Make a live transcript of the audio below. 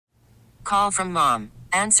Call from mom.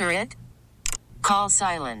 Answer it. Call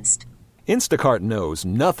silenced. Instacart knows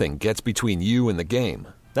nothing gets between you and the game.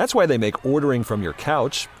 That's why they make ordering from your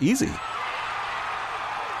couch easy.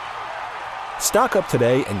 Stock up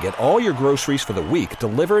today and get all your groceries for the week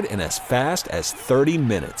delivered in as fast as 30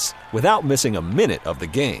 minutes without missing a minute of the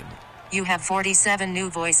game. You have 47 new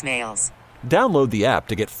voicemails. Download the app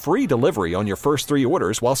to get free delivery on your first 3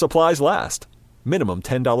 orders while supplies last. Minimum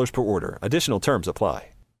 $10 per order. Additional terms apply.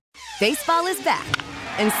 Baseball is back,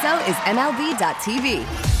 and so is MLB.tv.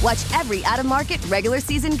 Watch every out-of-market regular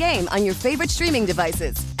season game on your favorite streaming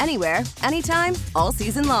devices, anywhere, anytime, all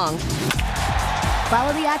season long.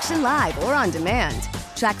 Follow the action live or on demand.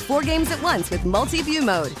 Track 4 games at once with multi-view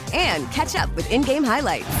mode and catch up with in-game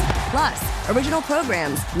highlights. Plus, original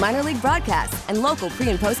programs, minor league broadcasts, and local pre-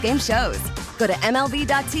 and post-game shows. Go to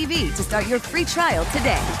MLB.tv to start your free trial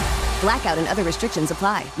today. Blackout and other restrictions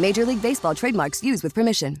apply. Major League Baseball trademarks used with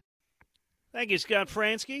permission. Thank you, Scott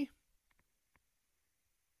Fransky.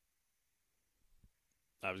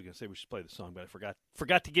 I was going to say we should play the song, but I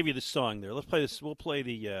forgot to give you the song there. Let's play this. We'll play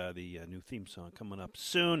the new theme song coming up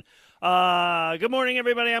soon. Good morning,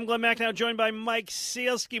 everybody. I'm Glen McNow, joined by Mike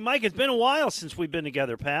Sealski. Mike, it's been a while since we've been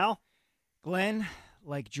together, pal. Glenn,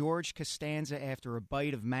 like George Costanza after a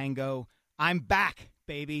bite of mango, I'm back,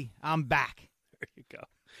 baby. I'm back. There you go.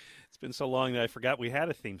 It's been so long that I forgot we had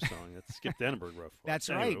a theme song that Skip Denenberg wrote for us. That's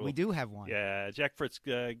anyway, right. We do have one. Yeah, Jack Fritz,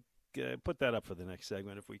 put that up for the next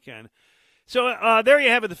segment if we can. So there you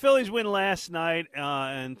have it. The Phillies win last night,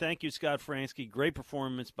 and thank you, Scott Fransky. Great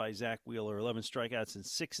performance by Zach Wheeler. 11 strikeouts and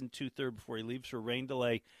 6 2/3 before he leaves for rain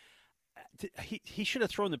delay. He should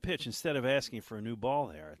have thrown the pitch instead of asking for a new ball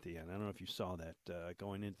there at the end. I don't know if you saw that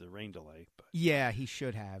going into the rain delay. But yeah, he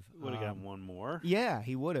should have. Would have gotten one more. Yeah,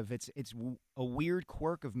 he would have. It's a weird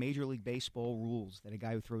quirk of Major League Baseball rules that a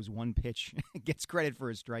guy who throws one pitch gets credit for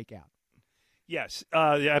his strikeout. Yes,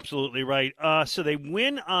 you're absolutely right. So they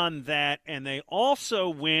win on that, and they also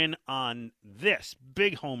win on this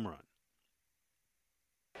big home run.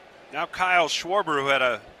 Now Kyle Schwarber, who had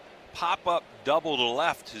a pop-up double to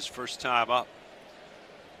left his first time up.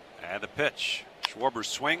 And the pitch. Schwarber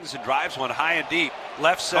swings and drives one high and deep.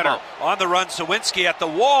 Left center. On the run, Sawinski at the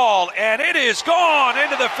wall, and it is gone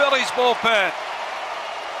into the Phillies bullpen.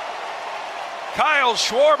 Kyle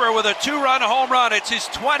Schwarber with a 2-run home run. It's his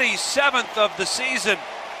 27th of the season.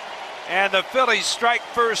 And the Phillies strike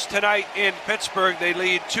first tonight in Pittsburgh. They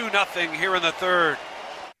lead 2-0 here in the third.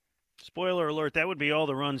 Spoiler alert, that would be all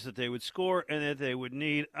the runs that they would score and that they would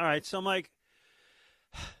need. All right, so, Mike,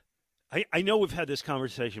 I know we've had this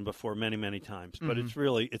conversation before many, many times, but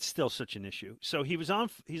it's still such an issue. So he's on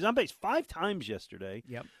base 5 times yesterday.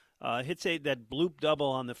 Yep. Hits that bloop double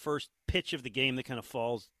on the first pitch of the game that kind of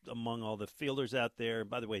falls among all the fielders out there.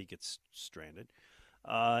 By the way, he gets stranded.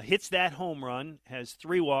 Hits that home run, has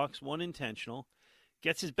 3 walks, 1 intentional,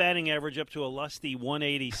 gets his batting average up to a lusty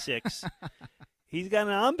 186. He's got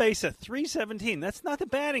an on base of 317. That's not the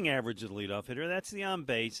batting average of the leadoff hitter. That's the on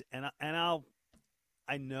base. And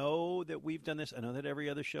I know that we've done this. I know that every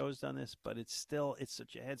other show has done this, but it's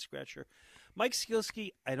such a head scratcher. Mike Skilsky,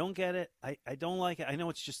 I don't get it. I don't like it. I know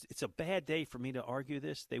it's a bad day for me to argue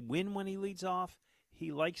this. They win when he leads off.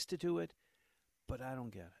 He likes to do it, but I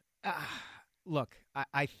don't get it. Look,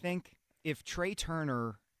 I think if Trey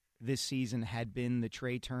Turner this season had been the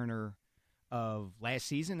Trey Turner of last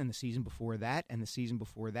season and the season before that and the season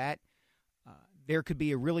before that, there could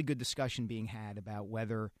be a really good discussion being had about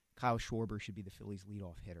whether Kyle Schwarber should be the Phillies'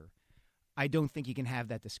 leadoff hitter. I don't think you can have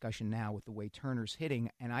that discussion now with the way Turner's hitting,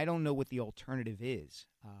 and I don't know what the alternative is.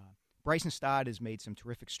 Bryson Stott has made some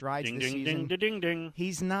terrific strides this season. Ding.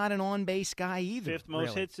 He's not an on-base guy either. 5th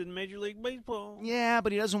most hits in Major League Baseball. Yeah,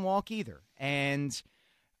 but he doesn't walk either. And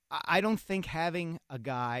I don't think having a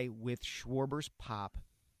guy with Schwarber's pop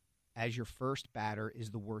as your first batter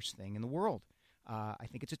is the worst thing in the world. I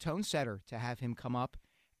think it's a tone setter to have him come up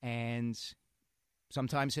and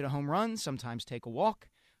sometimes hit a home run, sometimes take a walk.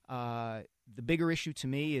 The bigger issue to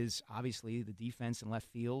me is obviously the defense in left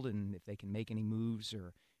field and if they can make any moves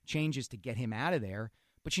or changes to get him out of there.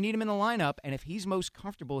 But you need him in the lineup, and if he's most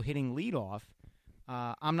comfortable hitting leadoff,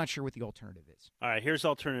 I'm not sure what the alternative is. All right, here's the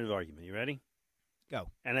alternative argument. You ready? Go.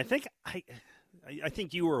 And I think I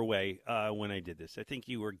think you were away when I did this. I think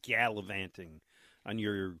you were gallivanting on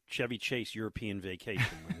your Chevy Chase European vacation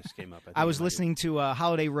when this came up. I was listening to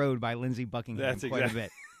Holiday Road by Lindsey Buckingham That's quite a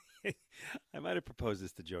bit. I might have proposed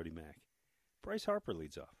this to Jody Mack. Bryce Harper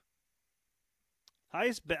leads off.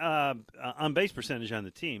 Highest on-base percentage on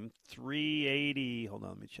the team, 380. Hold on,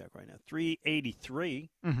 let me check right now.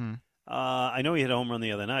 383. Mm-hmm. I know he hit a home run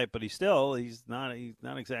the other night, but he's not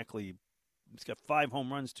exactly He's got 5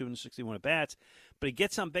 home runs, 261 at bats. But he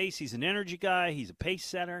gets on base. He's an energy guy. He's a pace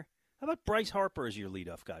setter. How about Bryce Harper as your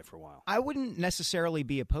leadoff guy for a while? I wouldn't necessarily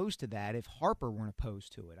be opposed to that if Harper weren't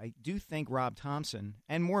opposed to it. I do think Rob Thompson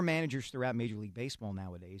and more managers throughout Major League Baseball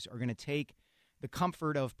nowadays are going to take the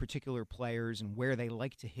comfort of particular players and where they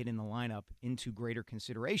like to hit in the lineup into greater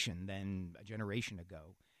consideration than a generation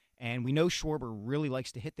ago. And we know Schwarber really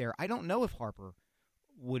likes to hit there. I don't know if Harper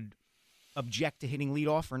would object to hitting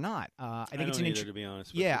leadoff or not. I think it's either, to be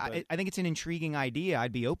honest. I think it's an intriguing idea.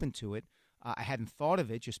 I'd be open to it. I hadn't thought of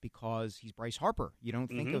it just because he's Bryce Harper. You don't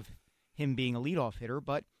think of him being a leadoff hitter,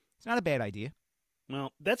 but it's not a bad idea.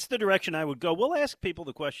 Well, that's the direction I would go. We'll ask people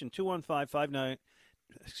the question,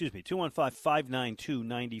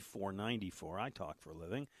 215-592-9494. I talk for a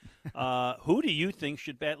living. Who do you think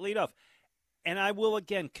should bat leadoff? And I will,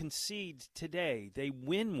 again, concede today. They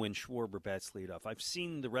win when Schwarber bats leadoff. I've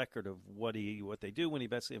seen the record of what they do when he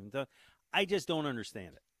bats leadoff. I just don't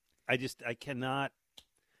understand it. I cannot.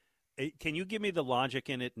 Can you give me the logic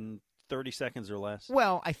in it in 30 seconds or less?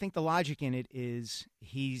 Well, I think the logic in it is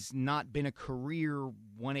he's not been a career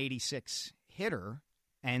 186 hitter,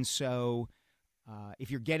 and so if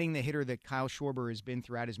you're getting the hitter that Kyle Schwarber has been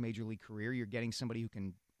throughout his major league career, you're getting somebody who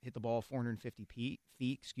can hit the ball 450 feet,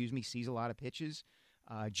 sees a lot of pitches,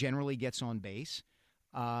 generally gets on base,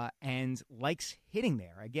 and likes hitting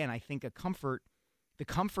there. Again, I think the comfort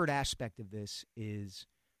aspect of this is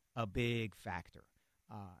a big factor.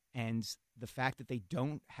 And the fact that they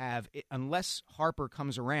don't have – unless Harper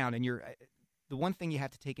comes around, and the one thing you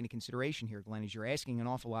have to take into consideration here, Glenn, is you're asking an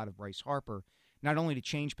awful lot of Bryce Harper, not only to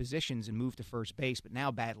change positions and move to first base, but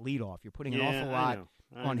now bat leadoff. You're putting an awful lot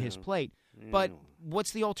on his plate. But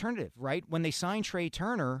what's the alternative, right? When they signed Trey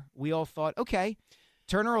Turner, we all thought, okay,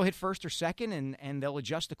 Turner will hit first or second, and they'll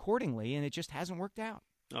adjust accordingly, and it just hasn't worked out.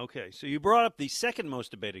 Okay, so you brought up the second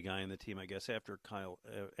most debated guy in the team, I guess, after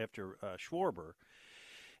Schwarber.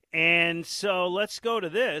 And so let's go to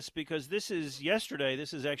this, because this is yesterday.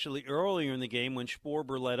 This is actually earlier in the game when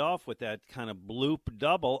Schwarber led off with that kind of bloop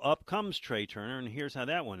double. Up comes Trey Turner, and here's how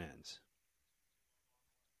that one ends.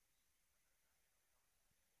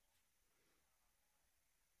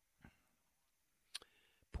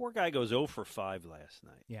 Poor guy goes 0 for 5 last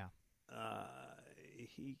night. Yeah.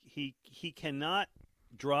 He cannot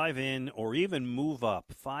drive in or even move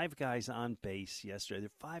up. 5 guys on base yesterday. There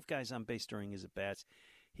were 5 guys on base during his at-bats.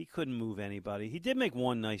 He couldn't move anybody. He did make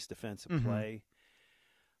one nice defensive play.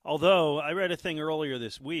 Although I read a thing earlier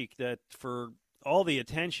this week that for all the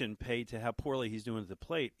attention paid to how poorly he's doing at the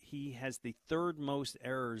plate, he has the 3rd most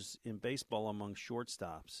errors in baseball among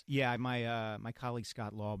shortstops. Yeah, my colleague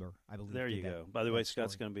Scott Lauber, I believe. There you go. By the way,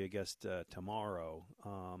 Scott's going to be a guest tomorrow,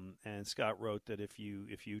 and Scott wrote that if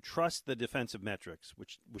you trust the defensive metrics,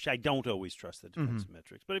 which I don't always trust the defensive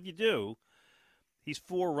metrics, but if you do, he's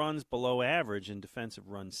 4 runs below average in defensive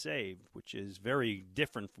runs saved, which is very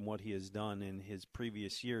different from what he has done in his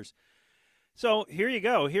previous years. So here you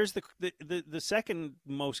go. Here's the second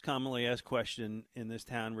most commonly asked question in this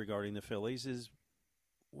town regarding the Phillies is,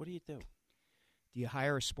 what do you do? Do you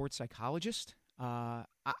hire a sports psychologist? I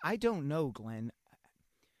don't know, Glenn.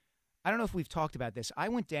 I don't know if we've talked about this. I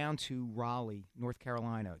went down to Raleigh, North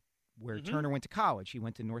Carolina, where Turner went to college. He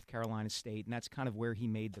went to North Carolina State, and that's kind of where he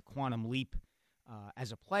made the quantum leap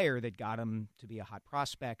as a player that got him to be a hot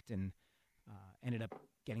prospect and ended up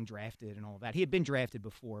getting drafted and all that. He had been drafted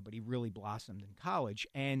before, but he really blossomed in college.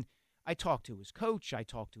 And I talked to his coach. I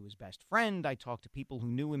talked to his best friend. I talked to people who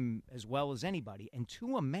knew him as well as anybody. And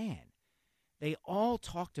to a man, they all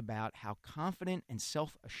talked about how confident and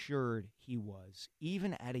self-assured he was,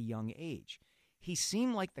 even at a young age. He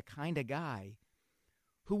seemed like the kind of guy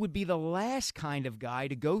who would be the last kind of guy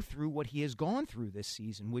to go through what he has gone through this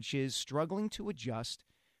season, which is struggling to adjust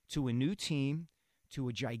to a new team, to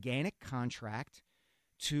a gigantic contract,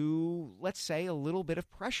 to, let's say, a little bit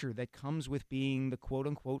of pressure that comes with being the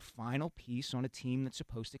quote-unquote final piece on a team that's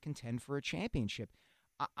supposed to contend for a championship.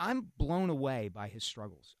 I'm blown away by his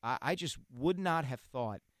struggles. I just would not have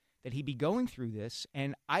thought that he'd be going through this,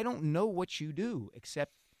 and I don't know what you do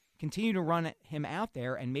except continue to run him out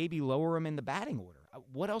there and maybe lower him in the batting order.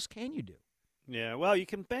 What else can you do? Yeah, well, you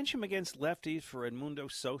can bench him against lefties for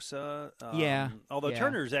Edmundo Sosa. Although yeah.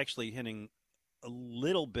 Turner's actually hitting a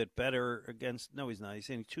little bit better against – no, he's not. He's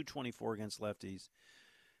hitting 224 against lefties,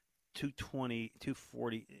 220,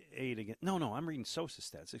 248 against – no, I'm reading Sosa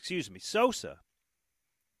stats. Excuse me. Sosa's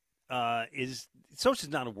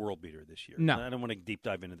not a world beater this year. No. I don't want to deep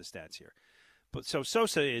dive into the stats here. But so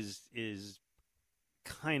Sosa is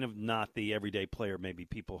kind of not the everyday player maybe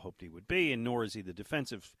people hoped he would be, and nor is he the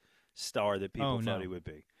defensive star that people thought he would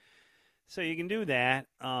be. So you can do that.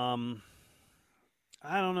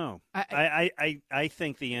 I don't know. I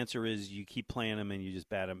think the answer is you keep playing him and you just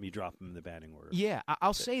bat him. You drop him in the batting order. Yeah,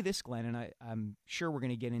 I'll say this, Glenn, and I'm sure we're going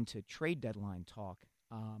to get into trade deadline talk.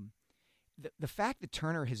 The fact that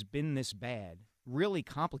Turner has been this bad really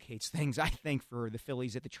complicates things, I think, for the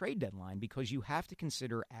Phillies at the trade deadline, because you have to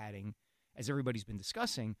consider adding, as everybody's been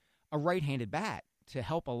discussing, a right-handed bat to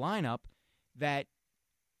help a lineup that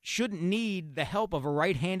shouldn't need the help of a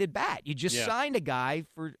right-handed bat. You just signed a guy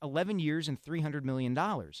for 11 years and $300 million.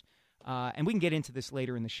 And we can get into this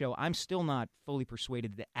later in the show. I'm still not fully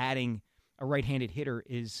persuaded that adding a right-handed hitter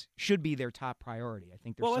should be their top priority. I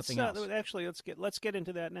think there's something else. Actually, let's get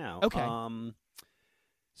into that now. Okay.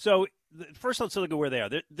 So first, let's look at where they are.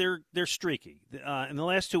 They're streaky. In the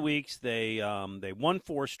last 2 weeks, they won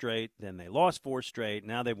 4 straight. Then they lost 4 straight.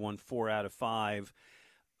 Now they've won 4 out of 5.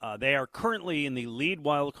 They are currently in the lead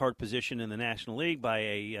wild card position in the National League by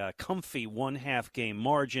a comfy 1.5 game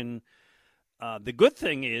margin. The good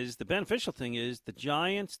thing is, the beneficial thing is, the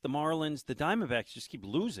Giants, the Marlins, the Diamondbacks just keep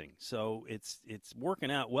losing. So it's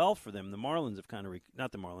working out well for them. The Marlins have kind of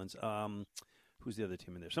not the Marlins. Who's the other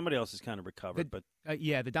team in there? Somebody else has kind of recovered. But the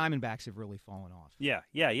Diamondbacks have really fallen off. Yeah.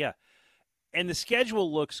 And the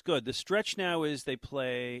schedule looks good. The stretch now is they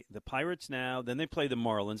play the Pirates now, then they play the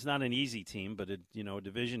Marlins, not an easy team, but a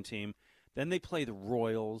division team. Then they play the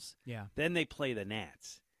Royals. Yeah. Then they play the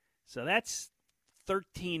Nats. So that's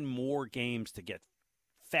 13 more games to get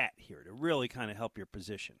fat here to really kind of help your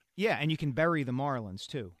position. Yeah, and you can bury the Marlins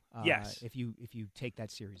too. Yes. If you take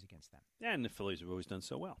that series against them. And the Phillies have always done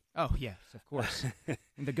so well. Oh, yes, of course.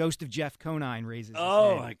 And the ghost of Jeff Conine raises his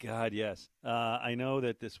Oh, head. my God, yes. I know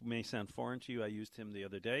that this may sound foreign to you. I used him the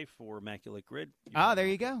other day for Immaculate Grid. There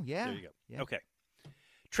you go. Yeah. There you go. Yeah. Okay.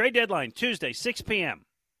 Trade deadline, Tuesday, 6 p.m.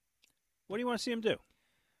 What do you want to see him do?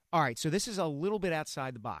 All right, so this is a little bit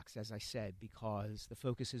outside the box, as I said, because the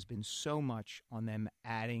focus has been so much on them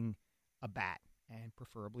adding a bat, and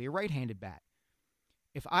preferably a right-handed bat.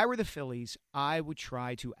 If I were the Phillies, I would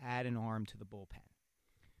try to add an arm to the bullpen.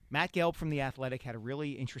 Matt Gelb from The Athletic had a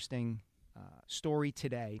really interesting story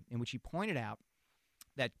today in which he pointed out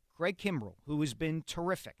that Greg Kimbrell, who has been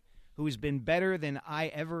terrific, who has been better than I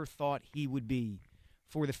ever thought he would be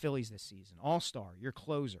for the Phillies this season, all-star, your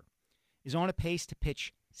closer, is on a pace to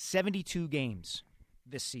pitch 72 games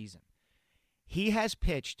this season. He has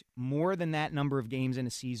pitched more than that number of games in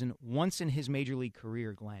a season once in his major league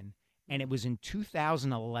career, Glenn, and it was in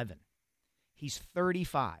 2011. He's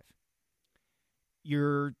 35.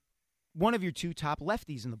 One of your 2 top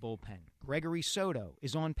lefties in the bullpen, Gregory Soto,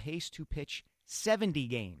 is on pace to pitch 70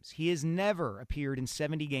 games. He has never appeared in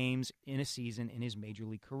 70 games in a season in his major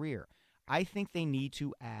league career. I think they need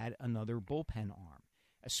to add another bullpen arm,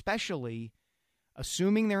 especially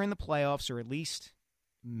assuming they're in the playoffs or at least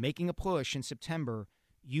making a push in September.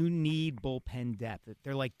 You need bullpen depth.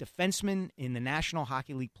 They're like defensemen in the National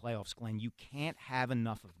Hockey League playoffs, Glenn. You can't have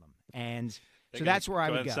enough of them. And so that's where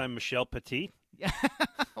I would go. Sign Michel Petit?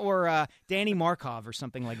 Or Danny Markov or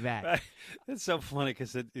something like that. That's so funny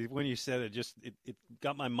because when you said it, it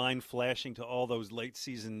got my mind flashing to all those late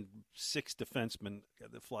season 6 defensemen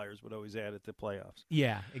the Flyers would always add at the playoffs.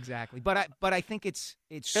 Yeah, exactly. But I think it's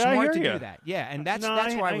smart to do that. Yeah, and that's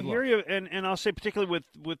where I would hear look. you, and I'll say particularly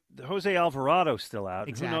with Jose Alvarado still out.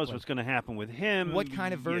 Exactly. Who knows what's going to happen with him? What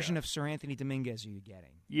kind of version of Sir Anthony Dominguez are you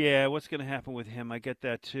getting? Yeah, what's going to happen with him? I get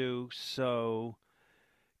that too. So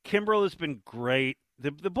Kimbrell has been great. The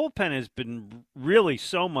bullpen has been really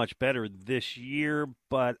so much better this year,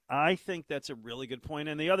 but I think that's a really good point.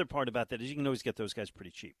 And the other part about that is you can always get those guys pretty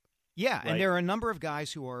cheap. Yeah, right? And there are a number of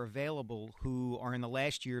guys who are available who are in the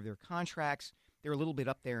last year of their contracts. They're a little bit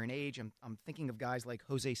up there in age. I'm thinking of guys like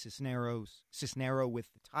Jose Cisnero with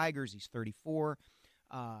the Tigers. He's 34.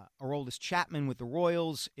 Aroldis Chapman with the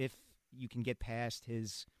Royals, if you can get past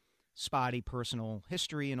his spotty personal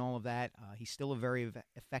history and all of that. He's still a very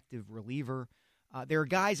effective reliever. There are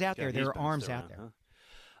guys out there. There are arms out there.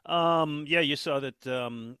 Huh? You saw that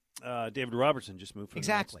David Robertson just moved from the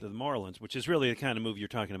Mets to the Marlins, which is really the kind of move you're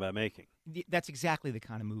talking about making. That's exactly the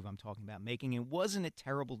kind of move I'm talking about making. And wasn't it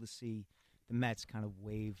terrible to see the Mets kind of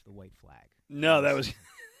wave the white flag? No, that was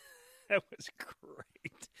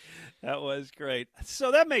great. That was great.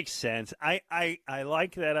 So that makes sense. I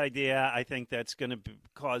like that idea. I think that's going to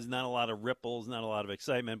cause not a lot of ripples, not a lot of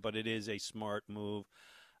excitement, but it is a smart move.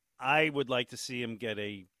 I would like to see him get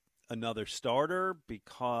another starter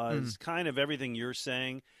because kind of everything you're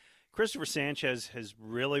saying. Christopher Sanchez has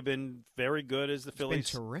really been very good as the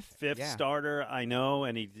Phillies' fifth starter. I know,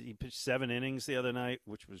 and he pitched 7 innings the other night,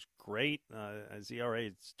 which was great. His ERA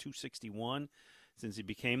is 2.61 since he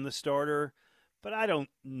became the starter. But I don't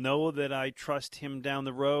know that I trust him down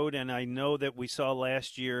the road, and I know that we saw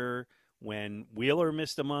last year when Wheeler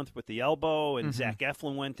missed a month with the elbow and Zach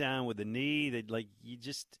Eflin went down with the knee.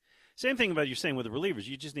 Same thing about you're saying with the relievers.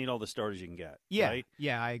 You just need all the starters you can get. Yeah, right?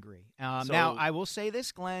 yeah, I agree. Now, I will say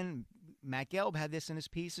this, Glenn. Matt Gelb had this in his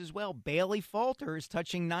piece as well. Bailey Falter is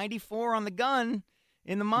touching 94 on the gun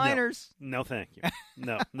in the minors. No, thank you.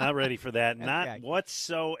 No, not ready for that. Okay. Not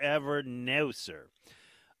whatsoever. No, sir.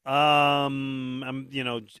 Lucas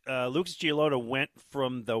Giolito went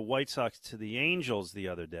from the White Sox to the Angels the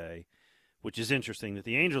other day, which is interesting that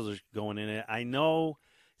the Angels are going in it. I know.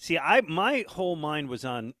 See, my whole mind was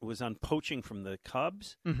on poaching from the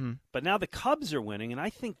Cubs, but now the Cubs are winning, and I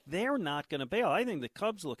think they're not going to bail. I think the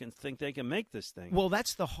Cubs think they can make this thing. Well,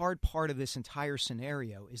 that's the hard part of this entire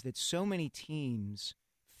scenario is that so many teams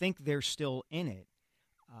think they're still in it,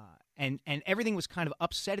 and everything was kind of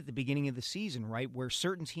upset at the beginning of the season, right, where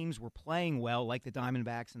certain teams were playing well, like the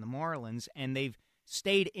Diamondbacks and the Marlins, and they've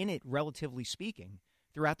stayed in it, relatively speaking,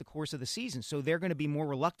 throughout the course of the season. So they're going to be more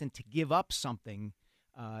reluctant to give up something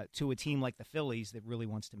to a team like the Phillies that really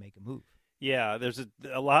wants to make a move. Yeah, there's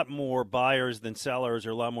a lot more buyers than sellers,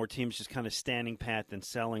 or a lot more teams just kind of standing pat than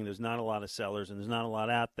selling. There's not a lot of sellers, and there's not a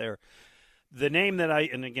lot out there. The name that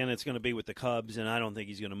and again, it's going to be with the Cubs, and I don't think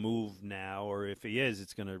he's going to move now, or if he is,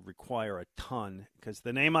 it's going to require a ton, because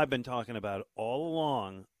the name I've been talking about all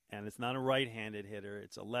along, and it's not a right-handed hitter,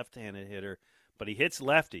 it's a left-handed hitter, but he hits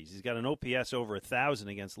lefties. He's got an OPS over 1,000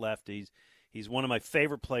 against lefties. He's one of my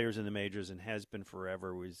favorite players in the majors and has been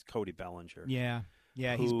forever. Was Cody Bellinger. Yeah,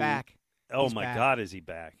 he's back. He's back. God, is he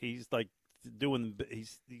back? He's like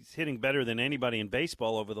he's hitting better than anybody in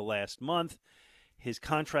baseball over the last month. His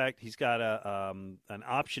contract, he's got an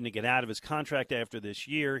option to get out of his contract after this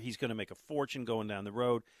year. He's going to make a fortune going down the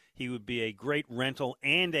road. He would be a great rental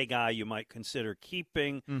and a guy you might consider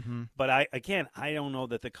keeping. But I don't know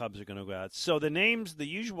that the Cubs are going to go out. So the names, the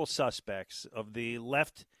usual suspects of the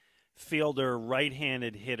left fielder,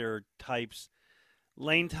 right-handed hitter types,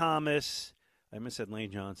 Lane Thomas, I almost said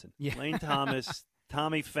Lane Johnson. Yeah. Lane Thomas,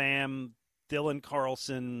 Tommy Pham, Dylan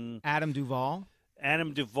Carlson, Adam Duvall,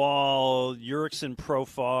 Jurickson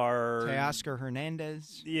Profar, Teoscar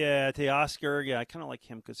Hernandez. Yeah, Teoscar. Yeah, I kind of like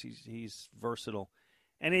him because he's versatile.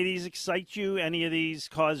 Any of these excite you? Any of these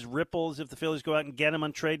cause ripples if the Phillies go out and get him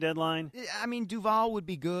on trade deadline? I mean, Duvall would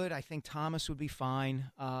be good. I think Thomas would be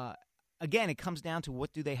fine. Again, it comes down to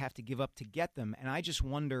what do they have to give up to get them. And I just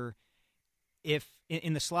wonder if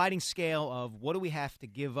in the sliding scale of what do we have to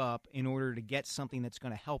give up in order to get something that's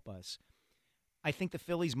going to help us, I think the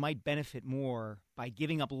Phillies might benefit more by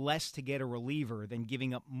giving up less to get a reliever than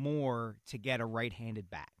giving up more to get a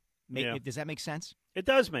right-handed bat. Does that make sense? It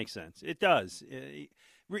does make sense. It does.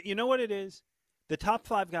 You know what it is? The top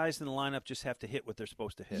 5 guys in the lineup just have to hit what they're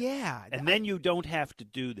supposed to hit. Yeah. And then you don't have to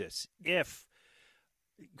do this. If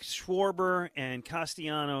Schwarber and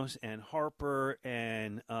Castellanos and Harper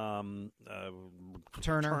and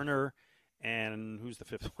Turner and who's the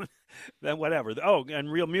 5th one? Then whatever.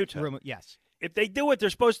 And Real Muto. Yes. If they do what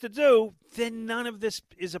they're supposed to do, then none of this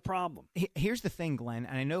is a problem. Here's the thing, Glenn,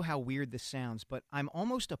 and I know how weird this sounds, but I'm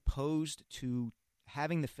almost opposed to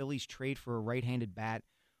having the Phillies trade for a right-handed bat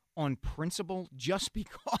on principle just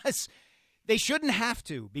because they shouldn't have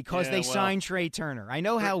to because they signed Trey Turner. I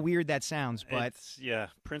know how weird that sounds, but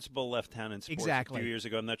Principal left town in sports exactly. a few years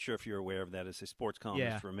ago. I'm not sure if you're aware of that as a sports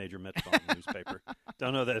columnist for a major metropolitan newspaper.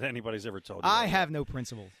 Don't know that anybody's ever told you. I have no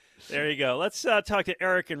principles. There you go. Let's talk to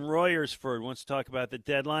Eric in Royersford. Wants to talk about the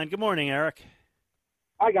deadline. Good morning, Eric.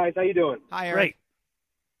 Hi, guys. How you doing? Hi, Eric.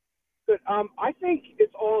 Great. Good. I think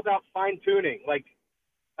it's all about fine-tuning. Like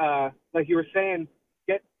you were saying,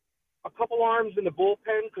 get a couple arms in the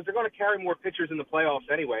bullpen because they're going to carry more pitchers in the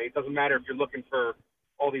playoffs anyway. It doesn't matter if you're looking for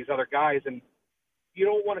all these other guys. And you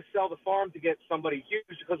don't want to sell the farm to get somebody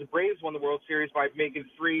huge because the Braves won the World Series by making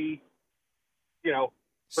 3,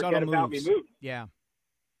 forget about me moves. Yeah.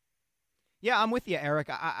 Yeah, I'm with you, Eric.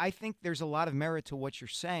 I think there's a lot of merit to what you're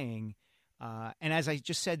saying. And as I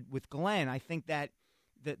just said with Glenn, I think that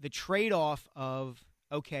the trade-off of,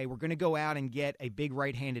 okay, we're going to go out and get a big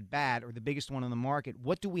right-handed bat or the biggest one on the market,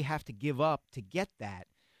 what do we have to give up to get that?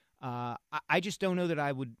 I just don't know that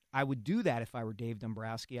I would do that if I were Dave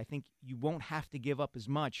Dombrowski. I think you won't have to give up as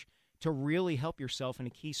much to really help yourself in a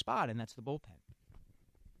key spot, and that's the bullpen.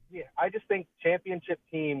 Yeah, I just think championship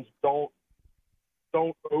teams don't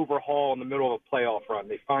overhaul in the middle of a playoff run.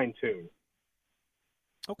 They fine-tune.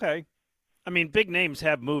 Okay. I mean, big names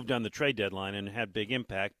have moved on the trade deadline and had big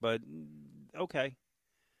impact, but okay.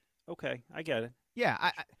 Okay, I get it.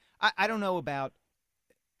 Yeah, I don't know about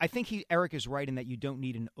 – I think Eric is right in that you don't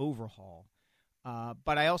need an overhaul.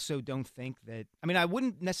 But I also don't think that – I mean, I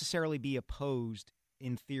wouldn't necessarily be opposed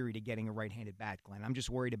in theory to getting a right-handed bat, Glenn. I'm just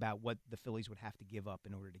worried about what the Phillies would have to give up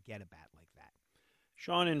in order to get a bat like that.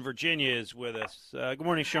 Sean in Virginia is with us. Good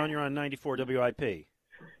morning, Sean. You're on 94 WIP.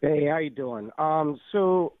 Hey, how you doing?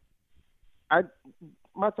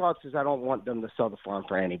 My thoughts is I don't want them to sell the farm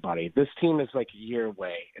for anybody. This team is like a year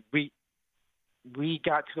away. We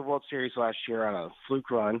got to the World Series last year on a fluke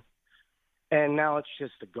run, and now it's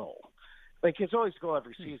just a goal. Like, it's always a goal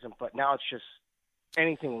every season, but now it's just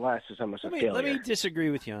anything less is almost a failure. Let me disagree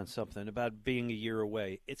with you on something about being a year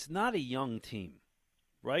away. It's not a young team,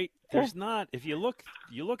 right? There's not. If you look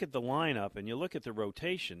at the lineup and you look at the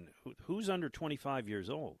rotation, who's under 25 years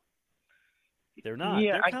old? They're not.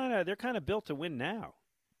 Yeah, they're kind of built to win now.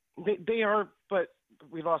 They are, but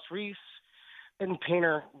we lost Reese and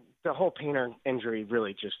Painter. The whole Painter injury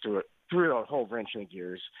really just threw a whole wrench in the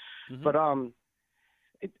gears. Mm-hmm. But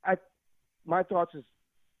my thoughts is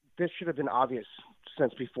this should have been obvious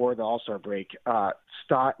since before the All-Star break.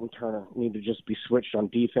 Stott and Turner need to just be switched on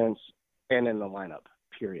defense and in the lineup,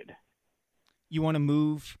 period. You want to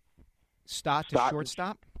move Stott to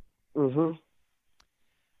shortstop? Mm-hmm.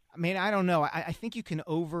 I mean, I don't know. I think you can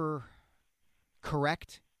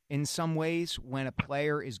overcorrect in some ways when a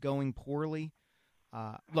player is going poorly.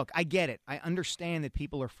 Look, I get it. I understand that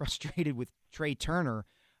people are frustrated with Trey Turner.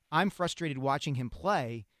 I'm frustrated watching him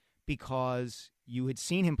play because you had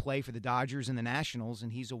seen him play for the Dodgers and the Nationals,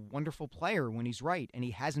 and he's a wonderful player when he's right, and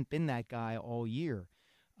he hasn't been that guy all year.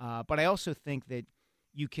 But I also think that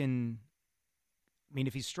you can – I mean,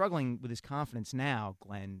 if he's struggling with his confidence now,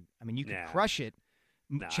 Glenn, I mean, you can crush it.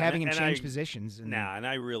 Having him change positions. And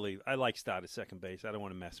I like Stott at second base. I don't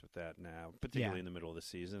want to mess with that now, particularly in the middle of the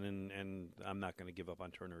season, and I'm not going to give up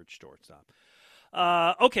on Turner at shortstop.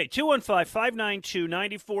 Okay,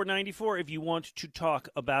 215-592-9494 if you want to talk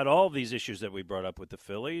about all these issues that we brought up with the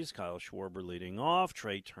Phillies. Kyle Schwarber leading off,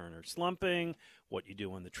 Trey Turner slumping, what you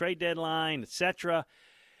do on the trade deadline, etc.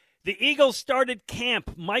 The Eagles started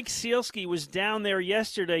camp. Mike Sealski was down there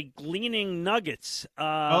yesterday gleaning nuggets.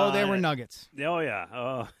 There were nuggets. Oh,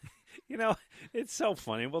 yeah. It's so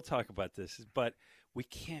funny. We'll talk about this, but we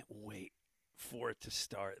can't wait for it to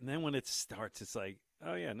start. And then when it starts, it's like,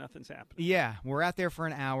 oh, yeah, nothing's happening. Yeah, we're out there for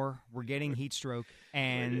an hour. We're getting heat stroke.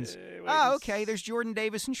 And, okay, there's Jordan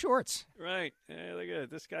Davis in shorts. Right. Hey, look at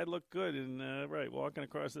it. This guy looked good walking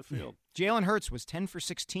across the field. Jalen Hurts was 10 for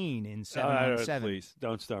 16 in 7-on-7. Please,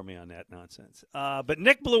 don't start me on that nonsense. But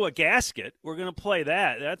Nick blew a gasket. We're going to play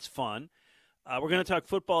that. That's fun. We're going to talk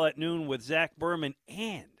football at noon with Zach Berman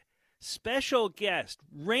and special guest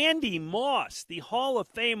Randy Moss, the Hall of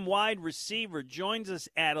Fame wide receiver, joins us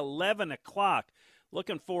at 11 o'clock.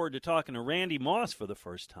 Looking forward to talking to Randy Moss for the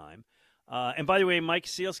first time. And by the way, Mike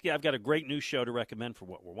Sealski, I've got a great new show to recommend for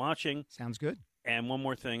what we're watching. Sounds good. And one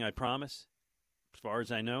more thing, I promise. As far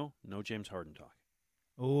as I know, no James Harden talk.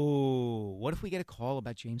 Oh, what if we get a call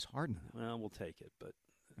about James Harden? Well, we'll take it, but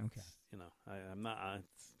okay. I'm not.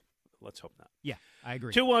 Let's hope not. Yeah, I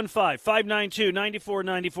agree.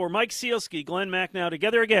 215-592-9494. Mike Sealski, Glenn Macnow,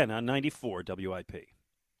 together again on 94 WIP.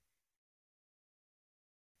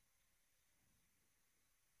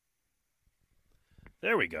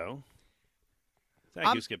 There we go.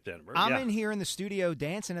 Thank you, Skip Denver. I'm in here in the studio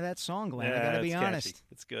dancing to that song, Glenn. I got to be honest. Catchy.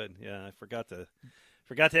 It's good. Yeah, I forgot to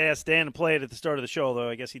ask Dan to play it at the start of the show, although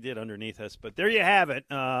I guess he did underneath us. But there you have it.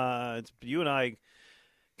 It's you and I.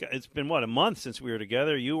 It's been a month since we were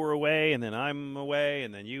together. You were away, and then I'm away,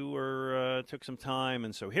 and then you were took some time,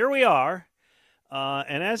 and so here we are.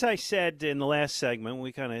 And as I said in the last segment,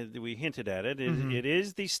 we hinted at it. It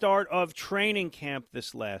is the start of training camp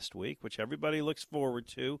this last week, which everybody looks forward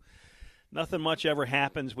to. Nothing much ever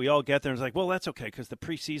happens. We all get there and it's like, well, that's okay because the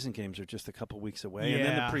preseason games are just a couple weeks away. Yeah. And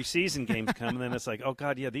then the preseason games come, and then it's like, oh,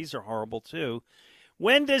 God, yeah, these are horrible too.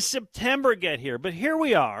 When does September get here? But here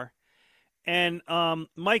we are. And,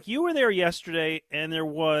 Mike, you were there yesterday, and there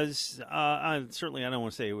was certainly I don't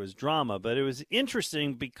want to say it was drama, but it was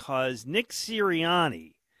interesting because Nick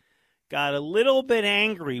Sirianni got a little bit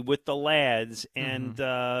angry with the lads, and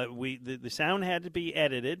the sound had to be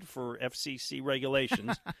edited for FCC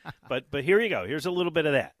regulations. but here you go. Here's a little bit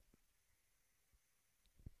of that.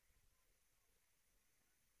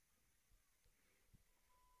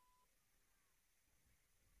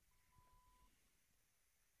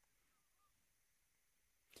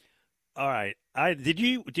 All right. Did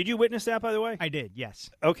you witness that, by the way? I did, yes.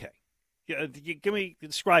 Okay.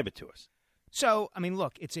 Describe it to us. So, I mean,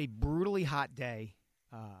 look, it's a brutally hot day.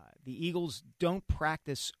 The Eagles don't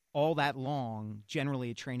practice all that long generally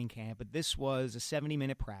at training camp, but this was a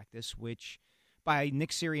 70-minute practice, which by Nick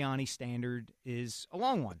Sirianni's standard, is a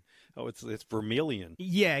long one. Oh, it's Vermilion.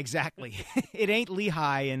 Yeah, exactly. It ain't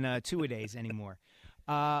Lehigh and two-a-days anymore.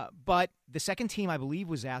 But the second team, I believe,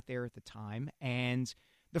 was out there at the time. And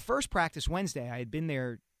the first practice Wednesday, I had been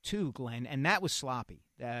there too, Glenn, and that was sloppy.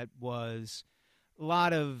 That was a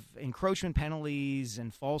lot of encroachment penalties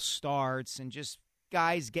and false starts and just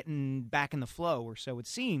guys getting back in the flow, or so it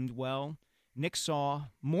seemed. Well, Nick saw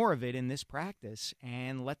more of it in this practice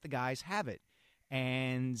and let the guys have it.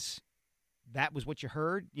 And that was what you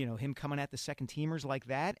heard, him coming at the second-teamers like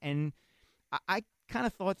that. And I kind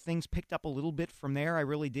of thought things picked up a little bit from there. I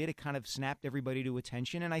really did. It kind of snapped everybody to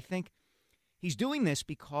attention. And I think he's doing this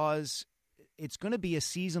because it's going to be a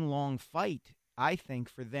season-long fight, I think,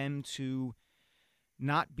 for them to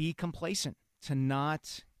not be complacent, to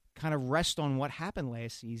not kind of rest on what happened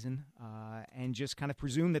last season and just kind of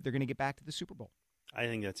presume that they're going to get back to the Super Bowl. I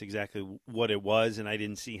think that's exactly what it was, and I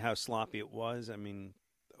didn't see how sloppy it was. I mean,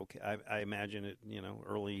 okay, I imagine it,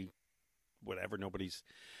 early, whatever. Nobody's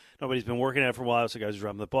been working at it for a while, so guys are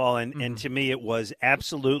dropping the ball. And to me, it was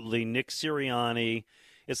absolutely Nick Sirianni.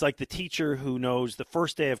 It's like the teacher who knows the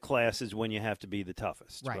first day of class is when you have to be the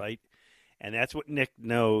toughest, right? And that's what Nick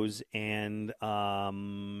knows, and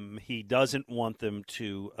he doesn't want them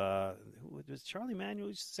to does Charlie Manuel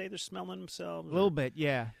used to say they're smelling themselves? A little bit,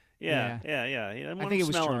 yeah. Yeah. I think it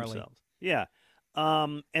was Charlie. Themselves. Yeah.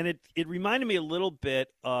 And it reminded me a little bit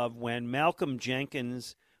of when Malcolm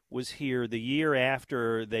Jenkins was here the year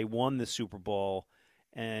after they won the Super Bowl,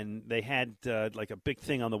 and they had like a big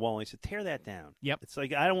thing on the wall, and he said, tear that down. Yep. It's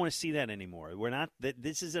like, I don't want to see that anymore. We're not –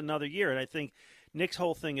 this is another year. And I think Nick's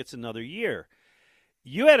whole thing, it's another year.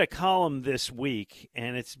 You had a column this week,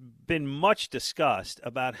 and it's been much discussed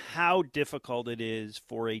about how difficult it is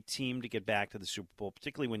for a team to get back to the Super Bowl,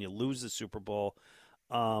 particularly when you lose the Super Bowl.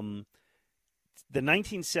 The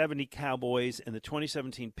 1970 Cowboys and the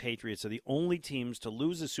 2017 Patriots are the only teams to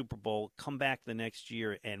lose the Super Bowl, come back the next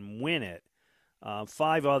year, and win it.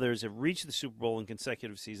 5 others have reached the Super Bowl in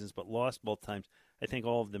consecutive seasons but lost both times. I think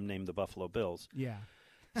all of them named the Buffalo Bills. Yeah.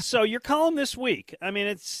 So your column this week, I mean,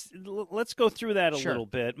 let's go through that a Sure. little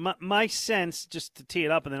bit. My sense, just to tee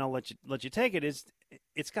it up, and then I'll let you take it, is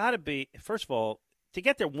it's got to be, first of all, to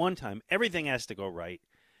get there one time, everything has to go right.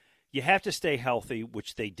 You have to stay healthy,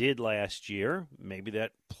 which they did last year. Maybe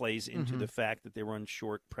that plays into the fact that they run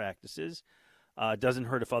short practices. Doesn't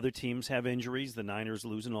hurt if other teams have injuries. The Niners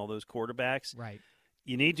losing all those quarterbacks. Right.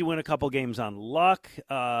 You need to win a couple games on luck.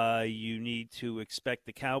 You need to expect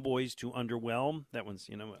the Cowboys to underwhelm. That one's,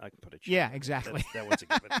 I can put it. Yeah, exactly. That one's a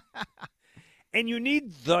given. And you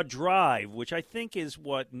need the drive, which I think is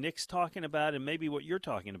what Nick's talking about and maybe what you're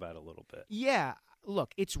talking about a little bit. Yeah.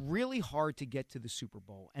 Look, it's really hard to get to the Super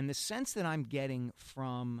Bowl. And the sense that I'm getting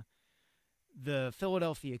from the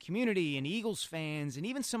Philadelphia community and Eagles fans and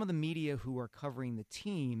even some of the media who are covering the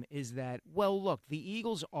team is that, well, look, the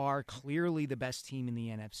Eagles are clearly the best team in the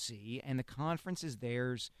NFC, and the conference is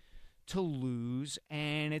theirs to lose,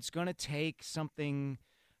 and it's going to take something,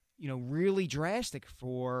 really drastic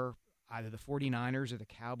for either the 49ers or the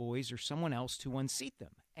Cowboys or someone else to unseat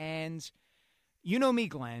them. And you know me,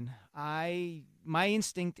 Glenn. My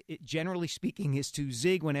instinct, generally speaking, is to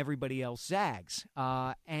zig when everybody else zags.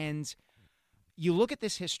 And you look at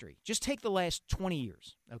this history. Just take the last 20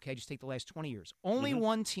 years, okay? Just take the last 20 years. Only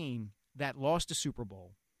one team that lost a Super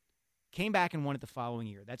Bowl came back and won it the following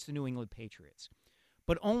year. That's the New England Patriots.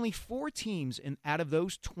 But only 4 teams out of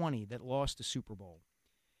those 20 that lost the Super Bowl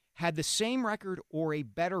had the same record or a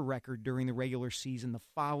better record during the regular season the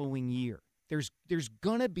following year. There's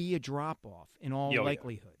going to be a drop-off in all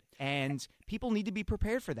likelihood. Yeah. And people need to be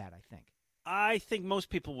prepared for that, I think. I think most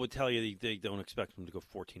people would tell you they don't expect them to go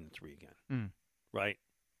 14-3 again. Right?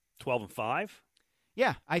 12-5?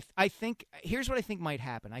 Yeah, I think here's what I think might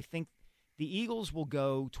happen. I think the Eagles will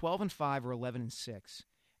go 12-5 or 11-6,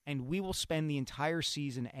 and we will spend the entire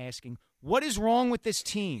season asking, what is wrong with this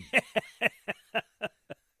team?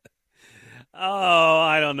 Oh,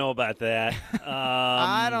 I don't know about that.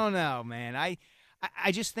 I don't know, man.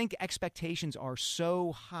 I just think expectations are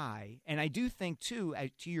so high, and I do think, too,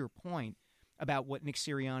 to your point about what Nick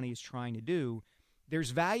Sirianni is trying to do,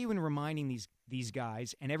 there's value in reminding these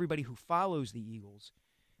guys and everybody who follows the Eagles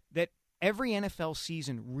that every NFL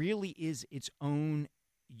season really is its own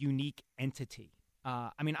unique entity.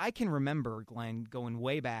 I mean, I can remember, Glenn, going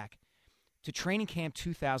way back to training camp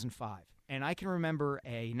 2005, and I can remember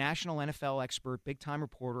a national NFL expert, big-time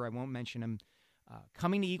reporter, I won't mention him,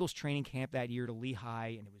 coming to Eagles training camp that year to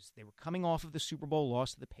Lehigh, and they were coming off of the Super Bowl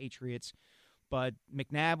loss to the Patriots. But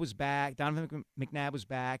McNabb was back, Donovan McNabb was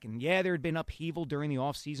back, and there had been upheaval during the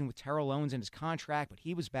offseason with Terrell Owens and his contract, but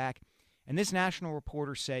he was back. And this national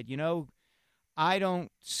reporter said, I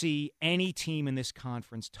don't see any team in this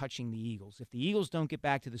conference touching the Eagles. If the Eagles don't get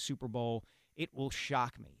back to the Super Bowl, it will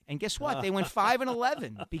shock me. And guess what? They went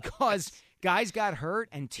 5-11 because guys got hurt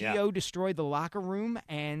and T.O. destroyed the locker room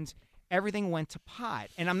and everything went to pot.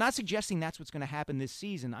 And I'm not suggesting that's what's going to happen this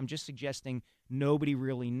season. I'm just suggesting nobody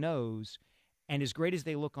really knows. And as great as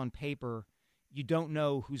they look on paper, you don't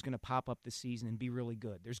know who's going to pop up this season and be really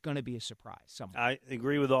good. There's going to be a surprise somewhere. I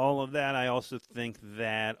agree with all of that. I also think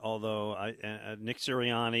that although Nick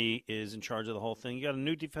Sirianni is in charge of the whole thing, you got a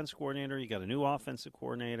new defensive coordinator, you got a new offensive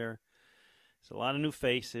coordinator. There's a lot of new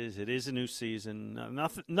faces. It is a new season.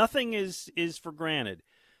 Nothing is for granted.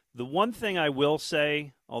 The one thing I will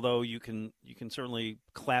say, although you can certainly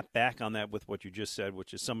clap back on that with what you just said,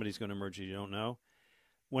 which is somebody's going to emerge you don't know.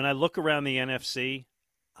 When I look around the NFC,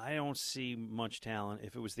 I don't see much talent.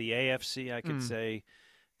 If it was the AFC, I could say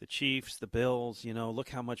the Chiefs, the Bills, look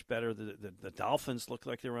how much better the Dolphins look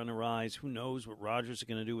like they're on the rise. Who knows what Rodgers is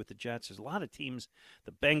going to do with the Jets? There's a lot of teams,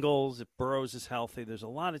 the Bengals, if Burrows is healthy, there's a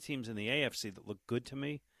lot of teams in the AFC that look good to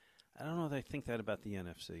me. I don't know if I think that about the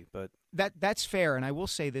NFC, but that's fair. And I will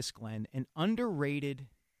say this, Glenn, an underrated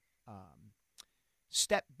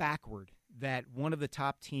step backward that one of the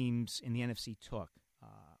top teams in the NFC took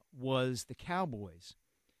was the Cowboys.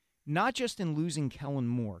 Not just in losing Kellen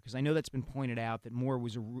Moore, because I know that's been pointed out that Moore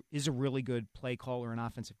is a really good play caller and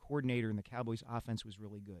offensive coordinator, and the Cowboys' offense was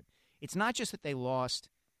really good. It's not just that they lost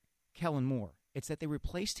Kellen Moore. It's that they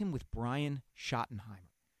replaced him with Brian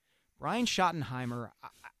Schottenheimer. Brian Schottenheimer,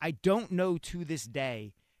 I don't know to this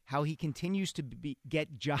day how he continues to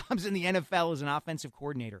get jobs in the NFL as an offensive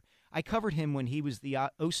coordinator. I covered him when he was the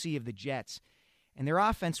OC of the Jets, and their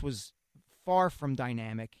offense was far from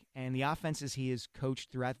dynamic, and the offenses he has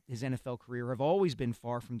coached throughout his NFL career have always been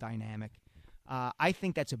far from dynamic. I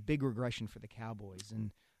think that's a big regression for the Cowboys, and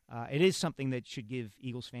it is something that should give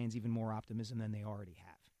Eagles fans even more optimism than they already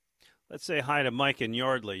have. Let's say hi to Mike in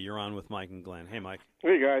Yardley. You're on with Mike and Glenn. Hey, Mike.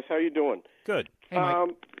 Hey, guys. How you doing? Good. Hey,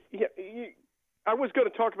 Mike. I was going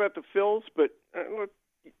to talk about the Phils, but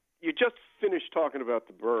you just finished talking about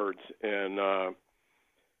the Birds, and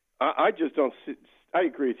I just don't see – I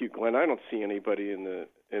agree with you, Glenn. I don't see anybody in the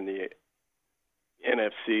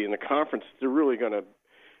NFC, in the conference, they're really going to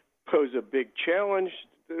pose a big challenge.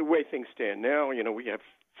 The way things stand now, we have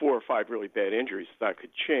 4 or 5 really bad injuries. That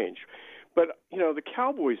could change. But, the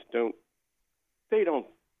Cowboys don't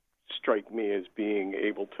strike me as being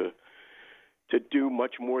able to do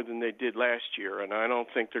much more than they did last year, and I don't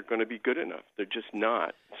think they're going to be good enough. They're just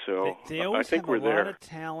not. So they always I think have we're a there. lot of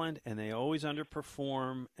talent, and they always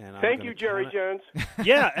underperform. And Thank you, Jerry Jones.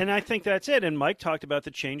 Yeah, and I think that's it. And Mike talked about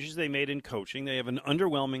the changes they made in coaching. They have an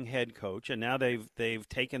underwhelming head coach, and now they've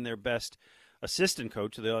taken their best assistant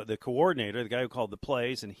coach, the coordinator, the guy who called the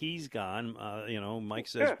plays, and he's gone. Mike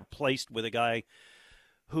says replaced with a guy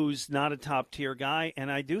who's not a top-tier guy, and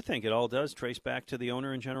I do think it all does trace back to the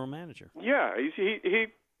owner and general manager. Yeah, he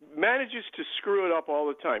manages to screw it up all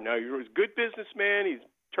the time. Now, he's a good businessman. He's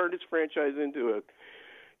turned his franchise into a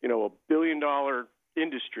 $1 billion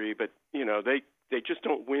industry, but, they just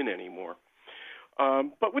don't win anymore.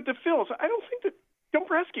 But with the Phils, I don't think that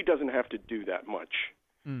Dombrowski doesn't have to do that much.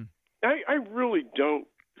 I really don't.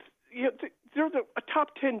 They're a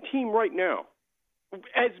top 10 team right now.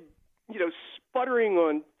 As sputtering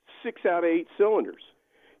on 6 out of 8 cylinders.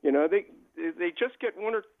 They just get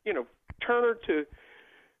one or Turner to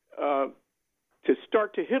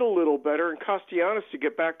start to hit a little better, and Castellanos to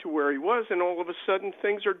get back to where he was, and all of a sudden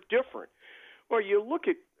things are different. Well, you look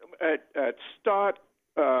at Stott,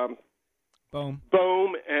 Bohm,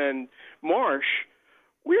 and Marsh.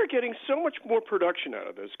 We are getting so much more production out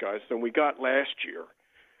of those guys than we got last year.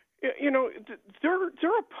 They're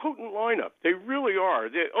a potent lineup. They really are.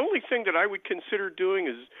 The only thing that I would consider doing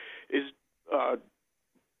is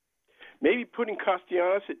maybe putting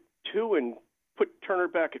Castellanos at 2 and put Turner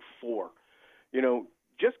back at 4.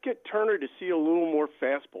 Just get Turner to see a little more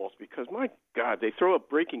fastballs because, my God, they throw a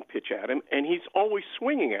breaking pitch at him, and he's always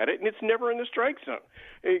swinging at it, and it's never in the strike zone.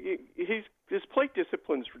 His plate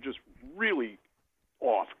disciplines were just really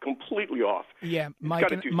off, completely off. Yeah,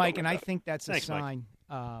 Mike, and I think that's a sign.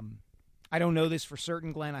 I don't know this for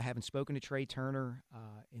certain, Glenn. I haven't spoken to Trey Turner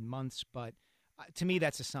in months, but to me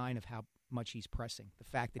that's a sign of how much he's pressing, the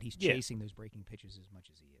fact that he's chasing those breaking pitches as much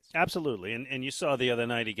as he is. Absolutely, and you saw the other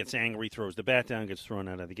night he gets angry, throws the bat down, gets thrown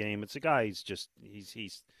out of the game. It's a guy he's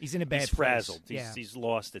in a bad place. Frazzled. He's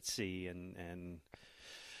lost at sea, and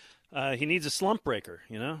he needs a slump breaker,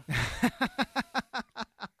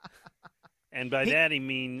 And by that I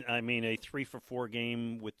mean a 3-for-4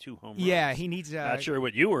 game with 2 home runs. Yeah, he needs. Not sure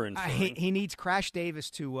what you were inferring. He needs Crash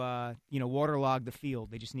Davis to waterlog the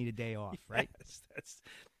field. They just need a day off, right? Yes,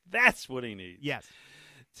 that's what he needs. Yes.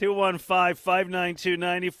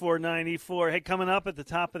 215-592-9494. Hey, coming up at the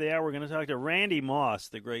top of the hour, we're going to talk to Randy Moss,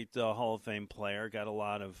 the great Hall of Fame player. Got a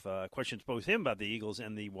lot of questions posed him about the Eagles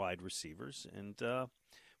and the wide receivers. And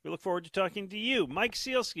we look forward to talking to you. Mike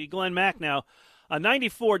Sealski, Glen Mack now on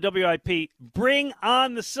 94 WIP. Bring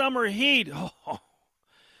on the summer heat. Oh,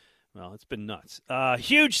 well, it's been nuts.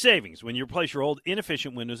 Huge savings when you replace your old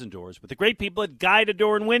inefficient windows and doors with the great people at Guida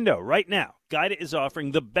Door and Window. Right now, Guida is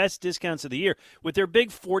offering the best discounts of the year with their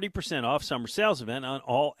big 40% off summer sales event on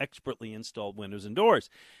all expertly installed windows and doors.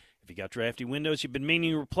 If you got drafty windows you've been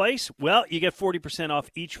meaning to replace, well, you get 40% off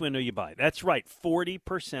each window you buy. That's right,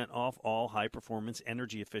 40% off all high-performance,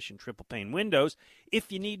 energy-efficient triple-pane windows. If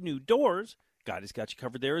you need new doors, Guida's got you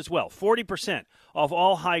covered there as well. 40% off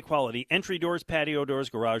all high-quality entry doors, patio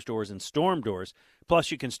doors, garage doors, and storm doors.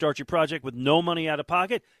 Plus, you can start your project with no money out of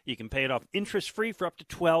pocket. You can pay it off interest-free for up to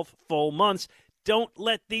 12 full months. Don't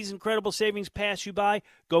let these incredible savings pass you by.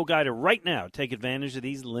 Go Guida right now. Take advantage of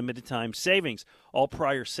these limited-time savings. All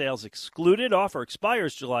prior sales excluded. Offer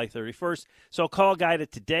expires July 31st. So call Guida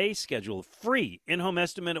today. Schedule a free in-home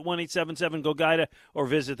estimate at 1-877-GO-GUIDA or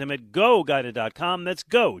visit them at GoGuida.com. That's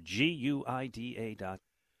go, Guida.com.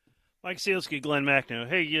 Mike Sealski, Glen Mack now.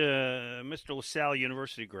 Hey, Mr. LaSalle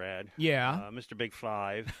University grad. Yeah. Mr. Big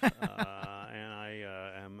Five. And I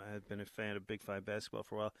have been a fan of Big Five basketball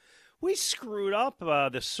for a while. We screwed up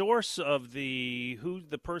the source of who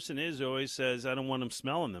the person is who always says, I don't want them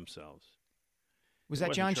smelling themselves. Was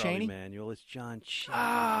that John Chaney? Manuel, it's John Chaney.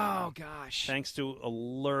 Oh, gosh. Thanks to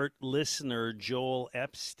alert listener Joel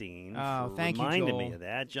Epstein for thank you, reminding Joel. me of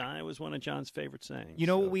that. John, it was one of John's favorite sayings. You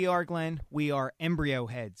know what we are, Glenn? We are embryo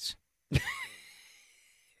heads.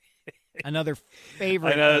 Another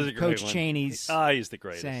favorite of Coach Chaney's he's the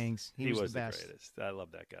greatest. sayings. He was the best. The greatest. I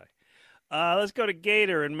love that guy. Let's go to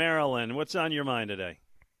Gator in Maryland. What's on your mind today?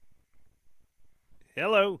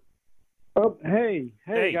 Hello. Oh, hey,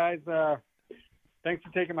 guys. Thanks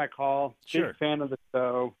for taking my call. Sure. Big fan of the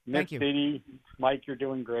show. Thank you. City. Mike, you're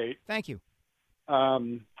doing great. Thank you.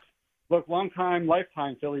 Look, lifetime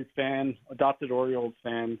Phillies fan, adopted Orioles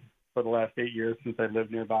fan for the last 8 years since I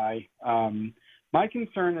lived nearby. My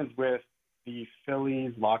concern is with the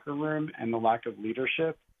Phillies locker room and the lack of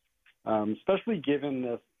leadership, especially given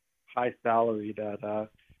this high salary that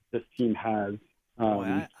this team has.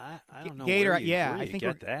 I don't know. Gator, where you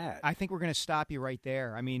get that. I think we're going to stop you right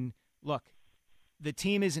there. I mean, look, the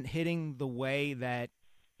team isn't hitting the way that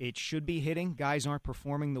it should be hitting. Guys aren't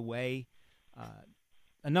performing the way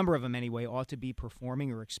a number of them anyway ought to be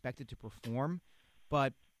performing or expected to perform.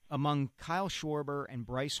 But among Kyle Schwarber and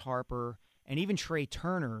Bryce Harper and even Trey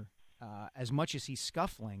Turner, as much as he's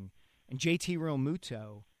scuffling, and JT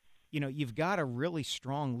Realmuto, you've got a really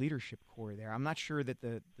strong leadership core there. I'm not sure that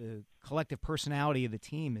the collective personality of the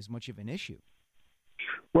team is much of an issue.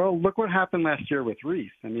 Well, look what happened last year with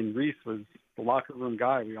Reese. I mean, Reese was the locker room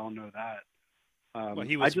guy. We all know that. Well,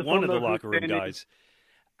 he was one of the locker room guys.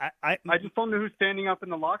 I just don't know who's standing up in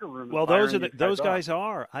the locker room. Well, those guys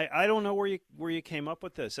are. I don't know where you came up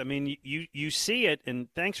with this. I mean, you see it, and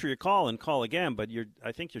thanks for your call and call again. But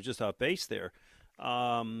I think you're just off base there.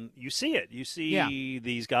 You see it. You see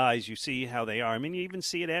these guys. You see how they are. I mean, you even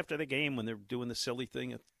see it after the game when they're doing the silly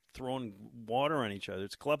thing of throwing water on each other.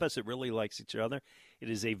 It's a clubhouse that really likes each other. It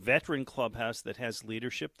is a veteran clubhouse that has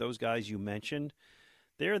leadership. Those guys you mentioned,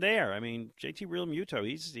 they're there. I mean, JT Realmuto,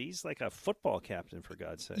 he's like a football captain, for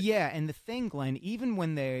God's sake. Yeah, and the thing, Glenn, even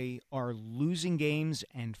when they are losing games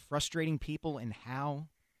and frustrating people in how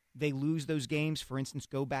they lose those games, for instance,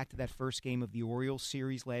 go back to that first game of the Orioles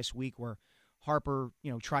series last week where Harper,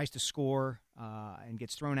 tries to score and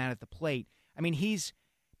gets thrown out at the plate. I mean, he's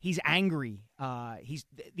angry.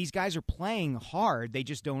 These guys are playing hard. They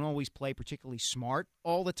just don't always play particularly smart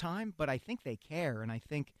all the time, but I think they care, and I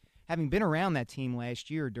think having been around that team last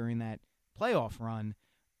year during that playoff run,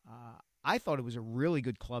 I thought it was a really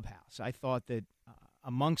good clubhouse. I thought that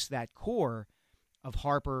amongst that core of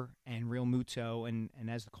Harper and Realmuto and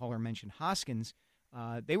as the caller mentioned, Hoskins,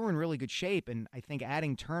 they were in really good shape. And I think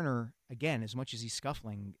adding Turner, again, as much as he's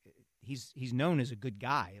scuffling, he's known as a good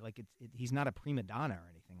guy. Like he's not a prima donna or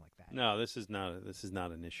anything like that. No, this is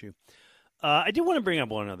not an issue. I do want to bring up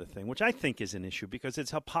one other thing, which I think is an issue because it's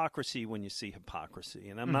hypocrisy when you see hypocrisy.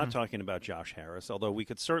 And I'm not talking about Josh Harris, although we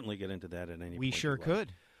could certainly get into that at any point. We sure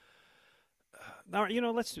could. All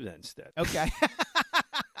right, let's do that instead. Okay.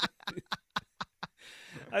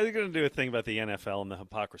 I was going to do a thing about the NFL and the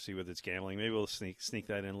hypocrisy with its gambling. Maybe we'll sneak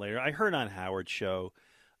that in later. I heard on Howard's show,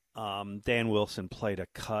 Dan Wilson played a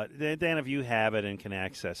cut. Dan, if you have it and can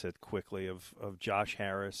access it quickly, of Josh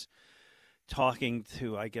Harris talking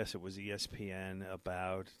to, I guess it was ESPN,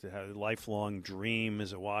 about how lifelong dream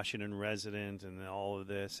as a Washington resident and all of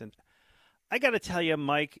this. And I got to tell you,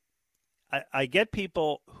 Mike, I get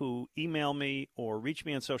people who email me or reach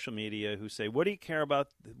me on social media who say, what do you care about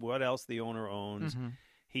what else the owner owns? Mm-hmm.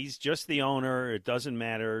 He's just the owner. It doesn't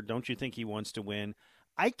matter. Don't you think he wants to win?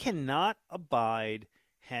 I cannot abide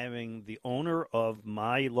having the owner of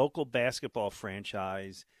my local basketball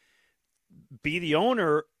franchise be the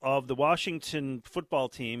owner of the Washington football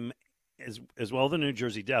team as well as the New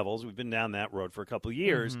Jersey Devils. We've been down that road for a couple of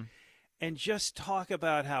years. Mm-hmm. And just talk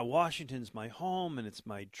about how Washington's my home and it's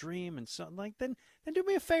my dream and something like that. Then do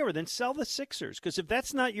me a favor, then sell the Sixers. Because if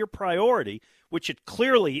that's not your priority, which it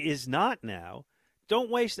clearly is not now,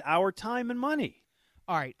 don't waste our time and money.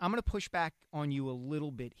 All right, I'm going to push back on you a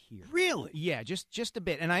little bit here. Really? Yeah, just a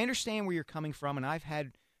bit. And I understand where you're coming from, and I've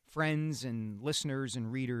had friends and listeners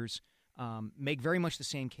and readers make very much the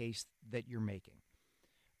same case that you're making.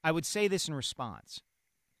 I would say this in response.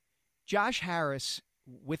 Josh Harris,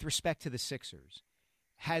 with respect to the Sixers,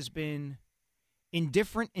 has been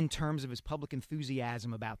indifferent in terms of his public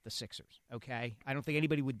enthusiasm about the Sixers, okay? I don't think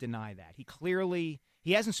anybody would deny that.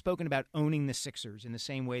 He hasn't spoken about owning the Sixers in the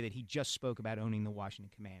same way that he just spoke about owning the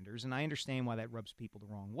Washington Commanders, and I understand why that rubs people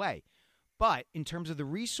the wrong way. But in terms of the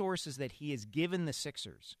resources that he has given the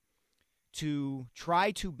Sixers to try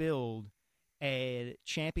to build a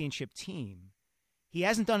championship team, he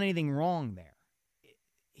hasn't done anything wrong there.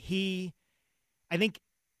 I think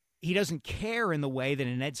he doesn't care in the way that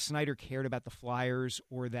an Ed Snyder cared about the Flyers,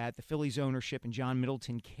 or that the Phillies ownership and John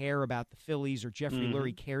Middleton care about the Phillies, or Jeffrey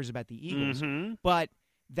Lurie cares about the Eagles. Mm-hmm. But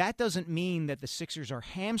that doesn't mean that the Sixers are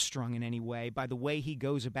hamstrung in any way by the way he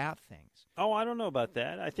goes about things. Oh, I don't know about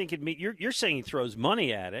that. I think you're saying he throws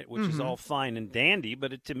money at it, which is all fine and dandy,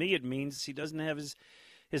 but to me it means he doesn't have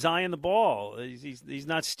his eye on the ball. He's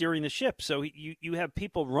not steering the ship. So you have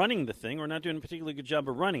people running the thing or not doing a particularly good job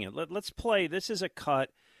of running it. Let's play. This is a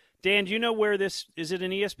cut. Dan, do you know where this – is it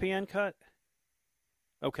an ESPN cut?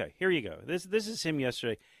 Okay, here you go. This is him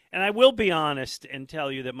yesterday. And I will be honest and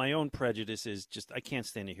tell you that my own prejudice is just I can't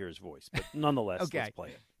stand to hear his voice. But nonetheless, okay. Let's play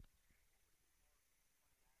it.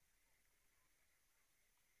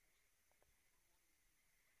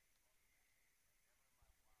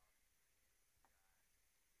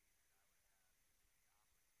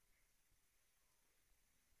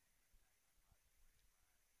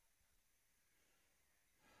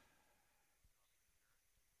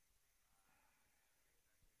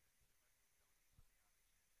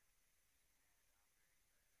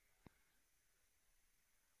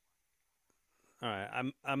 All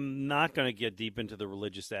right, I'm not going to get deep into the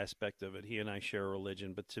religious aspect of it. He and I share a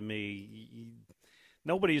religion, but to me,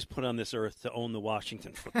 nobody is put on this earth to own the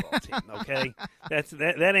Washington football team. Okay,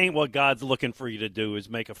 that ain't what God's looking for you to do, is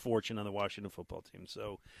make a fortune on the Washington football team.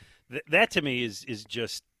 So that to me is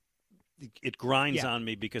just it grinds on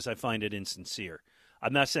me because I find it insincere.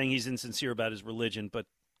 I'm not saying he's insincere about his religion, but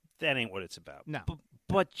that ain't what it's about. No,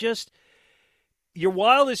 but just. Your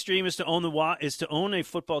wildest dream is to own a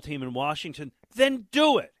football team in Washington. Then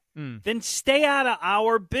do it. Then stay out of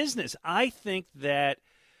our business. I think that,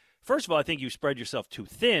 first of all, I think you spread yourself too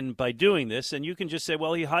thin by doing this, and you can just say,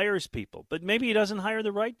 well, he hires people. But maybe he doesn't hire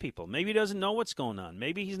the right people. Maybe he doesn't know what's going on.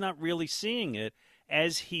 Maybe he's not really seeing it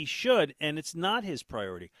as he should, and it's not his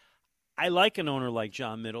priority. I like an owner like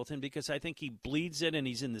John Middleton because I think he bleeds it, and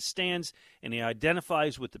he's in the stands, and he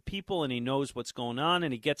identifies with the people, and he knows what's going on,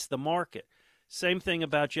 and he gets the market. Same thing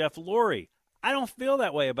about Jeff Lurie. I don't feel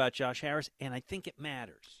that way about Josh Harris, and I think it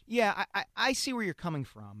matters. Yeah, I see where you're coming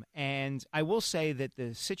from, and I will say that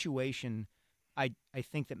the situation I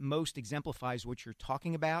think that most exemplifies what you're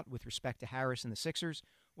talking about with respect to Harris and the Sixers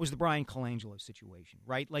was the Brian Colangelo situation,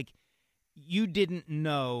 right? Like, you didn't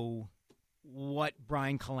know what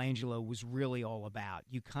Brian Colangelo was really all about.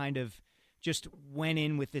 You kind of just went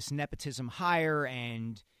in with this nepotism hire,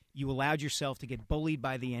 and you allowed yourself to get bullied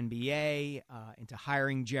by the NBA into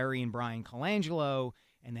hiring Jerry and Brian Colangelo,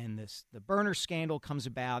 and then the burner scandal comes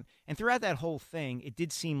about. And throughout that whole thing, it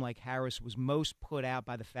did seem like Harris was most put out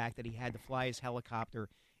by the fact that he had to fly his helicopter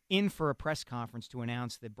in for a press conference to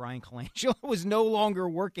announce that Brian Colangelo was no longer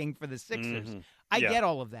working for the Sixers. Mm-hmm. I get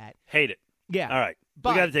all of that. Hate it. Yeah. All right. But,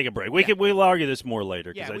 we got to take a break. We'll argue this more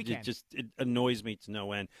later because it it annoys me to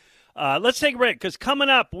no end. Let's take a break because coming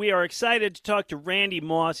up, we are excited to talk to Randy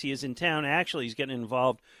Moss. He is in town. Actually, he's getting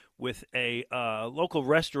involved with a local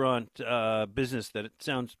restaurant business that it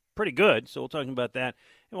sounds pretty good. So we'll talk about that,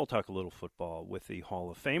 and we'll talk a little football with the Hall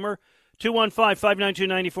of Famer.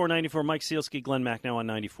 215-592-9494. Mike Sealski, Glenn Mack, now on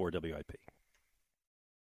 94 WIP.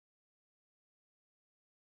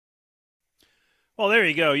 Well, there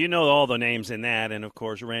you go. You know all the names in that. And, of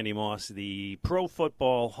course, Randy Moss, the Pro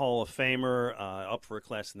Football Hall of Famer, up for a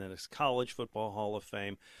class in the next College Football Hall of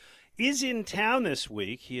Fame, is in town this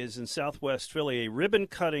week. He is in Southwest Philly, a ribbon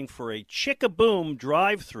cutting for a Chick-a-Boom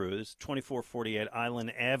drive-through. This is 2448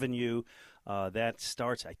 Island Avenue. That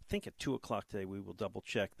starts, I think, at 2 o'clock today. We will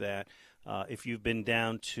double-check that. If you've been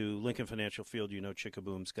down to Lincoln Financial Field, you know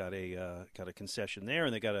Chick-a-Boom's got a concession there,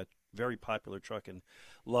 and they got a very popular truck in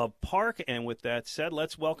Love Park. And with that said,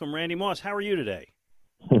 let's welcome Randy Moss. How are you today?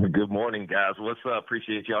 Good morning, guys. What's up?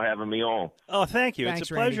 Appreciate y'all having me on. Oh, thank you. Thanks,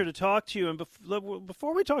 it's a pleasure Randy. to talk to you. And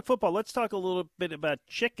before we talk football, let's talk a little bit about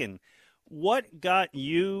chicken. What got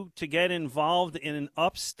you to get involved in an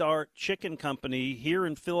upstart chicken company here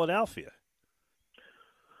in Philadelphia?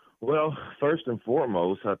 Well, first and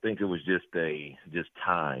foremost, I think it was just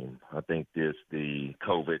time. I think the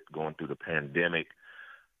COVID going through the pandemic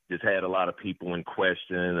just had a lot of people in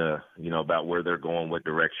question, about where they're going, what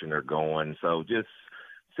direction they're going. So just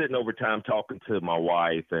sitting over time talking to my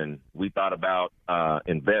wife, and we thought about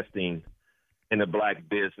investing in a black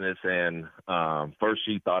business. And first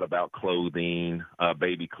she thought about clothing,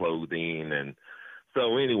 baby clothing. And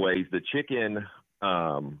so anyways, the chicken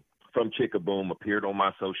from Chick-a-Boom appeared on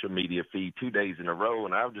my social media feed 2 days in a row.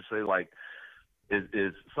 And I would just say, like,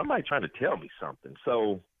 is somebody trying to tell me something?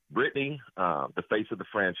 So Brittany, the face of the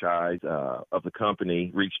franchise of the company,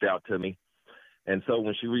 reached out to me. And so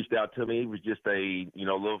when she reached out to me, it was just a,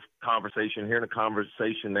 little conversation here and a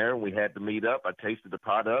conversation there. And we had to meet up. I tasted the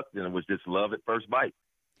product, and it was just love at first bite.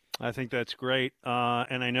 I think that's great.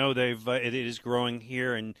 And I know it is growing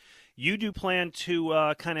here. And you do plan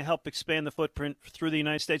to kind of help expand the footprint through the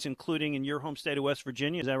United States, including in your home state of West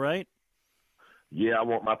Virginia. Is that right? Yeah, I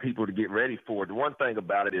want my people to get ready for it. The one thing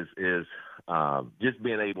about it is just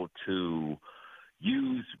being able to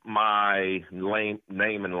use my name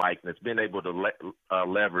and likeness, being able to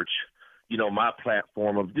leverage, my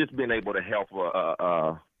platform of just being able to help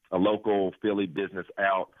a local Philly business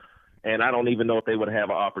out. And I don't even know if they would have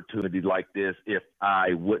an opportunity like this if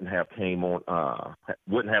I wouldn't have come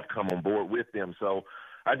on board with them. So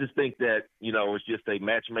I just think that, it's just a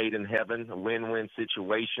match made in heaven, a win-win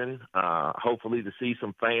situation. Hopefully to see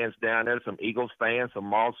some fans down there, some Eagles fans, some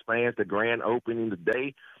Moss fans, the grand opening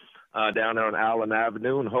today down there on Island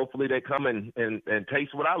Avenue, and hopefully they come and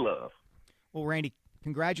taste what I love. Well, Randy,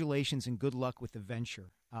 congratulations and good luck with the venture.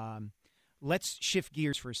 Let's shift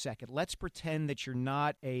gears for a second. Let's pretend that you're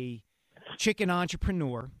not a chicken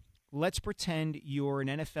entrepreneur. Let's pretend you're an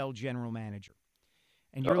NFL general manager.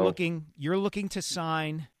 And you're looking to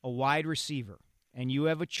sign a wide receiver, and you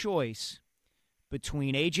have a choice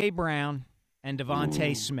between A.J. Brown and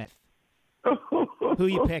Devontae Smith. Who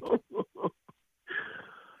you pick?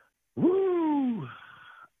 Woo!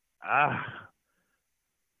 I'm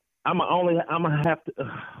gonna have to.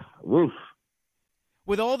 Woof.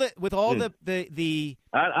 With all the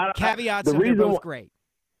caveats, they're both great.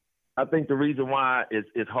 I think the reason why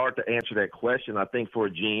it's hard to answer that question, I think for a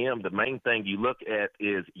GM, the main thing you look at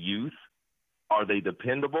is youth. Are they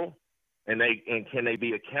dependable? And can they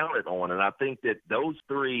be accounted on? And I think that both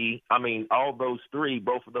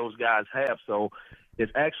of those guys have. So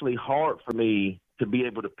it's actually hard for me to be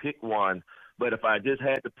able to pick one. But if I just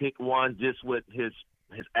had to pick one, just with his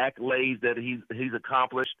accolades that he's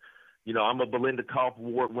accomplished, I'm a Belinda Koff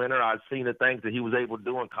Award winner. I've seen the things that he was able to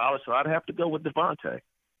do in college, so I'd have to go with Devontae.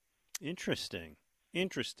 Interesting.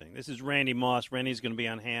 This is Randy Moss. Randy's going to be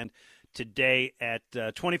on hand today at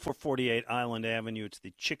 2448 Island Avenue. It's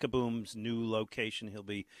the Chick-a-Boom's new location. He'll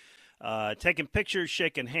be taking pictures,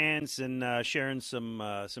 shaking hands, and sharing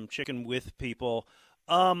some chicken with people.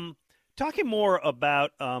 Talking more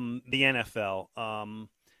about the NFL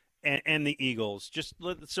and the Eagles.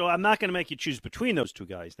 So I'm not going to make you choose between those two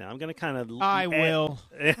guys now. I'm going to kind of will.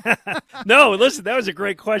 No, listen, that was a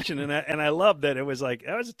great question, and I love that. It was like,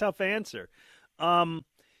 that was a tough answer.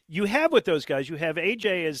 You have with those guys, you have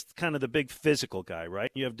AJ as kind of the big physical guy,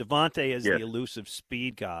 right? You have Devontae as the elusive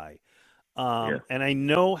speed guy. And I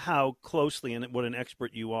know how closely and what an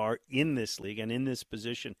expert you are in this league and in this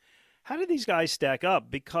position. How do these guys stack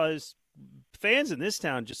up? Because fans in this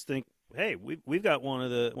town just think, hey, we've got one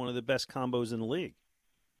of the best combos in the league.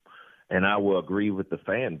 And I will agree with the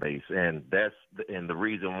fan base, and the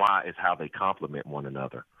reason why is how they complement one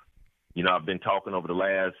another. I've been talking over the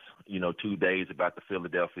last 2 days about the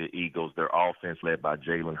Philadelphia Eagles. Their offense led by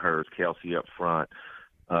Jalen Hurts, Kelsey up front,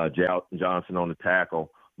 Johnson on the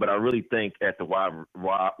tackle. But I really think at the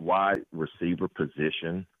wide receiver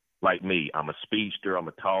position, like me, I'm a speedster, I'm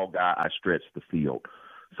a tall guy, I stretch the field.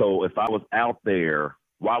 So if I was out there,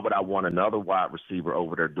 why would I want another wide receiver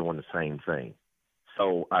over there doing the same thing?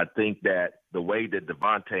 So I think that the way that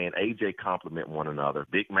Devontae and AJ complement one another,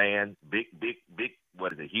 big man, big,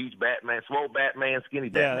 what is it, huge Batman, swole Batman, skinny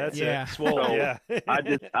Batman. Yeah, that's it. Swole, so yeah.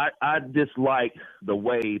 I just like the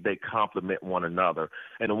way they complement one another.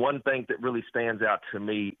 And the one thing that really stands out to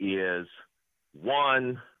me is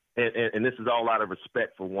one, and this is all out of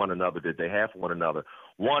respect for one another that they have for one another.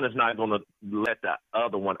 One is not going to let the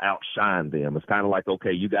other one outshine them. It's kind of like,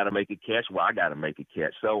 okay, you got to make a catch. Well, I got to make a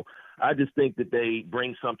catch. So I just think that they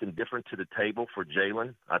bring something different to the table for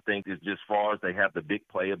Jalen. I think it's just as far as they have the big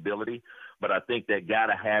play ability. But I think they got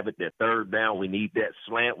to have it, that third down. We need that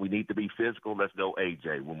slant. We need to be physical. Let's go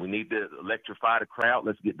AJ. When we need to electrify the crowd,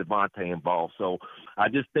 let's get Devontae involved. So I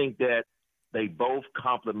just think that they both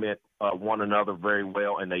complement one another very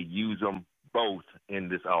well, and they use them both in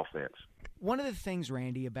this offense. One of the things,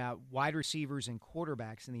 Randy, about wide receivers and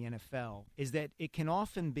quarterbacks in the NFL is that it can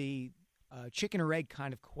often be a chicken or egg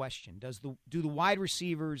kind of question. Do the wide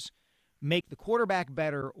receivers make the quarterback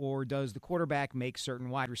better, or does the quarterback make certain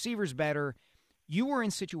wide receivers better? You were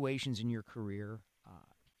in situations in your career,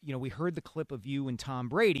 we heard the clip of you and Tom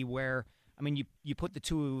Brady where, you put the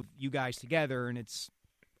two of you guys together, and it's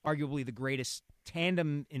arguably the greatest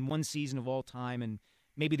tandem in one season of all time and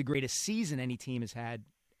maybe the greatest season any team has had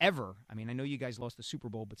ever. I know you guys lost the Super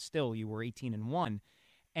Bowl, but still you were 18-1.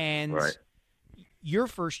 And right. Your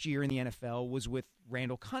first year in the NFL was with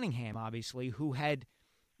Randall Cunningham, obviously, who had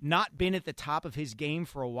not been at the top of his game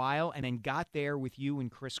for a while and then got there with you and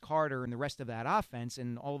Chris Carter and the rest of that offense,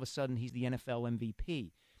 and all of a sudden he's the NFL MVP.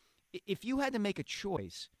 If you had to make a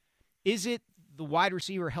choice, is it the wide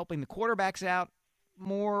receiver helping the quarterbacks out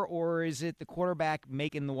more, or is it the quarterback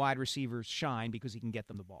making the wide receivers shine because he can get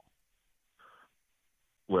them the ball?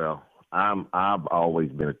 Well, I've always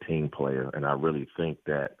been a team player, and I really think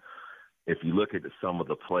that if you look at some of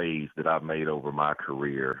the plays that I've made over my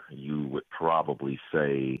career, you would probably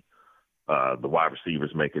say the wide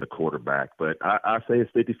receivers make it a quarterback. But I say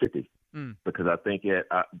it's 50-50 because I think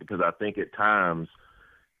at times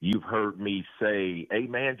you've heard me say, "Hey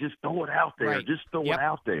man, just throw it out there, right. Just throw it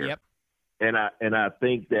out there." Yep. And I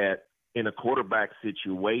think that in a quarterback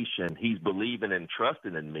situation, he's believing and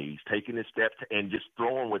trusting in me. He's taking his steps and just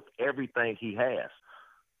throwing with everything he has.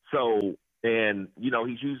 So, and,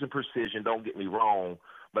 he's using precision, don't get me wrong,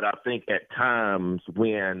 but I think at times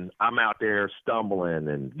when I'm out there stumbling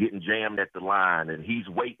and getting jammed at the line and he's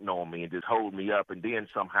waiting on me and just holding me up, and then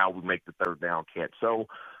somehow we make the third down catch. So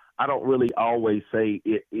I don't really always say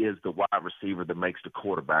it is the wide receiver that makes the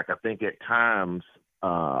quarterback. I think at times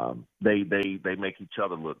they make each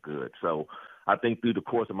other look good. So I think through the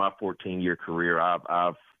course of my 14-year career,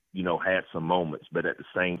 I've had some moments, but at the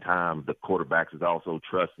same time, the quarterbacks has also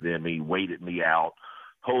trusted in me, waited me out,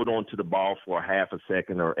 hold on to the ball for a half a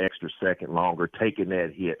second or extra second longer, taking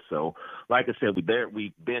that hit. So like I said,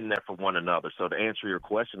 we've been there for one another. So to answer your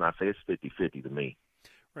question, I say it's 50-50 to me.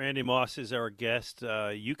 Randy Moss is our guest.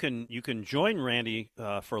 You can join Randy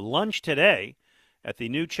for lunch today at the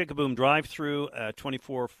new Chickaboom drive-thru,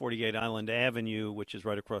 2448 Island Avenue, which is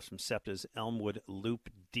right across from SEPTA's Elmwood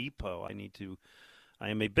Loop Depot. I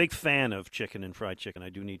am a big fan of chicken and fried chicken. I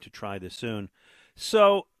do need to try this soon.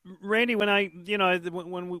 So, Randy,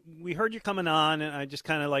 when we heard you coming on, and I just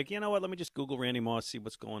kind of like, let me just Google Randy Moss, see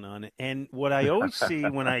what's going on. And what I always see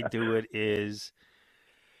when I do it is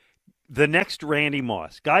the next Randy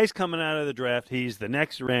Moss. Guy's coming out of the draft, he's the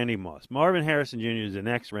next Randy Moss. Marvin Harrison Jr. is the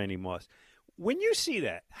next Randy Moss. When you see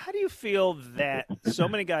that, how do you feel that so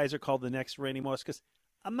many guys are called the next Randy Moss? Because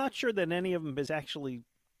I'm not sure that any of them has actually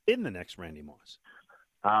been the next Randy Moss.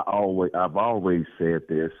 I've always said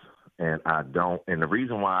this, and I don't. And the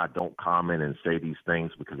reason why I don't comment and say these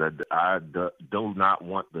things because I do not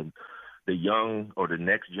want the young or the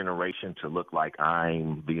next generation to look like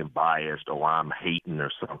I'm being biased or I'm hating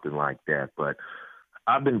or something like that. But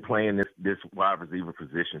I've been playing this wide receiver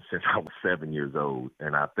position since I was 7 years old,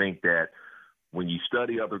 and I think that when you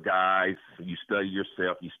study other guys, you study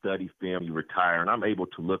yourself, you study film, you retire, and I'm able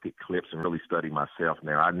to look at clips and really study myself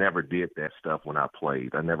now. I never did that stuff when I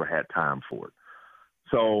played. I never had time for it.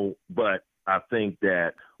 So, but I think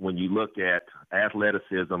that when you look at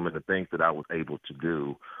athleticism and the things that I was able to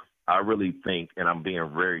do, I really think, and I'm being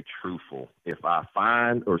very truthful, if I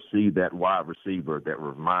find or see that wide receiver that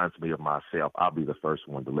reminds me of myself, I'll be the first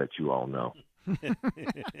one to let you all know.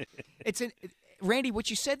 Randy, what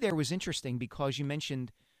you said there was interesting because you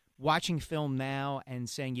mentioned watching film now and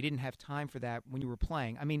saying you didn't have time for that when you were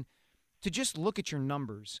playing. I mean, to just look at your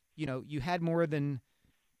numbers, you had more than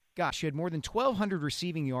 1,200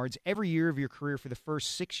 receiving yards every year of your career for the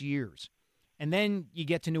first 6 years. And then you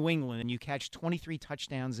get to New England and you catch 23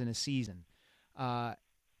 touchdowns in a season.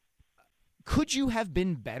 Could you have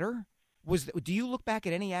been better? Do you look back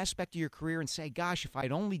at any aspect of your career and say, gosh, if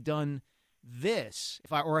I'd only done this,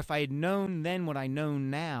 if I had known then what I know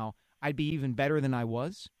now, I'd be even better than I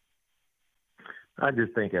was? I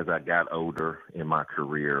just think as I got older in my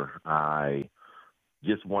career, I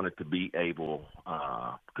just wanted to be able,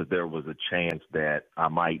 because there was a chance that I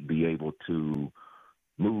might be able to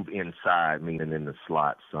move inside, meaning in the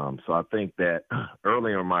slot some. So I think that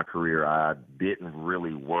earlier in my career, I didn't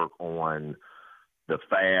really work on the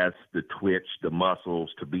fast, the twitch, the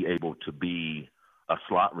muscles to be able to be a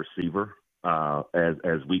slot receiver,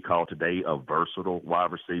 as we call today, a versatile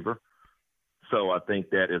wide receiver. So I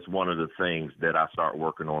think that is one of the things that I start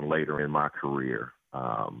working on later in my career.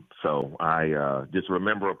 So I just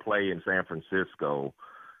remember a play in San Francisco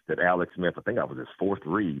that Alex Smith, I think I was his fourth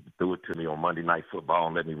read, threw it to me on Monday Night Football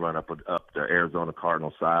and let me run up the Arizona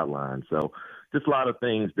Cardinals sideline. So just a lot of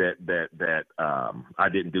things that I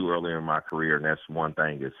didn't do earlier in my career, and that's one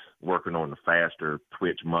thing is working on the faster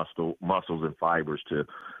twitch muscles and fibers to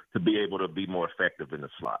be able to be more effective in the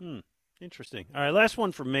slot. Interesting. All right, last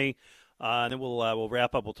one from me. And then we'll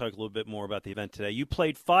wrap up. We'll talk a little bit more about the event today. You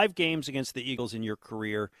played 5 games against the Eagles in your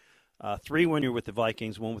career, 3 when you were with the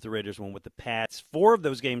Vikings, 1 with the Raiders, 1 with the Pats. 4 of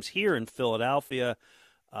those games here in Philadelphia.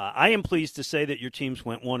 I am pleased to say that your teams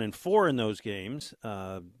went 1-4 in those games.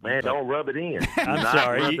 Man, don't rub it in. I'm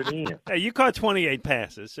sorry. You caught 28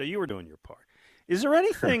 passes, so you were doing your part. Is there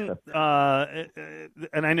anything? And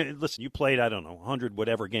I know. Listen, you played 100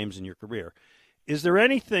 whatever games in your career. Is there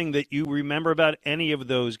anything that you remember about any of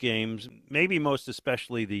those games, maybe most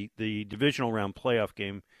especially the divisional round playoff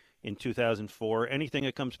game in 2004? Anything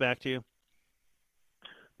that comes back to you?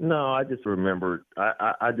 No, I just remembered.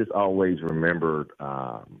 I just always remembered.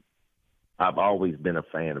 I've always been a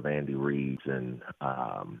fan of Andy Reid's, and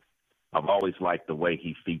I've always liked the way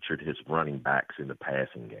he featured his running backs in the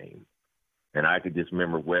passing game. And I could just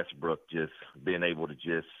remember Westbrook just being able to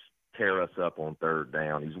just tear us up on third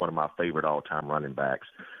down. He's one of my favorite all-time running backs.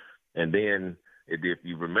 And then if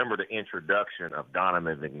you remember the introduction of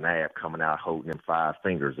Donovan McNabb coming out holding them 5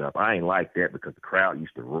 fingers up, I ain't like that because the crowd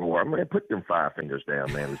used to roar. Man, put them 5 fingers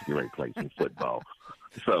down, man. Let's get ready to play some football.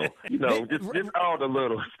 So, just all the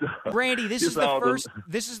little stuff. Randy, this is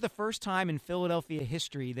the first time in Philadelphia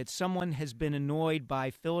history that someone has been annoyed by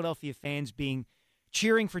Philadelphia fans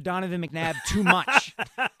cheering for Donovan McNabb too much.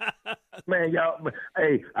 Man, y'all,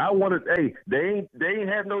 they ain't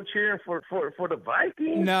have no cheering for the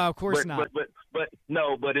Vikings. No, of course not. But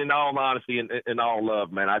in all honesty and in all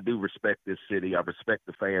love, man, I do respect this city. I respect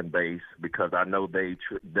the fan base because I know they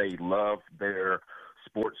love their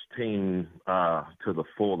sports team to the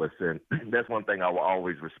fullest, and that's one thing I will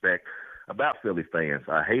always respect about Philly fans.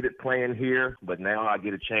 I hated playing here, but now I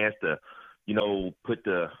get a chance to, put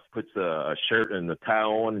the shirt and the tie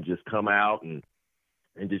on and just come out and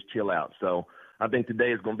just chill out. So I think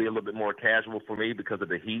today is going to be a little bit more casual for me because of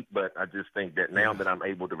the heat, but I just think that now that I'm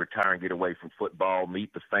able to retire and get away from football,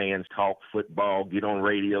 meet the fans, talk football, get on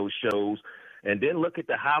radio shows, and then look at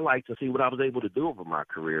the highlights and see what I was able to do over my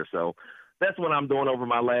career. So that's what I'm doing over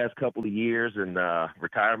my last couple of years, and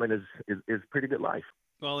retirement is pretty good life.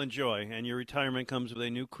 Well, enjoy. And your retirement comes with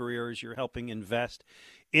a new career as you're helping invest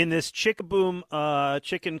in this Chickaboom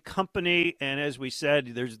Chicken Company. And as we said,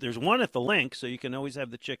 there's one at the link, so you can always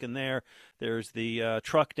have the chicken there. There's the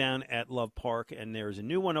truck down at Love Park, and there's a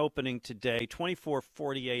new one opening today,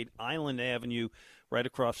 2448 Island Avenue, right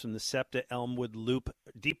across from the SEPTA Elmwood Loop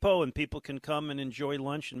Depot. And people can come and enjoy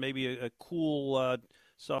lunch and maybe a cool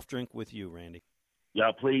soft drink with you, Randy.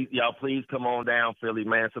 Y'all please come on down, Philly,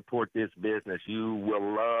 man. Support this business. You will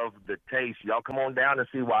love the taste. Y'all come on down and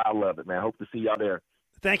see why I love it, man. Hope to see y'all there.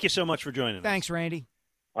 Thank you so much for joining us. Thanks, Randy.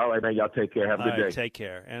 All right, man. Y'all take care. Have a good day. Take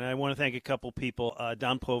care. And I want to thank a couple people,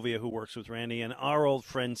 Don Povia, who works with Randy, and our old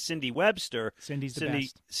friend Cindy Webster. Cindy's the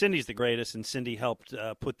best. Cindy's the greatest, and Cindy helped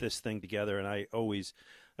put this thing together, and I always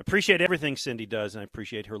appreciate everything Cindy does, and I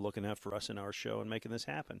appreciate her looking out for us in our show and making this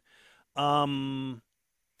happen.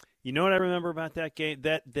 You know what I remember about that game?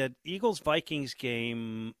 That Eagles-Vikings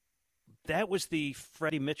game, that was the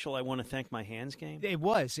Freddie Mitchell I want to thank my hands game? It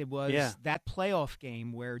was that playoff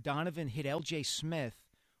game where Donovan hit L.J. Smith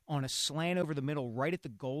on a slant over the middle right at the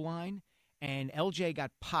goal line, and L.J.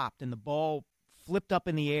 got popped, and the ball flipped up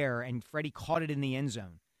in the air, and Freddie caught it in the end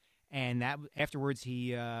zone. And that afterwards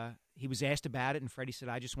he was asked about it, and Freddie said,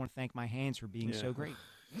 I just want to thank my hands for being so great.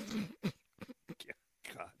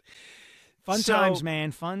 God. Fun times,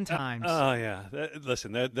 man. Fun times. Oh yeah.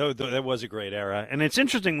 Listen, that was a great era, and it's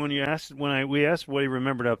interesting when we asked what he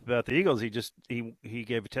remembered about the Eagles. He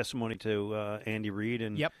gave a testimony to Andy Reid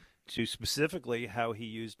and to specifically how he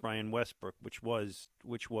used Brian Westbrook, which was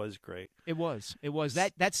great. It was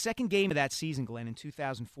that second game of that season, Glenn, in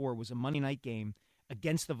 2004 was a Monday night game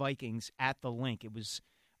against the Vikings at the Link. It was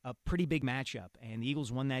a pretty big matchup, and the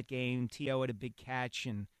Eagles won that game. T.O. had a big catch,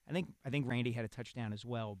 and I think Randy had a touchdown as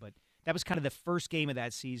well, but that was kind of the first game of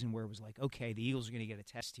that season where it was like, okay, the Eagles are going to get a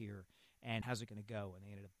test here, and how's it going to go? And they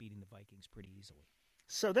ended up beating the Vikings pretty easily.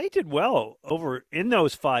 So they did well over in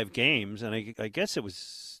those 5 games, and I guess it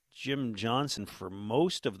was Jim Johnson for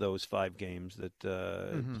most of those 5 games that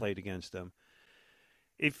played against them.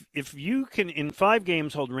 If you can, in 5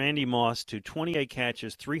 games, hold Randy Moss to 28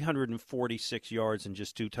 catches, 346 yards, and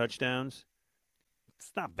just 2 touchdowns,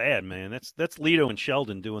 it's not bad, man. That's Lito and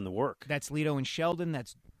Sheldon doing the work. That's Lito and Sheldon.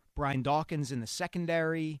 That's Brian Dawkins in the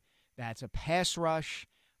secondary. That's a pass rush.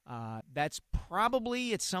 That's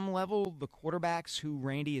probably at some level the quarterbacks who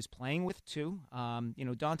Randy is playing with too.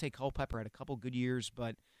 Dante Culpepper had a couple good years,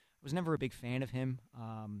 but I was never a big fan of him.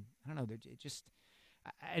 I don't know.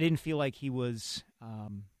 I didn't feel like he was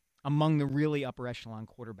among the really upper echelon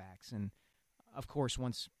quarterbacks. And of course,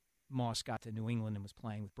 once Moss got to New England and was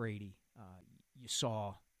playing with Brady, you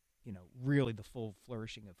saw, really the full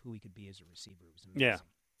flourishing of who he could be as a receiver. It was amazing. Yeah.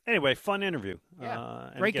 Anyway, fun interview. Yeah,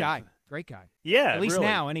 great guy. Yeah, at least really.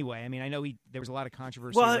 now, anyway. I mean, I know there was a lot of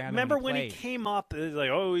controversy. Well, around remember him when he came up? It was like,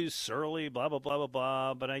 oh, he's surly, blah blah blah blah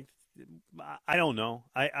blah. But I don't know.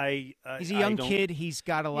 He's a young kid. He's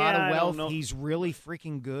got a lot of wealth. He's really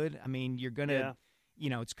freaking good. I mean, you're gonna,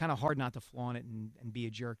 it's kind of hard not to flaunt it and be a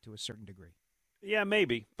jerk to a certain degree. Yeah,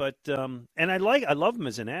 maybe. But and I love him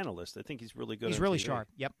as an analyst. I think he's really good. He's really sharp.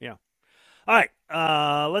 Yep. Yeah. All right,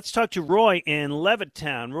 let's talk to Roy in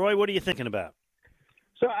Levittown. Roy, what are you thinking about?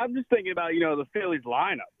 So I'm just thinking about, the Phillies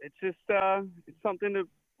lineup. It's just it's something to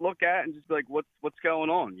look at and just be like, what's going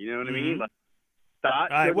on? You know what I mean? Like, all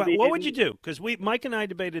right, what would you do? Because Mike and I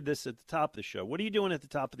debated this at the top of the show. What are you doing at the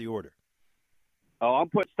top of the order? Oh, I'm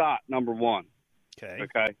putting Stott number 1.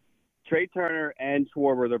 Okay. Trey Turner and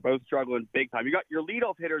Schwarber, they're both struggling big time. You got your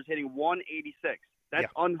leadoff hitters hitting 186.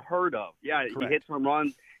 That's unheard of. Yeah, correct. He hits home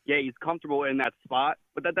runs. Yeah, he's comfortable in that spot,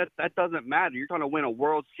 but that doesn't matter. You're trying to win a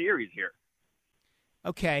World Series here.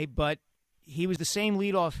 Okay, but he was the same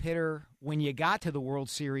leadoff hitter when you got to the World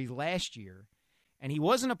Series last year, and he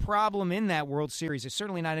wasn't a problem in that World Series. It's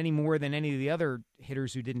certainly not any more than any of the other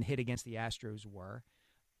hitters who didn't hit against the Astros were.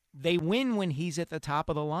 They win when he's at the top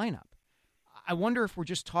of the lineup. I wonder if we're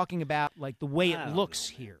just talking about like the way it looks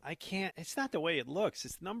here. I can't. It's not the way it looks.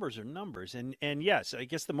 It's numbers are numbers, and yes, I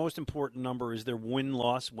guess the most important number is their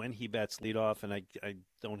win-loss when he bats leadoff, and I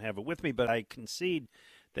don't have it with me, but I concede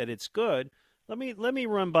that it's good. Let me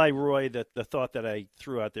run by Roy the thought that I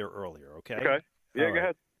threw out there earlier. Okay. Okay. Yeah, go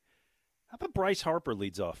ahead. How about Bryce Harper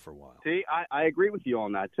leads off for a while? See, I agree with you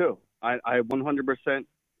on that too. I 100%.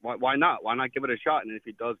 Why not? Why not give it a shot? And if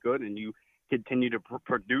he does good, and you continue to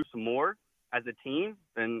produce more as a team,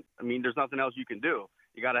 then, I mean, there's nothing else you can do.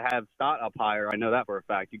 You got to have Stott up higher. I know that for a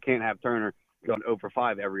fact. You can't have Turner going 0 for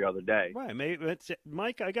 5 every other day. Right.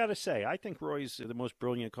 Mike, I got to say, I think Roy's the most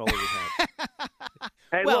brilliant caller we've had.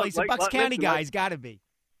 Hey, well, look, he's a Bucks County guy. He's got to be.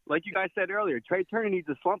 Like you guys said earlier, Trey Turner needs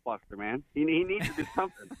a slump buster, man. He needs to do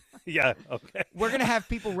something. Yeah, okay. We're going to have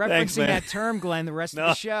people referencing that term, Glenn, the rest of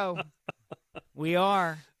the show. We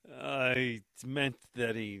are. It meant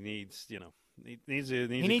that he needs, He needs a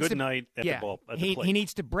good night at the ball. At the plate. He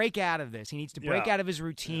needs to break out of this. He needs to break out of his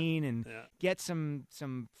routine and get some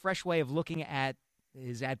fresh way of looking at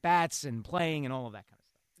his at-bats and playing and all of that kind of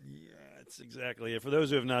stuff. Yeah, it's exactly it. For those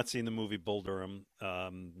who have not seen the movie Bull Durham,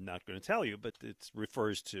 I'm not going to tell you, but it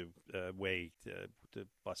refers to a way to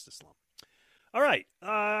bust a slump. All right.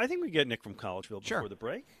 I think we get Nick from Collegeville before the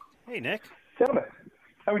break. Hey, Nick. Gentlemen,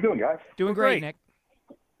 how are we doing, guys? Doing great, Nick.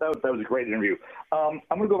 That was a great interview. I'm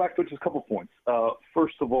going to go back to just a couple points.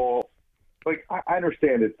 First of all, I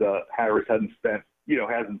understand that Harris hasn't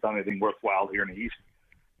done anything worthwhile here in the East,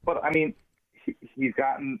 but I mean, he's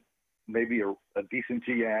gotten maybe a decent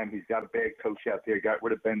GM. He's got a bad coach out there. Got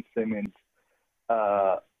rid of Ben Simmons.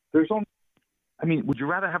 Would you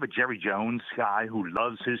rather have a Jerry Jones guy who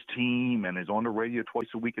loves his team and is on the radio twice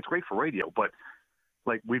a week? It's great for radio, but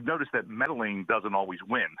we've noticed that meddling doesn't always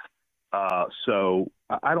win. So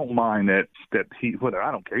I don't mind that he. Whether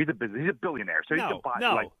I don't care. He's a billionaire, so he can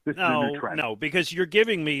buy. This is a new trend. No, because you're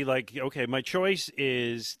giving me okay, my choice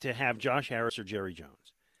is to have Josh Harris or Jerry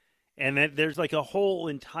Jones, and then there's a whole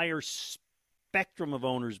entire spectrum of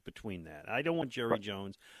owners between that. I don't want Jerry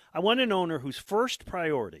Jones. I want an owner whose first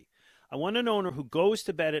priority, I want an owner who goes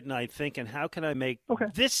to bed at night thinking, how can I make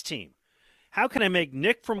this team? How can I make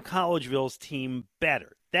Nick from Collegeville's team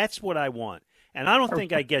better? That's what I want. And I don't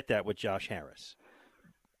think I get that with Josh Harris.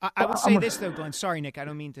 I would say this, though, Glenn. Sorry, Nick, I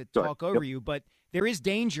don't mean to talk over you, but there is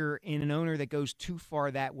danger in an owner that goes too far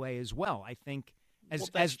that way as well. I think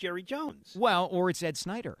as Jerry Jones. Well, or it's Ed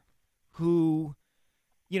Snyder, who,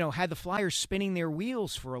 had the Flyers spinning their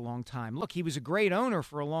wheels for a long time. Look, he was a great owner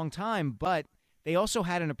for a long time, but they also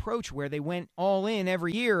had an approach where they went all in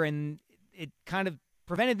every year, and it kind of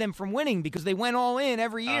prevented them from winning because they went all in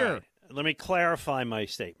every year. Right. Let me clarify my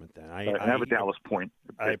statement then. I have a Dallas point.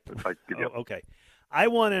 Okay. I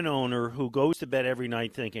want an owner who goes to bed every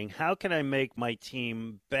night thinking, how can I make my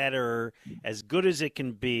team better, as good as it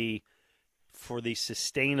can be for the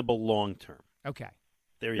sustainable long term? Okay.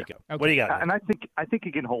 There you go. Okay. What do you got? And I think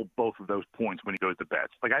he can hold both of those points when he goes to bed.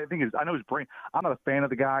 Like I know his brain. I'm not a fan of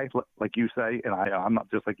the guy, like you say, and I'm not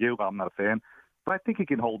just like you. I'm not a fan. But I think he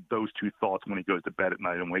can hold those two thoughts when he goes to bed at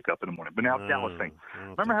night and wake up in the morning. But now, Dallas thing.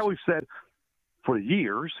 Remember how we've said for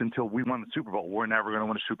years until we won the Super Bowl, we're never going to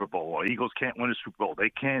win a Super Bowl. Well, Eagles can't win a Super Bowl. They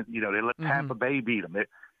can't, they let Tampa Bay beat them.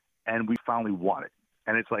 And we finally won it.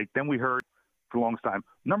 And it's like, then we heard for the longest time,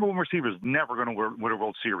 number one receiver is never going to win a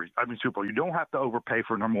World Series. Super Bowl. You don't have to overpay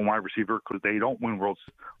for a number one wide receiver because they don't win Super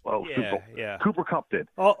Bowl. Yeah. Cooper Kupp did.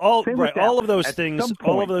 All of those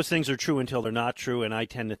things are true until they're not true, and I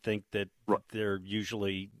tend to think that they're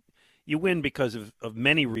usually you win because of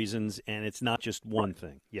many reasons, and it's not just one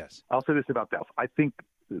thing. Yes. I'll say this about Dallas. I think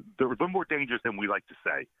they're a little more dangerous than we like to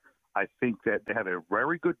say. I think that they have a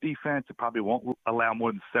very good defense. It probably won't allow more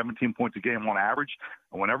than 17 points a game on average.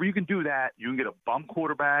 And whenever you can do that, you can get a bum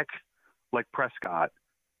quarterback like Prescott.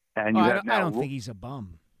 And I don't think he's a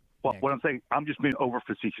bum. Well, what I'm saying, I'm just being over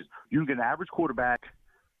facetious. You can get an average quarterback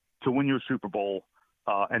to win you a Super Bowl.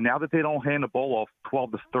 And now that they don't hand the ball off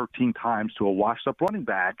 12 to 13 times to a washed-up running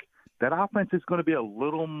back, that offense is going to be a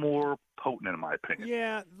little more potent, in my opinion.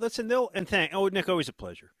 Yeah, listen, Nick, always a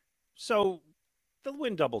pleasure. So they'll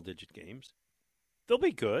win double-digit games. They'll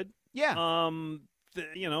be good. Yeah.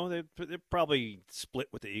 They're probably split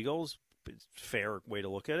with the Eagles. It's a fair way to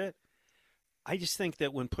look at it. I just think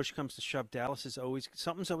that when push comes to shove,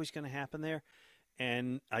 something's always going to happen there,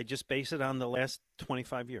 and I just base it on the last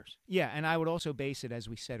 25 years. Yeah, and I would also base it, as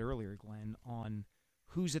we said earlier, Glenn, on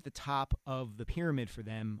who's at the top of the pyramid for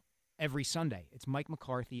them every Sunday. It's Mike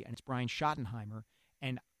McCarthy and it's Brian Schottenheimer,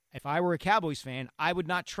 and if I were a Cowboys fan, I would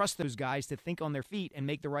not trust those guys to think on their feet and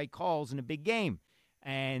make the right calls in a big game.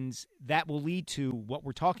 And that will lead to what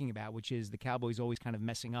we're talking about, which is the Cowboys always kind of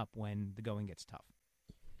messing up when the going gets tough.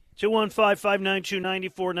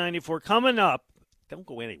 215-592-9494. Coming up, don't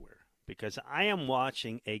go anywhere, because I am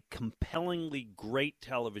watching a compellingly great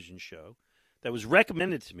television show that was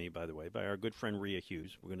recommended to me, by the way, by our good friend Rhea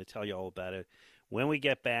Hughes. We're going to tell you all about it when we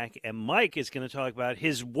get back. And Mike is going to talk about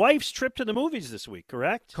his wife's trip to the movies this week,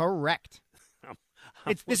 correct? Correct.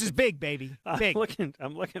 This is big, baby. Big.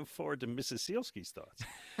 I'm looking forward to Mrs. Sealski's thoughts.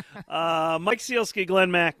 Mike Sealski,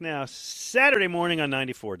 Glenn Mack now, Saturday morning on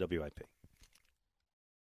 94 WIP.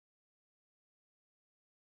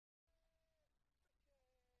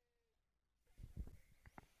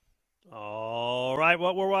 All right,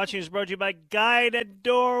 what we're watching is brought to you by Guided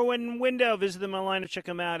Door and Window. Visit them online and check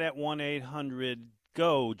them out at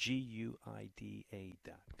 1-800-GO, GUIDA.com.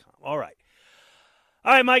 All right,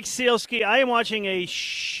 Mike Sealski. I am watching a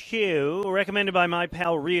show recommended by my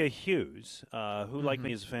pal Rhea Hughes, who, like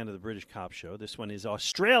me, is a fan of the British Cop Show. This one is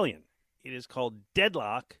Australian. It is called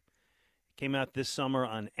Deadlock. It came out this summer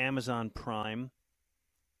on Amazon Prime,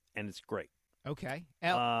 and it's great. Okay.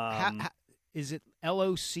 Is it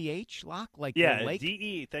L-O-C-H, lock, like the lake?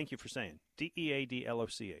 D-E, thank you for saying.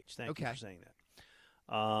 D-E-A-D-L-O-C-H. Thank you for saying that.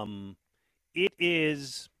 It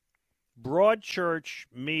is Broadchurch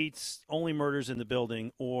meets Only Murders in the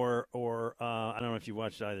Building, or I don't know if you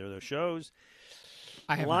watched either of those shows.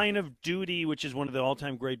 Line of Duty, which is one of the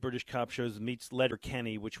all-time great British cop shows, meets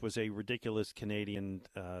Letterkenny, which was a ridiculous Canadian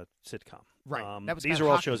sitcom. Right. These are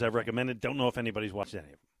all shows I've recommended. Don't know if anybody's watched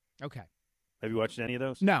any of them. Okay. Have you watched any of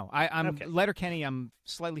those? No, I'm Letterkenny. I'm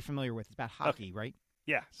slightly familiar with. It's about hockey, right?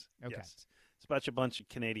 Yes. Okay. Yes. It's about a bunch of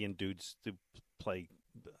Canadian dudes to play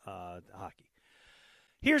hockey.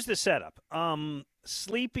 Here's the setup.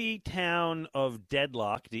 Sleepy town of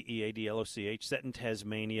Deadlock, D-E-A-D-L-O-C-H, set in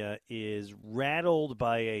Tasmania, is rattled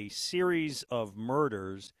by a series of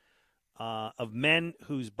murders of men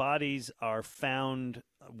whose bodies are found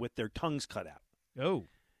with their tongues cut out. Oh.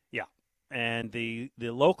 Yeah. And the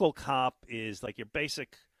local cop is like your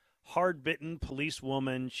basic hard-bitten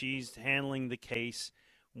policewoman. She's handling the case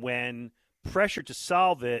when pressure to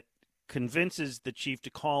solve it convinces the chief to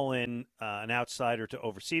call in an outsider to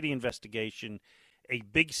oversee the investigation. A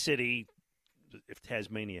big city, if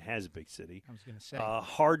Tasmania has a big city, I was going to say,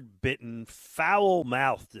 hard-bitten,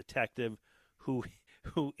 foul-mouthed detective who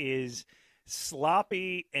is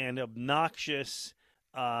sloppy and obnoxious.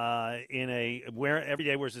 Every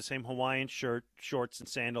day wears the same Hawaiian shirt, shorts, and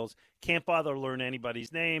sandals. Can't bother to learn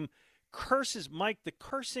anybody's name. Curses, Mike. The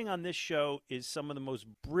cursing on this show is some of the most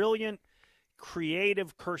brilliant,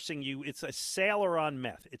 creative cursing. It's a sailor on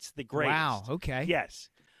meth. It's the greatest. Wow. Okay. Yes.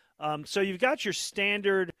 So you've got your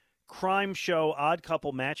standard crime show odd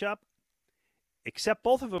couple matchup, except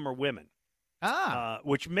both of them are women.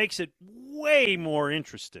 Which makes it way more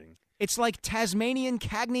interesting. It's like Tasmanian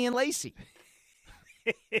Cagney and Lacey.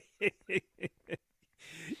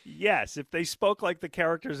 Yes, if they spoke like the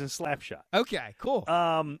characters in Slapshot. Okay, cool.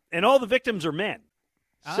 And all the victims are men.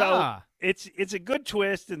 So it's a good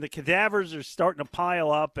twist, and the cadavers are starting to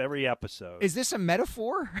pile up every episode. Is this a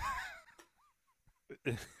metaphor?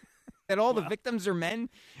 That all the victims are men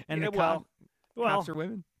and the cops are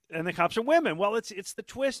women? And the cops are women. Well, it's the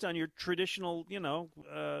twist on your traditional,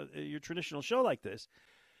 your traditional show like this.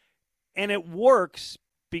 And it works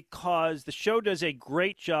because the show does a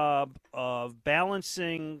great job of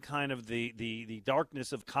balancing kind of the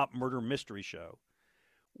darkness of cop murder mystery show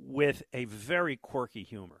with a very quirky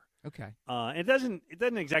humor. Okay. It doesn't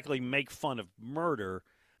exactly make fun of murder,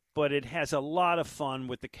 but it has a lot of fun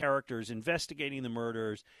with the characters investigating the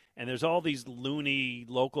murders, and there's all these loony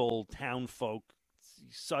local town folk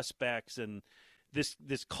suspects and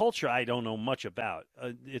this culture I don't know much about.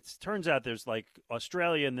 It turns out there's like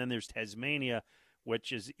Australia, and then there's Tasmania,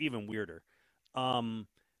 which is even weirder.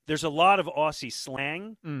 There's a lot of Aussie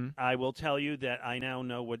slang. I will tell you that I now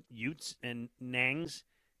know what utes and nangs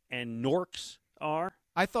and norks are.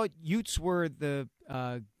 I thought utes were the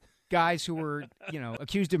guys who were,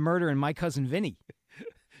 accused of murder in My Cousin Vinny.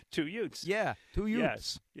 2 utes. Yeah, 2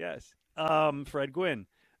 utes. Yes. Fred Gwynn.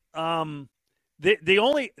 The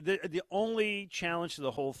only challenge to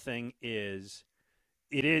the whole thing is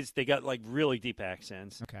they got like really deep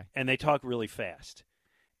accents. Okay. And they talk really fast.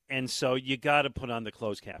 And so you got to put on the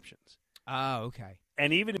closed captions. Oh, okay.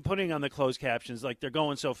 And even in putting on the closed captions, like they're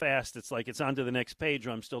going so fast, it's like it's on to the next page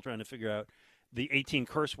where I'm still trying to figure out the 18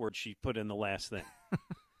 curse words she put in the last thing.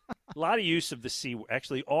 A lot of use of the C word.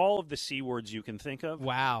 Actually, all of the C words you can think of.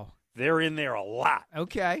 Wow. They're in there a lot.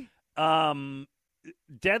 Okay.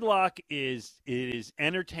 Deadlock is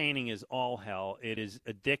entertaining as all hell. It is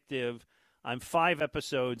addictive. I'm 5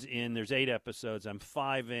 episodes in. There's 8 episodes. I'm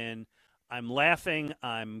 5 in. I'm laughing.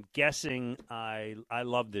 I'm guessing. I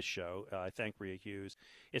love this show. I thank Rhea Hughes.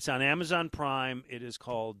 It's on Amazon Prime. It is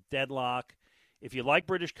called Deadlock. If you like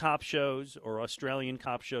British cop shows or Australian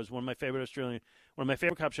cop shows, one of my favorite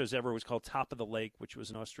cop shows ever was called Top of the Lake, which was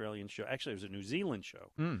an Australian show. Actually, it was a New Zealand show.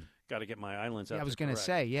 Got to get my islands out. I was going to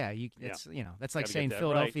say, that's like saying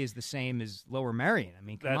Philadelphia is the same as Lower Merion. I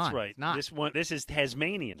mean, come on. That's right. It's not. This is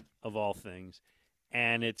Tasmanian of all things,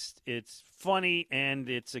 and it's funny and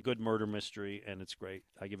it's a good murder mystery and it's great.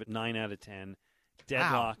 I give it 9 out of 10.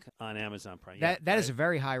 Deadlock on Amazon Prime. That is a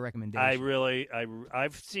very high recommendation.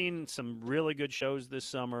 I've seen some really good shows this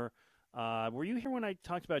summer. Were you here when I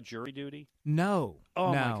talked about Jury Duty? No.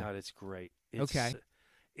 Oh my God, it's great. Okay.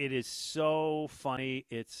 It is so funny.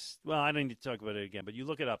 I don't need to talk about it again, but you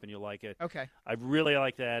look it up and you'll like it. Okay. I really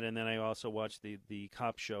like that. And then I also watched the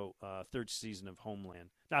cop show, 3rd season of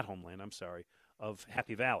of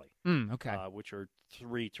Happy Valley. Okay. Which are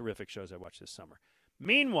 3 terrific shows I watched this summer.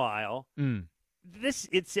 Meanwhile,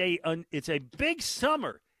 it's a big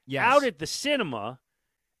summer out at the cinema,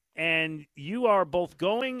 and you are both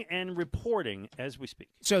going and reporting as we speak.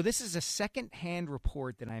 So this is a second-hand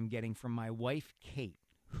report that I'm getting from my wife, Kate,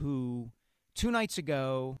 who 2 nights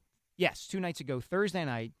ago, Thursday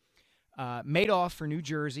night, made off for New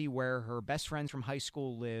Jersey, where her best friends from high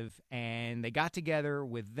school live, and they got together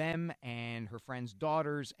with them and her friends'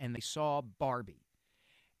 daughters, and they saw Barbie.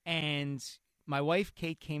 And my wife,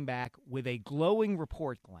 Kate, came back with a glowing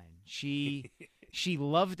report, Glenn. She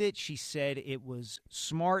loved it. She said it was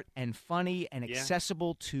smart and funny and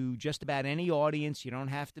accessible to just about any audience. You don't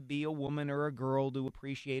have to be a woman or a girl to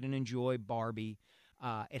appreciate and enjoy Barbie.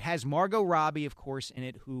 It has Margot Robbie, of course, in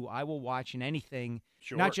it, who I will watch in anything,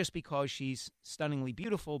 not just because she's stunningly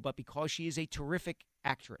beautiful, but because she is a terrific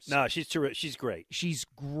actress. No, she's terrific. She's great. She's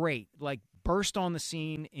great. Like, burst on the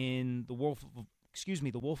scene in The Wolf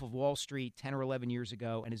of Wall Street 10 or 11 years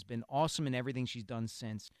ago, and has been awesome in everything she's done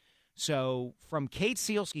since. So from Kate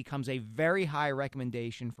Sealski comes a very high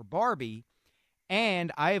recommendation for Barbie,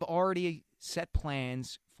 And I have already set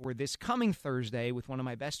plans for this coming Thursday with one of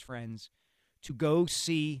my best friends to go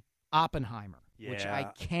see Oppenheimer, which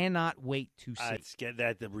I cannot wait to see.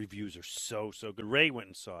 The reviews are so good. Ray went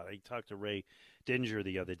and saw it. I talked to Ray Dinger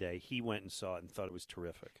the other day. He went and saw it and thought it was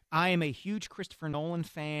terrific. I am a huge Christopher Nolan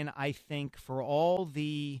fan. I think for all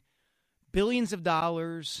the billions of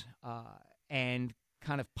dollars and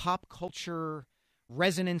kind of pop culture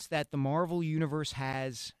resonance that the Marvel Universe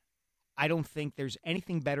has, I don't think there's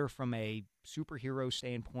anything better from a superhero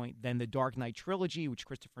standpoint than the Dark Knight trilogy, which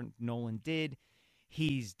Christopher Nolan did.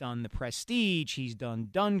 He's done The Prestige. He's done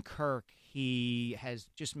Dunkirk. He has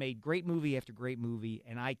just made great movie after great movie,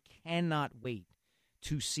 and I cannot wait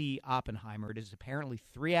to see Oppenheimer. It is apparently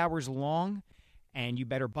 3 hours long, and you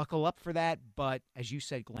better buckle up for that. But as you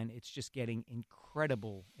said, Glenn, it's just getting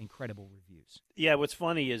incredible reviews. Yeah, what's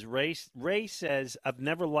funny is Ray says, I've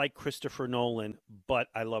never liked Christopher Nolan, but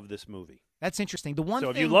I love this movie. That's interesting.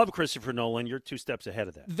 If you love Christopher Nolan, you're 2 steps ahead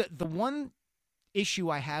of that. The one issue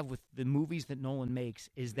I have with the movies that Nolan makes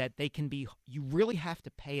is that they can be, you really have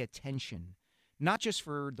to pay attention, not just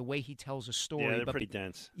for the way he tells a story. Yeah, they're pretty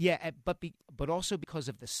dense. Yeah, but also because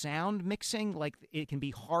of the sound mixing, like it can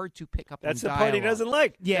be hard to pick up That's on the dialogue. part he doesn't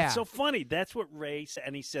like. Yeah. That's so funny. That's what Ray said,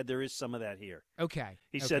 and he said there is some of that here. Okay.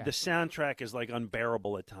 He said the soundtrack is like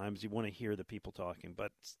unbearable at times. You want to hear the people talking,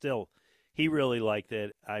 but still, he really liked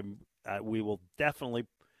it. We will definitely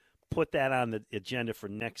put that on the agenda for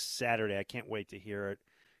next Saturday. I can't wait to hear it.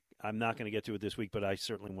 I'm not going to get to it this week, but I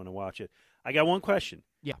certainly want to watch it. I got one question.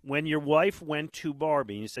 Yeah. When your wife went to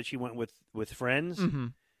Barbie, you said she went with friends,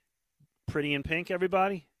 pretty in pink,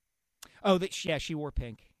 everybody? Oh, she wore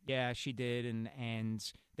pink. Yeah, she did,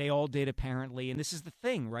 and they all did apparently. And this is the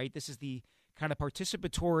thing, right? This is the kind of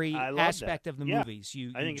participatory aspect of the movies.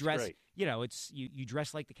 I think dress, it's great. It's you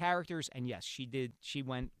dress like the characters, and yes, she did. She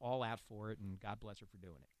went all out for it, and God bless her for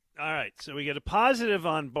doing it. All right, so we get a positive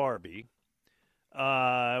on Barbie.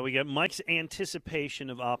 We get Mike's anticipation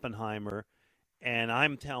of Oppenheimer, and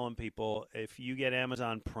I'm telling people, if you get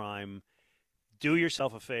Amazon Prime, do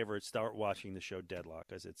yourself a favor and start watching the show Deadlock,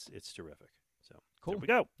 because it's terrific. So cool. There we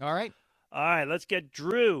go. All right, let's get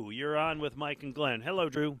Drew. You're on with Mike and Glenn. Hello,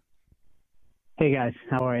 Drew. Hey guys,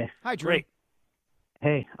 how are you? Hi, Drew. Great.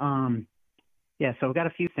 Hey, so we got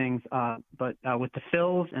a few things, but with the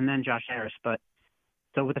Phils and then Josh Harris.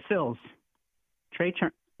 So with the Phils,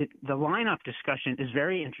 the lineup discussion is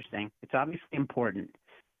very interesting. It's obviously important,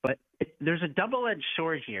 but there's a double-edged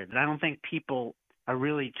sword here that I don't think people are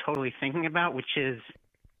really totally thinking about, which is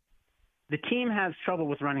the team has trouble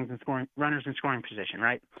with runners in scoring position,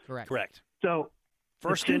 right? Correct. So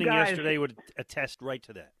first inning yesterday would attest right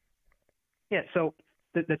to that. Yeah. So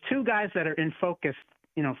the two guys that are in focus,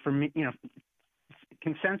 for me,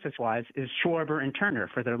 consensus-wise, is Schwarber and Turner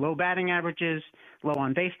for their low batting averages, low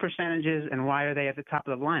on-base percentages, and why are they at the top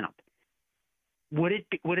of the lineup? Would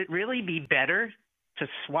it really be better to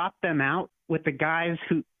swap them out with the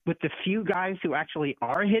few guys who actually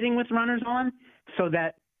are hitting with runners on, so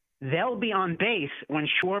that they'll be on base when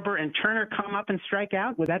Schwarber and Turner come up and strike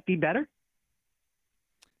out? Would that be better?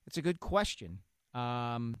 That's a good question.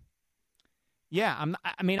 I'm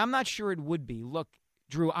not sure it would be. Look,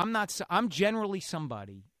 Drew, I'm generally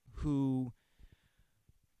somebody who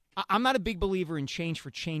I'm not a big believer in change for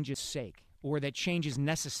change's sake, or that change is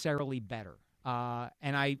necessarily better.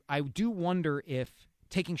 And I do wonder if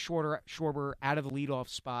taking Schwarber out of the leadoff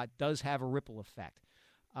spot does have a ripple effect.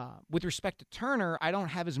 With respect to Turner, I don't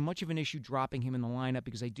have as much of an issue dropping him in the lineup,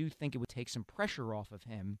 because I do think it would take some pressure off of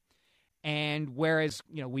him. And whereas,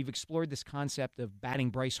 we've explored this concept of batting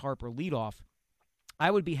Bryce Harper leadoff,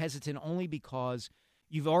 I would be hesitant only because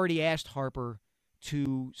you've already asked Harper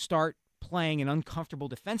to start playing an uncomfortable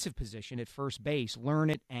defensive position at first base, learn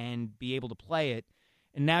it, and be able to play it.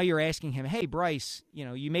 And now you're asking him, hey, Bryce,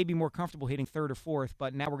 you may be more comfortable hitting third or fourth,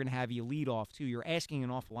 but now we're going to have you lead off, too. You're asking an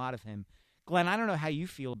awful lot of him. Glenn, I don't know how you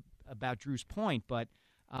feel about Drew's point, but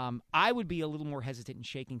I would be a little more hesitant in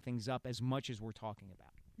shaking things up as much as we're talking about.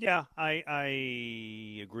 Yeah,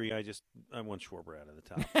 I agree. I want Schwarber out of the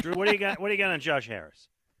top. Drew, what do you got? What do you got on Josh Harris?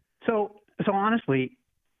 So honestly,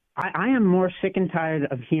 I am more sick and tired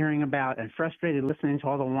of hearing about and frustrated listening to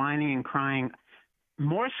all the whining and crying,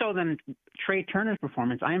 more so than Trey Turner's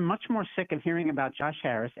performance. I am much more sick of hearing about Josh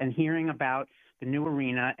Harris and hearing about the new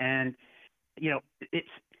arena. And you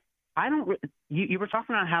were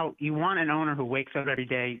talking about how you want an owner who wakes up every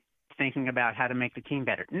day thinking about how to make the team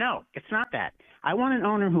better. No, it's not that. I want an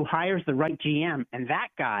owner who hires the right GM, and that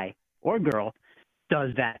guy or girl does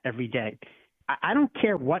that every day. I don't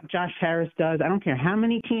care what Josh Harris does. I don't care how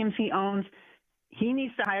many teams he owns. he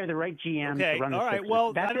needs to hire the right GM Okay, to run the all right. Sixers.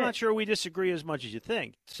 Well, That's I'm it. not sure we disagree as much as you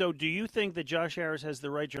think. So do you think that Josh Harris has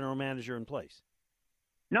the right general manager in place?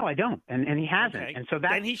 No, I don't, and he hasn't. Okay. And so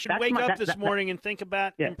then he should wake up this morning and think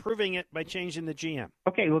about improving it by changing the GM.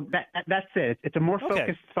 Okay, well, that's it. It's a more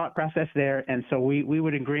focused thought process there, and so we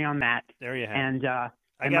would agree on that. There you have and, it.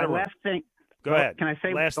 And my last thing. Go ahead. Can I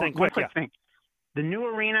say last thing one quick? quick thing? The new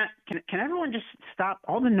arena. Can everyone just stop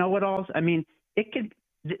all the know-it-alls? I mean,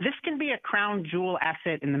 this can be a crown jewel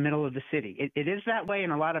asset in the middle of the city. It is that way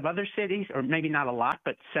in a lot of other cities, or maybe not a lot,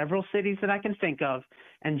 but several cities that I can think of,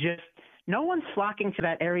 and just. No one's flocking to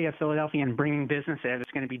that area of Philadelphia and bringing business there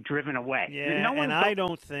that's going to be driven away. Yeah, I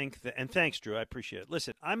don't think that – and thanks, Drew. I appreciate it.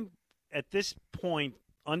 Listen, I'm at this point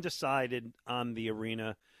undecided on the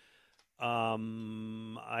arena.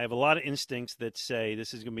 I have a lot of instincts that say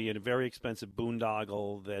this is going to be a very expensive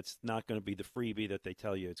boondoggle that's not going to be the freebie that they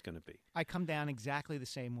tell you it's going to be. I come down exactly the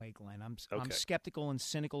same way, Glenn. I'm skeptical and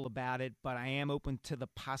cynical about it, but I am open to the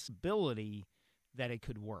possibility that it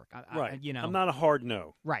could work. Right. I'm not a hard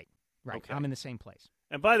no. Right. Okay. I'm in the same place.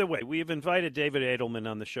 And by the way, we have invited David Edelman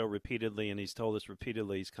on the show repeatedly, and he's told us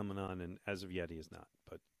repeatedly he's coming on, and as of yet he is not.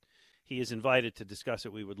 But he is invited to discuss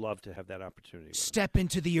it. We would love to have that opportunity. Step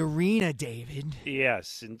into the arena, David.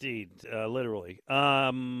 Yes, indeed, literally. I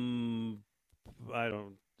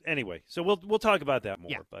don't. Anyway, so we'll talk about that more.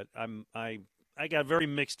 Yeah. But I got very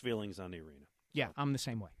mixed feelings on the arena. Yeah, I'm the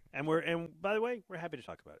same way. And by the way, we're happy to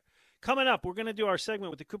talk about it. Coming up, we're going to do our segment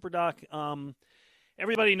with the Cooper Doc.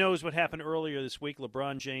 Everybody knows what happened earlier this week.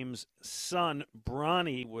 LeBron James' son,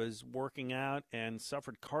 Bronny, was working out and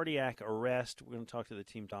suffered cardiac arrest. We're going to talk to the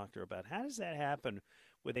team doctor about how does that happen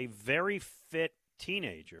with a very fit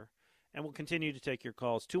teenager. And we'll continue to take your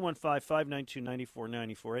calls.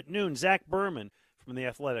 215-592-9494. At noon, Zach Berman from The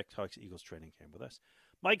Athletic talks Eagles training camp with us.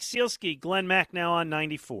 Mike Sealski, Glenn Mack now on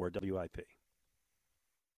 94 WIP.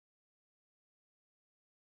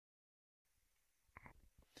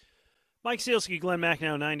 Mike Sealski, Glenn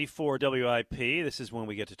Macnow, 94 WIP. This is when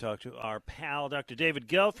we get to talk to our pal, Dr. David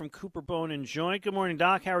Gelb from Cooper Bone and Joint. Good morning,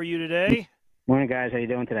 Doc. How are you today? Morning, guys. How you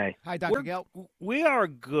doing today? Hi, Dr. Gelb. We are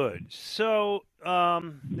good. So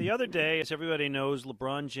the other day, as everybody knows,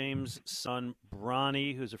 LeBron James' son,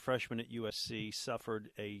 Bronny, who's a freshman at USC, suffered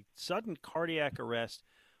a sudden cardiac arrest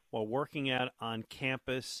while working out on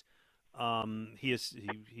campus. He was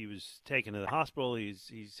taken to the hospital. He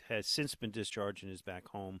has since been discharged and is back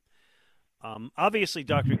home. Obviously,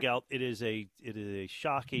 Dr. Gelt, it is a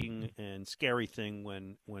shocking and scary thing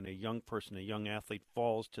when a young person, a young athlete,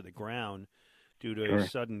 falls to the ground due to a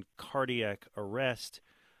sudden cardiac arrest.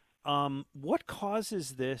 What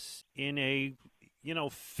causes this in a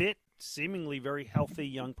fit, seemingly very healthy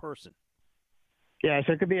young person? Yeah,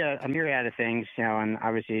 so it could be a myriad of things, and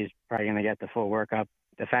obviously he's probably going to get the full workup.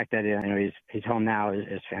 The fact that he's home now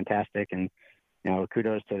is fantastic, and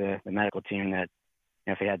kudos to the medical team that.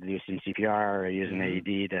 If he had to do some CPR or use an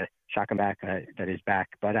AED to shock him back, that he's back.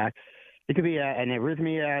 But it could be an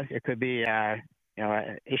arrhythmia. It could be an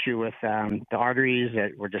issue with the arteries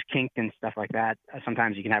that were just kinked and stuff like that.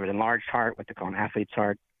 Sometimes you can have an enlarged heart, what they call an athlete's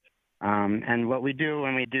heart. And what we do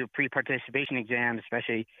when we do pre-participation exams,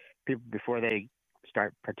 especially people before they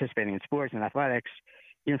start participating in sports and athletics,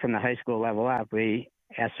 even from the high school level up, we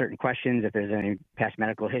ask certain questions if there's any past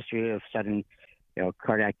medical history of sudden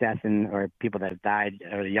cardiac death or people that have died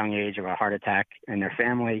at a young age of a heart attack in their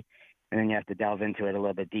family. And then you have to delve into it a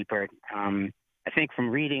little bit deeper. I think from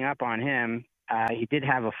reading up on him, he did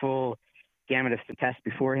have a full gamut of tests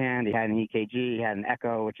beforehand. He had an EKG, he had an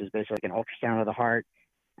echo, which is basically like an ultrasound of the heart,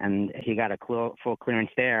 and he got a full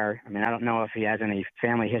clearance there. I mean, I don't know if he has any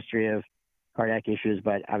family history of cardiac issues,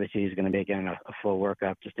 but obviously he's going to be getting a full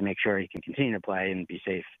workup just to make sure he can continue to play and be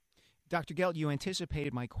safe. Dr. Gelt, you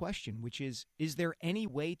anticipated my question, which is there any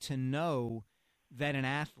way to know that an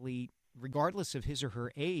athlete, regardless of his or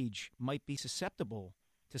her age, might be susceptible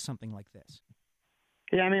to something like this?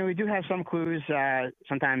 Yeah, I mean, we do have some clues.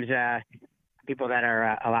 Sometimes people that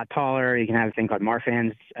are a lot taller, you can have a thing called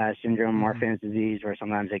Marfan's syndrome, Marfan's disease, or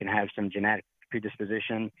sometimes they can have some genetic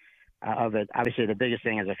predisposition of it. Obviously, the biggest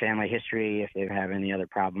thing is a family history, if they have any other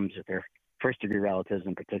problems with their first-degree relatives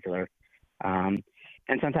in particular.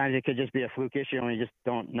 And sometimes it could just be a fluke issue, and we just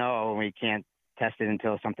don't know, and we can't test it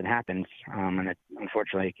until something happens. And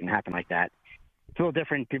unfortunately, it can happen like that. It's a little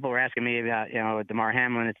different. People were asking me about, DeMar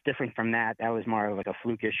Hamlin. It's different from that. That was more of like a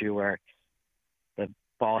fluke issue where the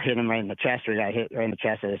ball hit him right in the chest, or he got hit right in the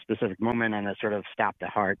chest at a specific moment, and it sort of stopped the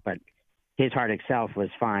heart. But his heart itself was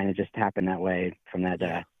fine. It just happened that way from that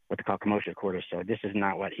what they call commotion quarter. So this is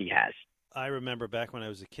not what he has. I remember back when I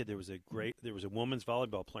was a kid, there was a women's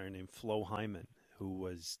volleyball player named Flo Hyman, who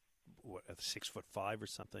was 6'5" or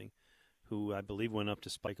something, who I believe went up to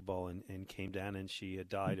spike a ball and came down, and she had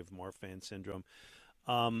died of Marfan syndrome.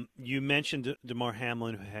 You mentioned DeMar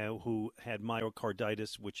Hamlin, who had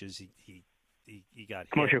myocarditis, which is he got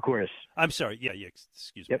hit. Commercial chorus. I'm sorry. Yeah.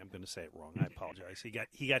 Excuse me. I'm going to say it wrong. I apologize.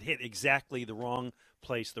 He got hit exactly the wrong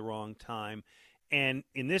place, the wrong time. And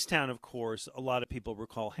in this town, of course, a lot of people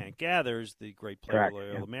recall Hank Gathers, the great player of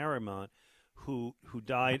Loyola Marymount, who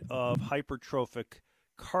died of hypertrophic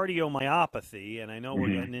cardiomyopathy. And I know we're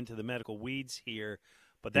getting into the medical weeds here,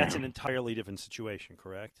 but that's an entirely different situation,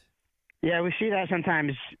 correct? Yeah, we see that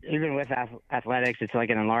sometimes even with athletics. It's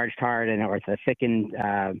like an enlarged heart or it's a thickened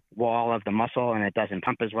wall of the muscle, and it doesn't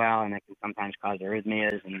pump as well, and it can sometimes cause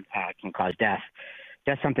arrhythmias and can cause death.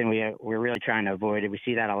 That's something we're really trying to avoid. We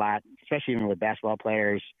see that a lot, especially even with basketball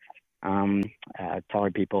players,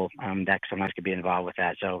 taller people that sometimes could be involved with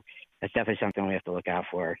that. So that's definitely something we have to look out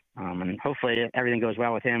for. And hopefully everything goes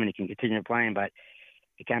well with him and he can continue playing, but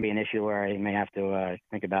it can be an issue where he may have to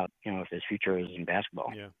think about, if his future is in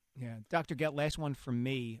basketball. Yeah. Dr. Gett, last one from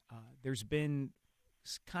me. There's been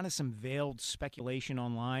kind of some veiled speculation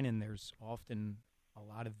online, and there's often a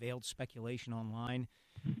lot of veiled speculation online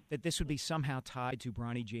that this would be somehow tied to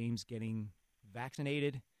Bronny James getting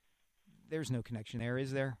vaccinated. There's no connection there,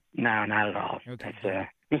 is there? No, not at all. Okay. That's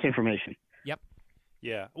misinformation. Yep.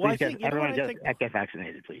 Yeah. Well, please everyone get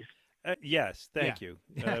vaccinated, please. Yes, thank you.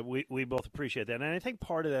 We both appreciate that. And I think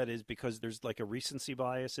part of that is because there's like a recency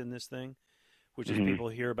bias in this thing, which is people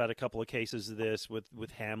hear about a couple of cases of this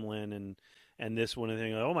with Hamlin and this one and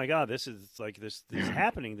think, oh my God, this is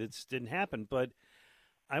happening. This didn't happen. But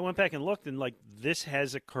I went back and looked, and like this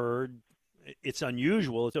has occurred. It's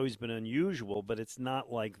unusual. It's always been unusual, but it's not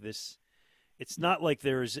like this. It's not like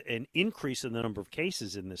there's an increase in the number of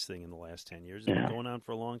cases in this thing in the last 10 years. It's been going on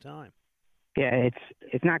for a long time. Yeah,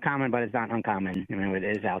 it's not common, but it's not uncommon. I mean,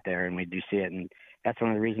 it is out there, and we do see it, and that's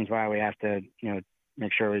one of the reasons why we have to,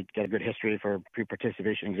 make sure we get a good history for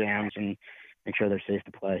pre-participation exams and make sure they're safe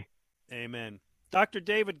to play. Amen. Dr.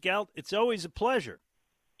 David Gelt, it's always a pleasure.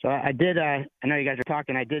 So I did. I know you guys are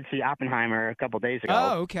talking. I did see Oppenheimer a couple days ago.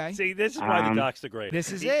 Oh, okay. See, this is why the doc's the greatest.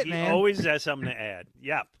 This is it, man. He always has something to add.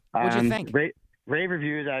 Yep. What'd you think? Rave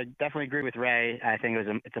reviews. I definitely agree with Ray. I think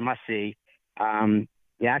it's a must see.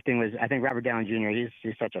 The acting was. I think Robert Downey Jr.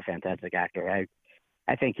 He's such a fantastic actor.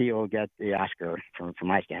 I think he will get the Oscar from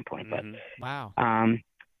my standpoint. But wow.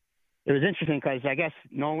 It was interesting because I guess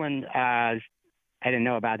Nolan. I didn't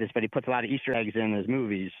know about this, but he puts a lot of Easter eggs in his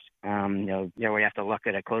movies. We have to look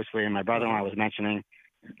at it closely. And my brother-in-law was mentioning,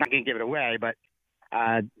 not going to give it away, but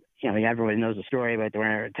everybody knows the story. But they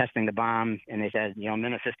were testing the bomb, and they said,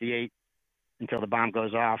 minute 58 until the bomb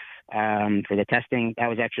goes off for the testing. That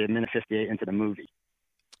was actually a minute 58 into the movie.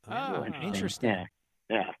 Oh, interesting.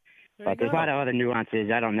 Yeah. But there's a lot of other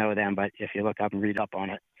nuances. I don't know them, but if you look up and read up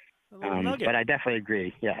on it. But I definitely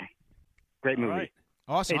agree. Yeah. Great movie. Right.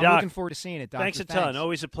 Awesome. Hey, I'm Doc, looking forward to seeing it, Doctor. Thanks a ton.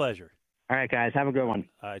 Always a pleasure. All right, guys. Have a good one.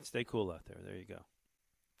 All right. Stay cool out there. There you go.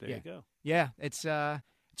 There you go. Yeah. It's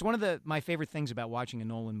one of my favorite things about watching a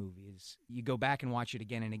Nolan movie is you go back and watch it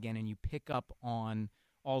again and again, and you pick up on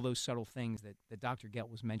all those subtle things that Dr. Gelt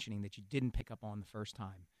was mentioning that you didn't pick up on the first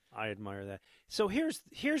time. I admire that. So here's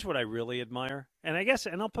what I really admire, and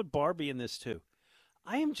I'll put Barbie in this too.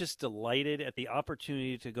 I am just delighted at the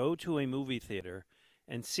opportunity to go to a movie theater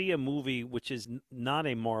and see a movie which is not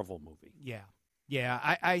a Marvel movie. Yeah.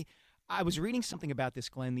 I was reading something about this,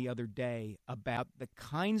 Glenn, the other day about the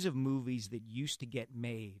kinds of movies that used to get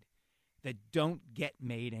made that don't get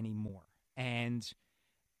made anymore. And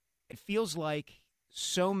it feels like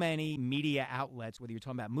so many media outlets, whether you're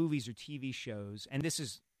talking about movies or TV shows, and this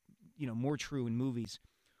is more true in movies,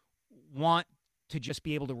 want to just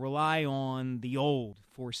be able to rely on the old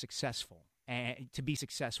for to be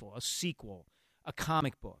successful, a sequel, a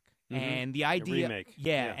comic book, and the idea, a remake.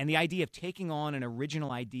 And the idea of taking on an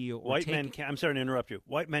original idea. I'm sorry to interrupt you.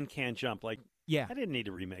 White Men Can't Jump. I didn't need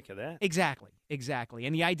a remake of that. Exactly.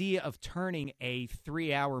 And the idea of turning a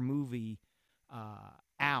 3-hour movie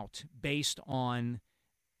out based on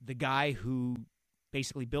the guy who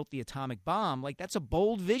basically built the atomic bomb, that's a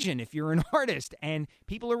bold vision if you're an artist, and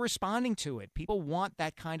people are responding to it. People want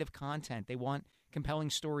that kind of content. They want compelling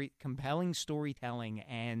storytelling,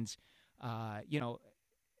 and I'm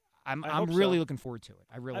really looking forward to it.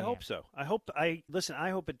 I hope so. I hope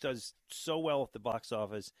it does so well at the box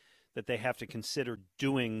office that they have to consider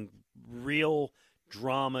doing real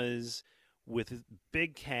dramas with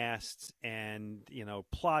big casts and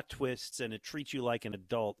plot twists, and it treats you like an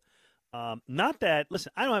adult. Not that,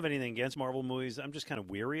 listen, I don't have anything against Marvel movies. I'm just kind of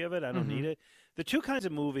weary of it. I don't need it. The two kinds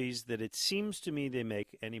of movies that it seems to me they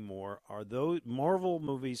make anymore are those Marvel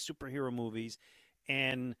movies, superhero movies,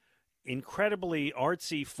 and incredibly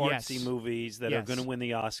artsy, fartsy movies that are going to win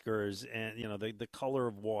the Oscars. And, The Color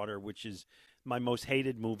of Water, which is my most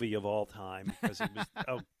hated movie of all time because it was,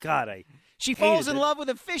 oh, God, She falls in love with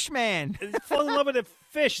a fish man. Falls in love with a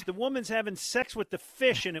fish. The woman's having sex with the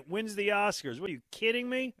fish, and it wins the Oscars. What, are you kidding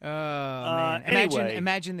me? Oh, man. Anyway.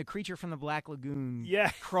 Imagine The Creature from the Black Lagoon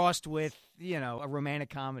crossed with, a romantic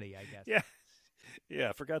comedy, I guess. Yeah,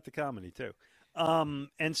 I forgot the comedy, too.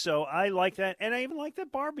 And so I like that. And I even like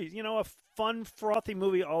that Barbie, a fun, frothy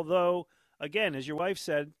movie, although, again, as your wife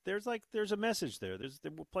said, there's a message there.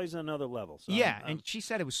 It plays on another level. So and she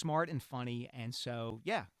said it was smart and funny. And so,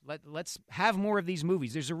 let's have more of these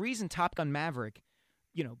movies. There's a reason Top Gun Maverick,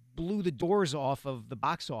 blew the doors off of the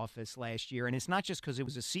box office last year. And it's not just because it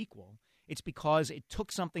was a sequel. It's because it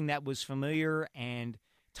took something that was familiar and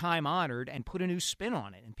time-honored and put a new spin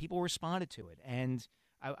on it. And people responded to it. And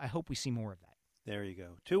I hope we see more of that. There you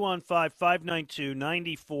go.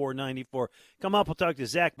 215-592-9494. Come up. We'll talk to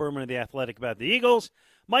Zach Berman of The Athletic about the Eagles.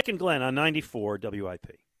 Mike and Glenn on 94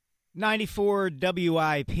 WIP. 94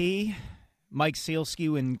 WIP. Mike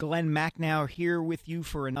Sealskew and Glenn Macnow here with you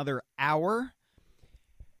for another hour.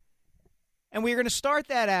 And we're going to start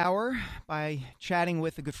that hour by chatting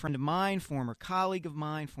with a good friend of mine, former colleague of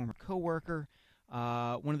mine, former coworker,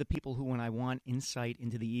 one of the people who, when I want insight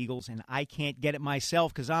into the Eagles, and I can't get it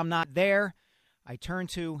myself because I'm not there, I turn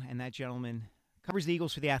to, and that gentleman covers the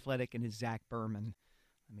Eagles for The Athletic and is Zach Berman.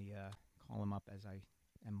 Let me call him up as I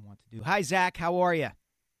want to do. Hi, Zach. How are you?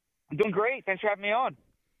 I'm doing great. Thanks for having me on.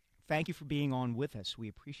 Thank you for being on with us. We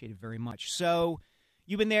appreciate it very much. So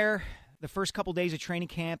you've been there the first couple days of training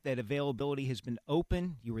camp. That availability has been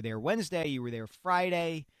open. You were there Wednesday. You were there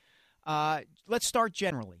Friday. Let's start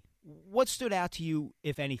generally. What stood out to you,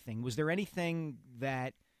 if anything? Was there anything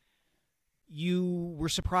that you were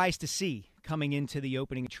surprised to see coming into the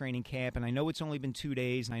opening of training camp? And I know it's only been 2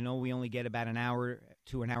 days, and I know we only get about an hour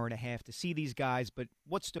to an hour and a half to see these guys, but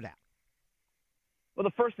what stood out? Well,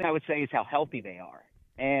 the first thing I would say is how healthy they are.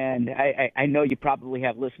 And I know you probably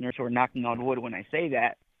have listeners who are knocking on wood when I say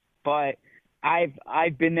that, but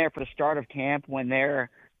I've been there for the start of camp when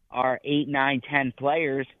there are 8, 9, 10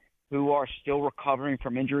 players who are still recovering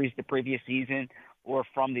from injuries the previous season or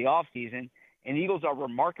from the offseason. And the Eagles are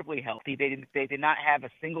remarkably healthy. They did not have a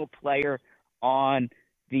single player on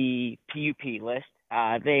the PUP list.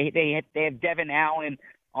 They have Devin Allen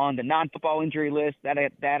on the non-football injury list.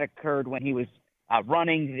 That occurred when he was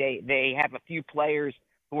running. They have a few players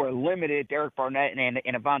who are limited, Derek Barnett and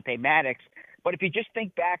Avonte Maddox. But if you just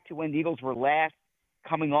think back to when the Eagles were last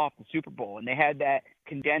coming off the Super Bowl and they had that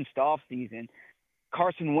condensed offseason,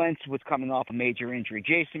 Carson Wentz was coming off a major injury.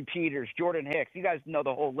 Jason Peters, Jordan Hicks, you guys know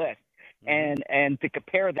the whole list. And to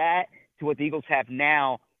compare that to what the Eagles have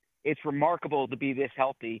now, it's remarkable to be this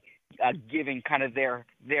healthy, given kind of their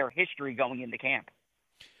history going into camp.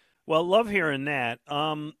 Well, love hearing that.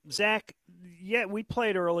 Zach, we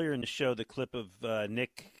played earlier in the show the clip of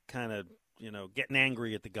Nick kind of, getting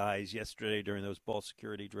angry at the guys yesterday during those ball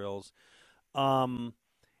security drills.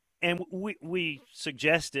 And we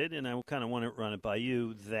suggested, and I kind of want to run it by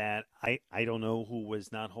you, that I don't know who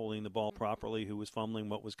was not holding the ball properly, who was fumbling,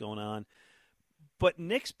 what was going on. But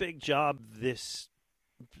Nick's big job this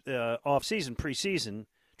off-season, preseason,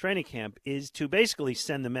 training camp is to basically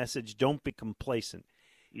send the message, don't be complacent.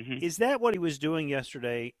 Mm-hmm. Is that what he was doing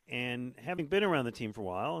yesterday? And having been around the team for a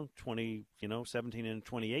while, 17 and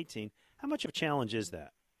 2018, how much of a challenge is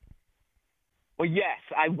that? Well, yes,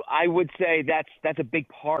 I would say that's a big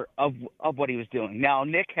part of what he was doing. Now,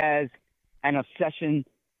 Nick has an obsession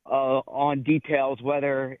on details,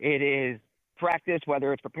 whether it is practice,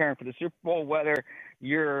 whether it's preparing for the Super Bowl, whether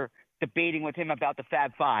you're debating with him about the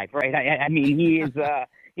Fab Five, right? I mean, he is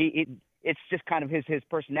it's just kind of his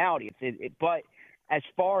personality. But as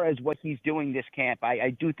far as what he's doing this camp, I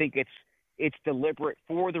do think it's deliberate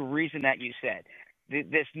for the reason that you said.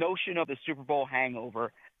 This notion of the Super Bowl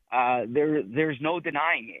hangover. There's no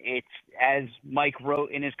denying it. It's, as Mike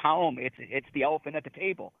wrote in his column, it's the elephant at the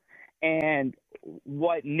table. And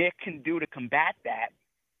what Nick can do to combat that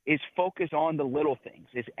is focus on the little things,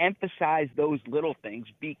 is emphasize those little things,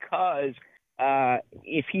 because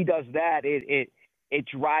if he does that, it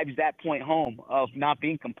drives that point home of not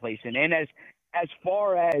being complacent. And as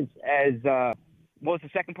far as what was the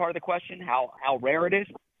second part of the question? How rare it is?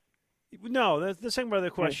 No, the second part of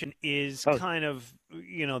the question is kind of,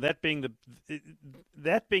 that being the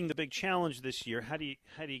big challenge this year. How do you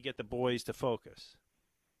get the boys to focus?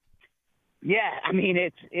 Yeah, I mean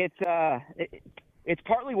it's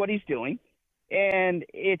partly what he's doing. And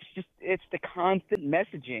it's the constant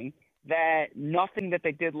messaging that nothing that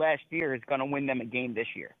they did last year is going to win them a game this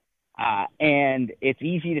year. And it's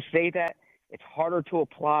easy to say that. It's harder to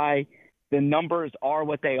apply. The numbers are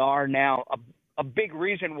what they are now. A big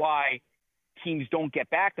reason why teams don't get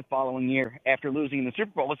back the following year after losing the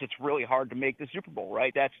Super Bowl is it's really hard to make the Super Bowl,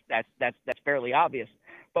 right? That's fairly obvious.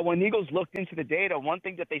 But when the Eagles looked into the data, one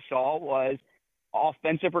thing that they saw was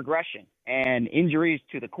offensive regression and injuries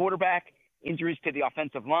to the quarterback, injuries to the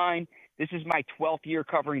offensive line. This is my 12th year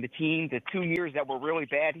covering the team. The 2 years that were really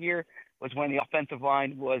bad here was when the offensive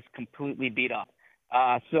line was completely beat up.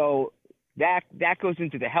 So that goes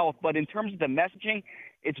into the health. But in terms of the messaging,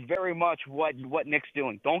 it's very much what Nick's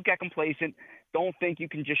doing. Don't get complacent. Don't think you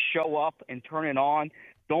can just show up and turn it on.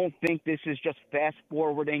 Don't think this is just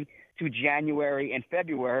fast-forwarding to January and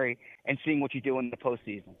February and seeing what you do in the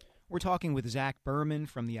postseason. We're talking with Zach Berman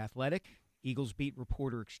from The Athletic, Eagles beat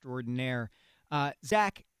reporter extraordinaire.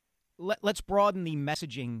 Zach, let's broaden the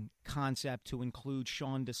messaging concept to include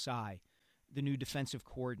Sean Desai, the new defensive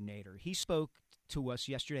coordinator. He spoke to us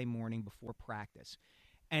yesterday morning before practice,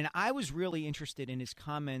 and I was really interested in his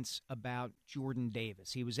comments about Jordan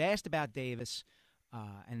Davis. He was asked about Davis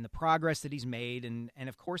and the progress that he's made, and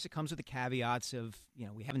of course it comes with the caveats of,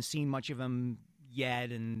 we haven't seen much of him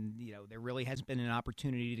yet, and, there really hasn't been an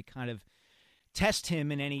opportunity to kind of test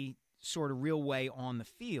him in any sort of real way on the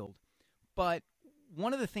field. But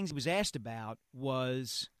one of the things he was asked about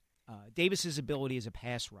was Davis's ability as a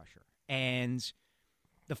pass rusher. And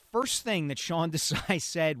the first thing that Sean Desai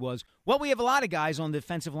said was, well, we have a lot of guys on the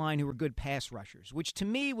defensive line who are good pass rushers, which to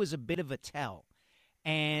me was a bit of a tell.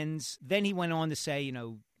 And then he went on to say,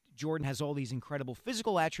 Jordan has all these incredible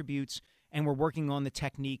physical attributes, and we're working on the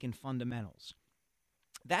technique and fundamentals.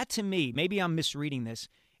 That, to me, maybe I'm misreading this,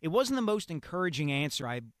 it wasn't the most encouraging answer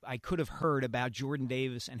I could have heard about Jordan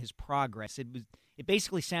Davis and his progress. It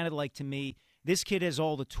basically sounded like, to me, this kid has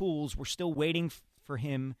all the tools. We're still waiting for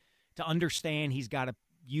him to understand he's got to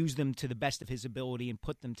use them to the best of his ability and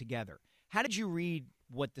put them together. How did you read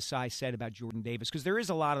what Desai said about Jordan Davis? Because there is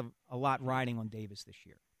a lot riding on Davis this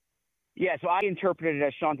year. Yeah, so I interpreted it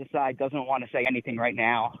as Sean Desai doesn't want to say anything right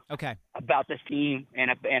now about this team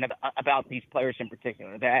and about these players in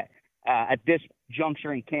particular. That at this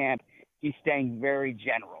juncture in camp, he's staying very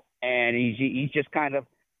general, and he's just kind of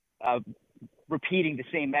repeating the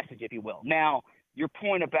same message, if you will. Now, your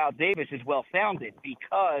point about Davis is well-founded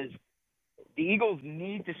because the Eagles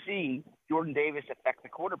need to see Jordan Davis affect the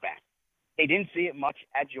quarterback. They didn't see it much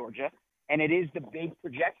at Georgia, and it is the big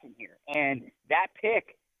projection here. And that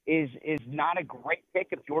pick is not a great pick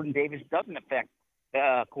if Jordan Davis doesn't affect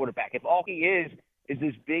the quarterback. If all he is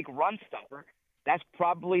this big run stuffer, that's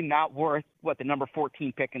probably not worth, the number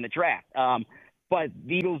 14 pick in the draft. But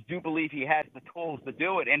the Eagles do believe he has the tools to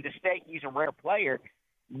do it. And to say he's a rare player,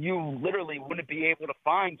 you literally wouldn't be able to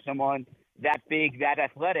find someone that big, that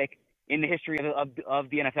athletic in the history of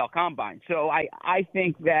the NFL Combine. So I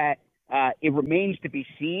think that it remains to be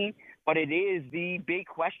seen, but it is the big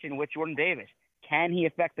question with Jordan Davis. Can he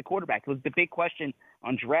affect the quarterback? It was the big question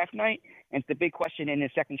on draft night, and it's the big question in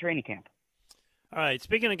his second training camp. All right,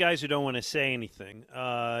 speaking of guys who don't want to say anything,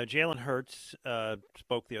 Jalen Hurts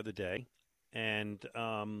spoke the other day and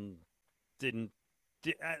didn't.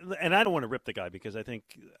 And I don't want to rip the guy because I think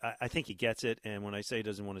he gets it. And when I say he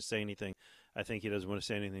doesn't want to say anything, I think he doesn't want to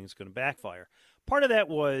say anything that's going to backfire. Part of that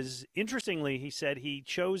was, interestingly, he said he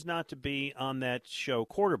chose not to be on that show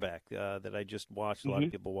Quarterback that I just watched. A lot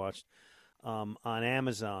of people watched on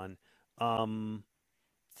Amazon.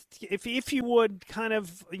 If you would, kind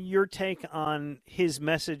of your take on his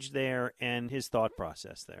message there and his thought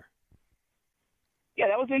process there. Yeah,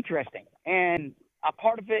 that was interesting. And a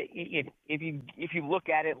part of it, if you look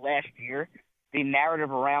at it last year, the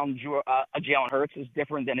narrative around Jalen Hurts is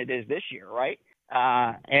different than it is this year, right?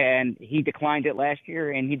 And he declined it last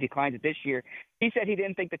year, and he declined it this year. He said he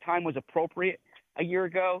didn't think the time was appropriate a year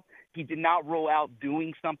ago. He did not rule out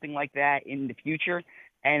doing something like that in the future.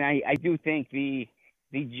 And I do think the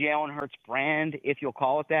Jalen Hurts brand, if you'll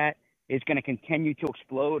call it that, is going to continue to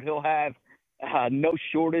explode. He'll have no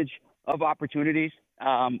shortage of opportunities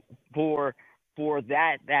for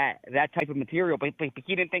that type of material. But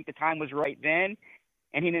he didn't think the time was right then,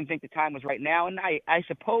 and he didn't think the time was right now. And I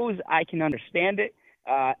suppose I can understand it.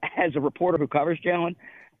 As a reporter who covers Jalen,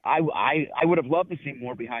 I would have loved to see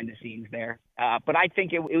more behind the scenes there. But I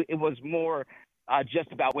think it was more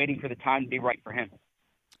just about waiting for the time to be right for him.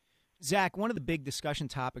 Zach, one of the big discussion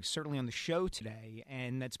topics, certainly on the show today,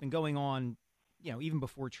 and that's been going on, even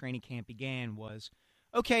before training camp began, was,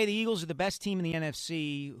 okay, the Eagles are the best team in the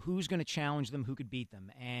NFC. Who's going to challenge them? Who could beat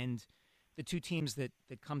them? And the two teams that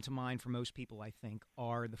come to mind for most people, I think,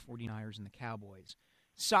 are the 49ers and the Cowboys.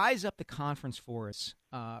 Size up the conference for us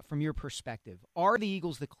from your perspective. Are the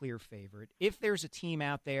Eagles the clear favorite? If there's a team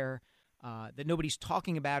out there that nobody's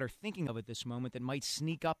talking about or thinking of at this moment that might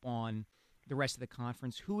sneak up on the rest of the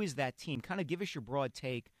conference, who is that team? Kind of give us your broad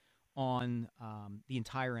take on the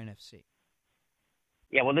entire NFC.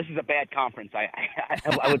 Yeah, well, this is a bad conference.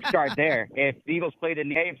 I would start there. If the Eagles played in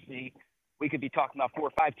the AFC, we could be talking about 4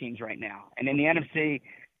 or 5 teams right now. And in the NFC,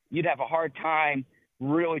 you'd have a hard time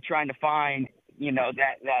really trying to find,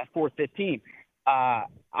 that 4th, 5th team.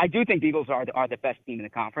 I do think the Eagles are the best team in the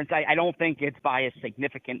conference. I don't think it's by a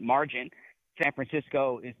significant margin. San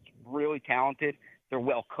Francisco is really talented. They're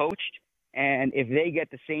well coached. And if they get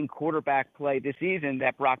the same quarterback play this season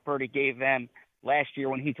that Brock Purdy gave them last year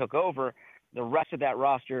when he took over, the rest of that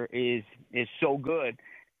roster is so good.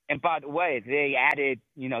 And by the way, they added,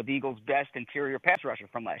 the Eagles' best interior pass rusher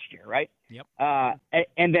from last year, right? Yep.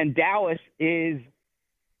 And then Dallas is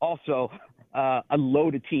also a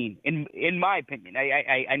loaded team, in my opinion.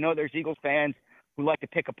 I know there's Eagles fans who like to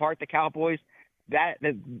pick apart the Cowboys.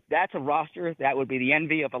 That's a roster that would be the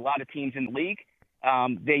envy of a lot of teams in the league.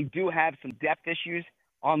 They do have some depth issues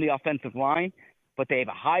on the offensive line, but they have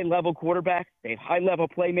a high-level quarterback. They have high-level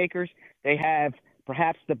playmakers. They have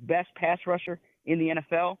perhaps the best pass rusher in the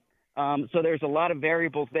NFL. So there's a lot of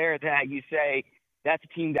variables there that you say that's a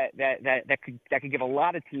team that could give a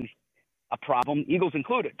lot of teams a problem, Eagles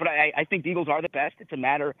included. But I think the Eagles are the best. It's a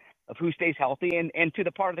matter of who stays healthy. And to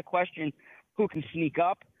the part of the question, who can sneak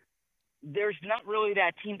up, there's not really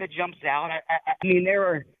that team that jumps out. I mean, there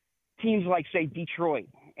are teams like, say, Detroit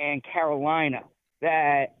and Carolina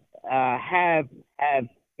that have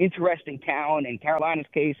interesting talent. In Carolina's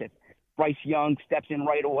case, if Bryce Young steps in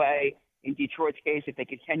right away. In Detroit's case, if they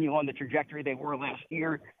continue on the trajectory they were last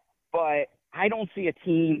year. But I don't see a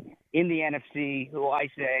team in the NFC who I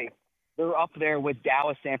say they're up there with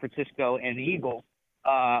Dallas, San Francisco, and the Eagles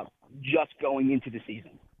just going into the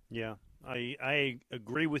season. Yeah, I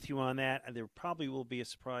agree with you on that. There probably will be a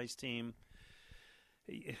surprise team.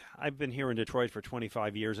 I've been here in Detroit for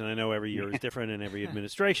 25 years, and I know every year is different and every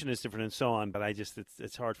administration is different and so on, but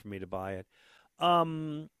it's hard for me to buy it.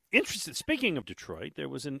 Interesting. Speaking of Detroit, there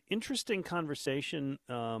was an interesting conversation.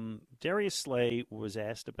 Darius Slay was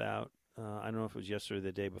asked about, I don't know if it was yesterday or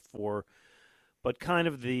the day before, but kind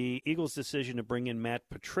of the Eagles' decision to bring in Matt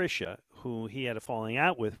Patricia, who he had a falling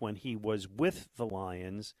out with when he was with the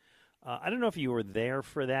Lions. I don't know if you were there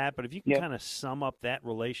for that, but if you can kind of sum up that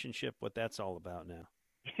relationship, what that's all about now.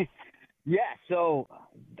 Yeah, so,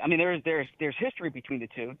 I mean, there's history between the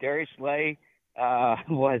two. Darius Slay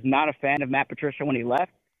was not a fan of Matt Patricia when he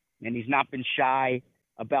left, and he's not been shy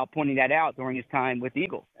about pointing that out during his time with the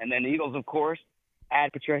Eagles. And then the Eagles, of course,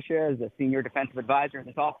 add Patricia as a senior defensive advisor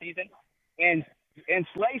this offseason. And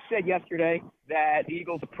Slay said yesterday that the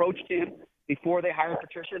Eagles approached him before they hired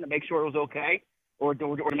Patricia to make sure it was okay or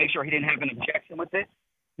to make sure he didn't have an objection with it.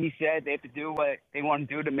 He said they have to do what they want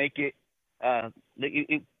to do to make it a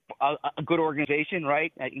good organization,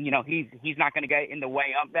 right? He's not going to get in the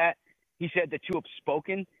way of that. He said the two have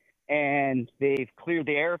spoken, and they've cleared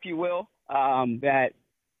the air, if you will, that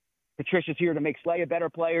Patricia's here to make Slay a better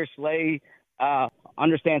player. Slay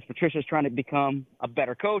understands Patricia's trying to become a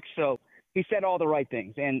better coach. So he said all the right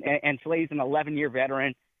things. And Slay's an 11-year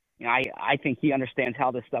veteran. I think he understands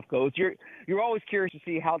how this stuff goes. You're always curious to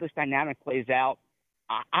see how this dynamic plays out.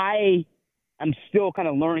 I am still kind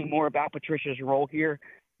of learning more about Patricia's role here.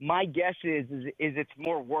 My guess is it's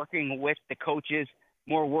more working with the coaches,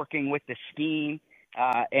 more working with the scheme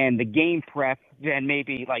and the game prep than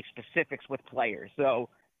maybe like specifics with players. So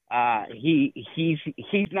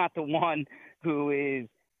he's not the one who is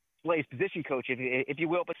Slay's position coach, if you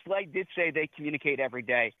will. But Slay did say they communicate every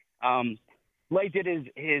day. Slay did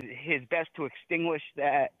his best to extinguish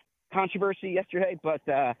that controversy yesterday, but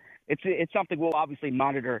it's something we'll obviously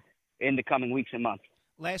monitor in the coming weeks and months.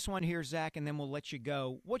 Last one here, Zach, and then we'll let you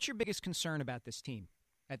go. What's your biggest concern about this team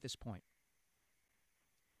at this point?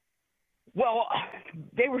 Well,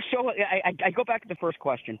 they were so – I go back to the first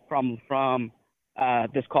question from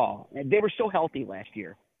this call. They were so healthy last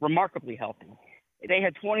year, remarkably healthy. They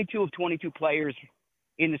had 22 of 22 players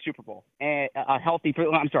in the Super Bowl,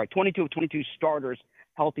 22 of 22 starters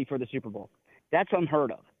healthy for the Super Bowl. That's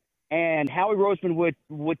unheard of. And Howie Roseman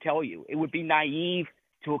would tell you it would be naive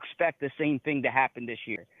to expect the same thing to happen this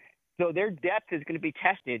year. So their depth is going to be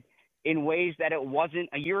tested in ways that it wasn't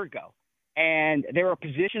a year ago. And there are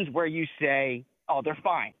positions where you say, oh, they're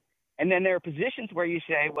fine. And then there are positions where you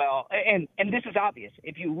say, well, and this is obvious.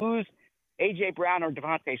 If you lose A.J. Brown or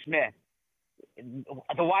Devontae Smith,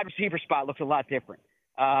 the wide receiver spot looks a lot different.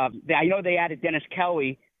 I know they added Dennis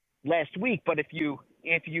Kelly last week, but if you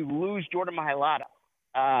lose Jordan Mailata,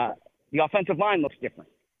 the offensive line looks different.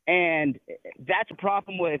 And that's a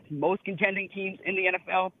problem with most contending teams in the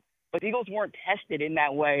NFL. But the Eagles weren't tested in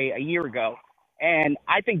that way a year ago. And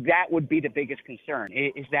I think that would be the biggest concern,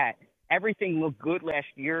 is that everything looked good last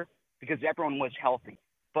year because everyone was healthy.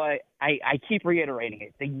 But I keep reiterating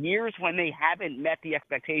it. The years when they haven't met the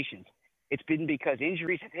expectations, it's been because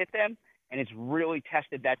injuries have hit them, and it's really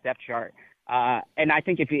tested that depth chart. And I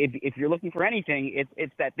think if you're looking for anything,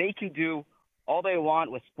 it's that they can do all they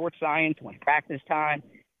want with sports science when practice time,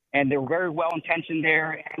 and they're very well-intentioned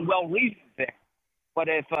there and well-reasoned there. But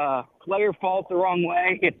if a player falls the wrong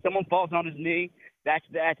way, if someone falls on his knee, that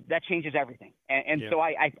changes everything. And so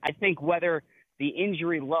I think whether the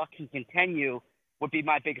injury luck can continue would be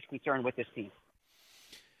my biggest concern with this team.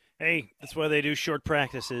 Hey, that's why they do short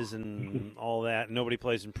practices and all that. Nobody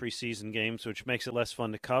plays in preseason games, which makes it less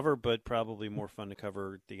fun to cover, but probably more fun to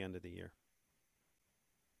cover at the end of the year.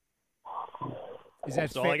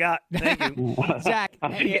 That's all I got. Thank you. Zach.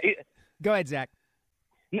 Go ahead, Zach.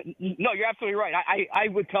 No, you're absolutely right. I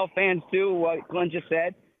would tell fans, too, what Glenn just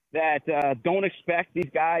said, that don't expect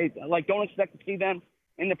these guys, don't expect to see them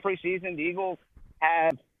in the preseason. The Eagles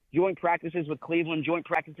have joint practices with Cleveland, joint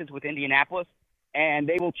practices with Indianapolis, and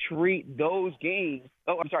they will treat those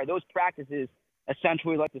those practices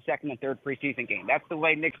essentially like the second and third preseason game. That's the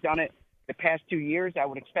way Nick's done it the past 2 years. I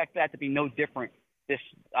would expect that to be no different this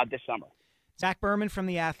summer. Zach Berman from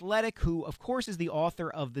The Athletic, who, of course, is the author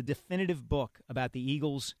of the definitive book about the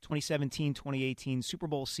Eagles' 2017-2018 Super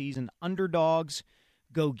Bowl season, Underdogs.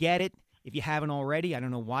 Go get it if you haven't already. I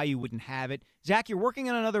don't know why you wouldn't have it. Zach, you're working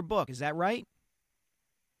on another book. Is that right?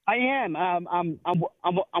 I am. I'm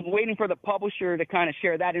waiting for the publisher to kind of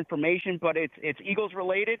share that information, but it's Eagles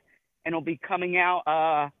related, and it'll be coming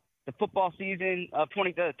out the football season of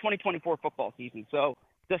the 2024 football season. So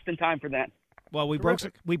just in time for that. Well, we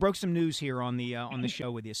broke some news here on the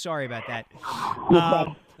show with you. Sorry about that.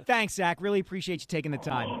 Thanks, Zach. Really appreciate you taking the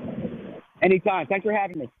time. Anytime. Thanks for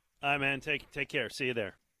having me. All right, man. Take care. See you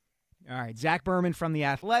there. All right, Zach Berman from The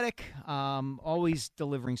Athletic, always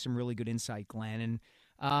delivering some really good insight, Glenn,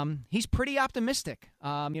 and he's pretty optimistic.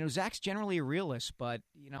 Zach's generally a realist, but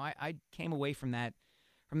I came away from that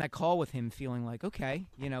call with him feeling like, okay,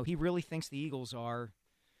 he really thinks the Eagles are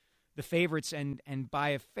the favorites and by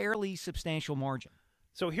a fairly substantial margin.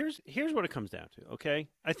 So here's what it comes down to, okay?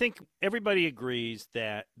 I think everybody agrees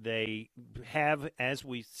that they have, as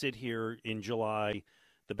we sit here in July,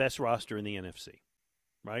 the best roster in the NFC,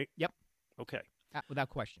 right? Yep. Okay. Without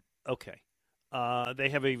question. Okay. They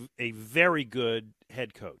have a very good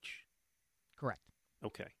head coach. Correct.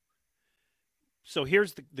 Okay. So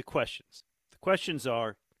here's the questions. The questions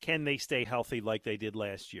are, can they stay healthy like they did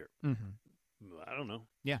last year? Mm-hmm. I don't know.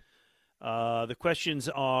 Yeah. The questions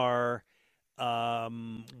are,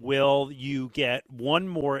 will you get one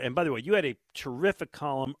more? And by the way, you had a terrific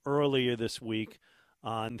column earlier this week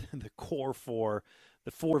on the core four,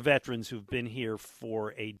 the four veterans who've been here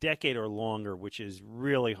for a decade or longer, which is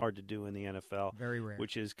really hard to do in the NFL. Very rare.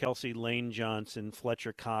 Which is Kelsey, Lane Johnson,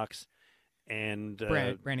 Fletcher Cox, and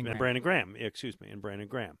Brandon Graham. And Brandon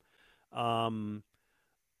Graham.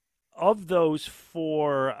 Of those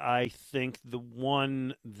four, I think the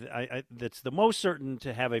one that's the most certain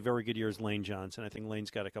to have a very good year is Lane Johnson. I think Lane's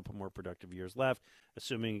got a couple more productive years left,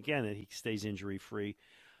 assuming, again, that he stays injury-free.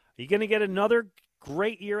 Are you going to get another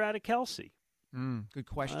great year out of Kelsey? Good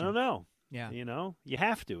question. I don't know. Yeah. You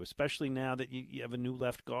have to, especially now that you have a new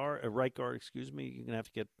right guard, you're going to have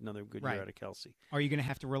to get another good year out of Kelsey. Are you going to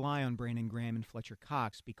have to rely on Brandon Graham and Fletcher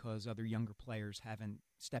Cox because other younger players haven't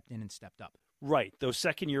stepped in and stepped up? Right. Those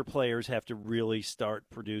second-year players have to really start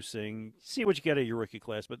producing. See what you get at your rookie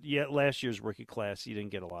class. But, yeah, last year's rookie class you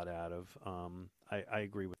didn't get a lot out of. I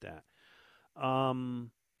agree with that.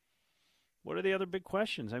 What are the other big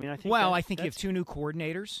questions? I mean, I think you have two new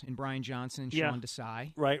coordinators in Brian Johnson and Sean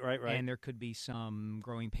Desai. Right. And there could be some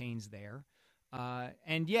growing pains there.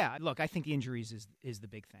 Look, I think the injuries is the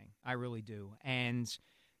big thing. I really do. And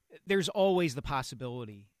there's always the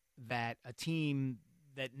possibility that a team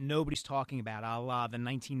that nobody's talking about, a la the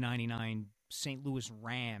 1999 St. Louis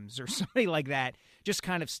Rams or somebody like that, just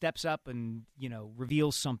kind of steps up and,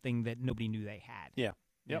 reveals something that nobody knew they had. Yeah.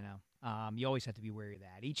 Yep. You always have to be wary of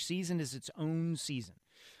that. Each season is its own season.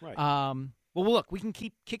 Right. Well, look, we can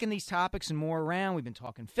keep kicking these topics and more around. We've been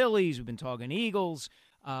talking Phillies. We've been talking Eagles.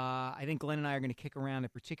 I think Glenn and I are going to kick around a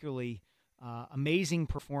particularly amazing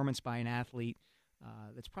performance by an athlete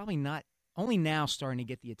that's probably not only now starting to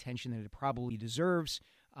get the attention that it probably deserves.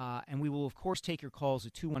 And we will, of course, take your calls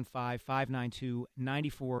at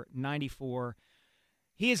 215-592-9494.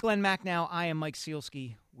 He is Glen Macnow. I am Mike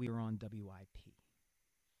Sealski. We are on WIP.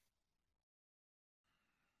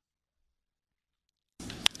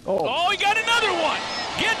 Oh, he got another one.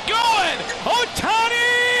 Get going.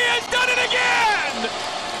 Ohtani has done it again.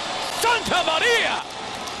 Santa Maria.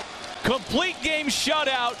 Complete game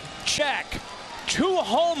shutout. Check. 2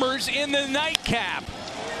 homers in the nightcap.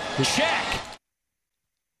 Check.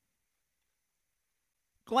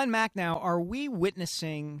 Glen Macnow, are we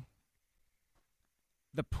witnessing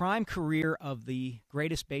the prime career of the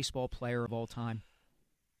greatest baseball player of all time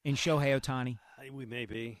in Shohei Ohtani? We may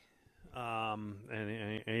be. And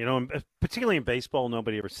you know, particularly in baseball,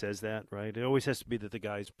 nobody ever says that, right? It always has to be that the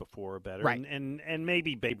guys before are better. Right. And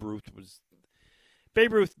maybe Babe Ruth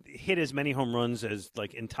hit as many home runs as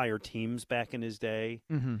like entire teams back in his day.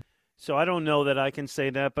 Mm-hmm. So I don't know that I can say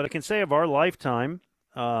that, but I can say of our lifetime,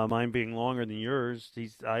 mine being longer than yours,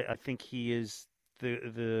 I think he is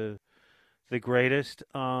the greatest.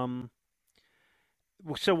 So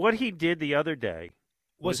what he did the other day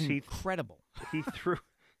was incredible.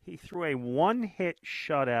 He threw a one-hit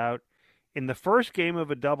shutout in the first game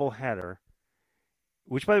of a doubleheader,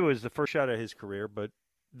 which, by the way, was the first shutout of his career. But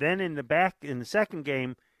then in the second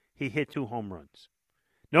game, he hit 2 home runs.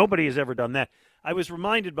 Nobody has ever done that. I was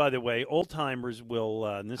reminded, by the way, old-timers will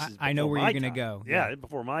and this is I know where you're going to go. Yeah,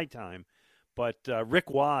 before my time. But Rick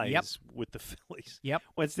Wise with the Phillies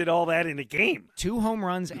once did all that in a game. 2 home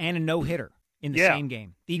runs and a no-hitter in the same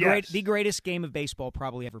game. The greatest game of baseball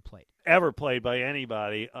probably ever played. Ever played by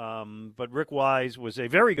anybody. But Rick Wise was a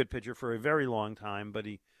very good pitcher for a very long time, but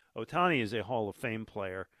Ohtani is a Hall of Fame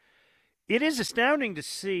player. It is astounding to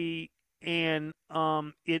see, and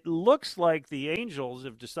it looks like the Angels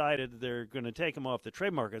have decided they're going to take him off the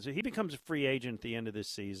trade market. So he becomes a free agent at the end of this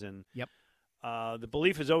season. Yep. The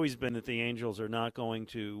belief has always been that the Angels are not going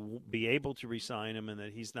to be able to re-sign him and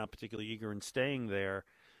that he's not particularly eager in staying there.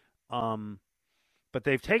 But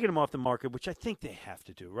they've taken him off the market, which I think they have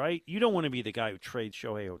to do, right? You don't want to be the guy who trades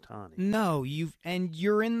Shohei Ohtani. No,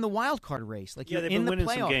 you're in the wild card race. Like you're in the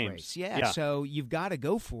playoff race. Yeah, so you've got to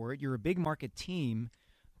go for it. You're a big market team.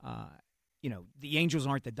 The Angels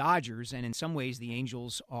aren't the Dodgers, and in some ways the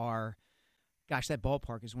Angels are, gosh, that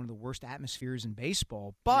ballpark is one of the worst atmospheres in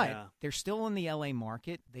baseball. But they're still in the L.A.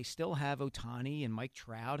 market. They still have Ohtani and Mike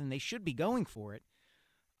Trout, and they should be going for it.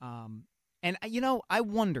 And, I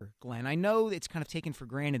wonder, Glenn, I know it's kind of taken for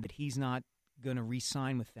granted that he's not going to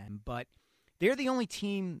re-sign with them, but they're the only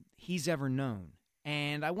team he's ever known.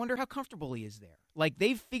 And I wonder how comfortable he is there. Like,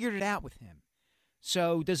 they've figured it out with him.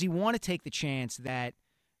 So does he want to take the chance that,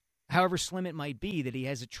 however slim it might be, that he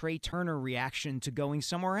has a Trey Turner reaction to going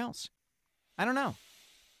somewhere else? I don't know.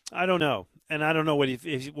 I don't know. And I don't know what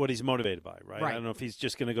he's motivated by, right? I don't know if he's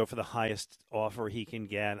just going to go for the highest offer he can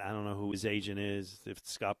get. I don't know who his agent is. If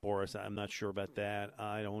it's Scott Boras, I'm not sure about that.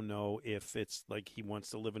 I don't know if it's like he wants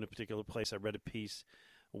to live in a particular place. I read a piece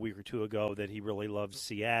a week or two ago that he really loves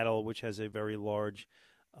Seattle, which has a very large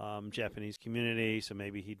Japanese community, so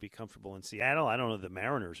maybe he'd be comfortable in Seattle. I don't know if the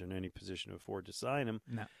Mariners are in any position to afford to sign him.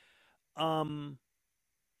 No.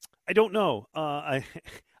 I don't know.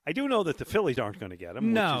 I do know that the Phillies aren't going to get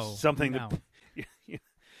him. No, which is something no. that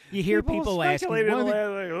you hear people asking,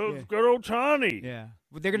 got Ohtani. Yeah,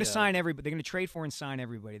 but they're going to sign everybody. They're going to trade for and sign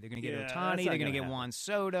everybody. They're going to get Ohtani. They're going to get Juan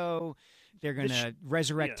Soto. They're going to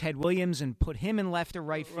resurrect Ted Williams and put him in left or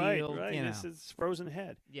right field. Right. This is frozen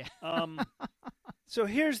head. Yeah. So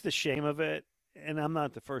here's the shame of it, and I'm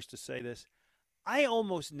not the first to say this. I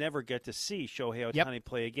almost never get to see Shohei Ohtani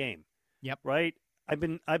play a game. Yep. Right.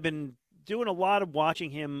 I've been doing a lot of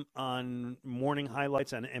watching him on morning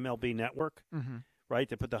highlights on MLB Network, right?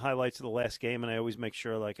 They put the highlights of the last game, and I always make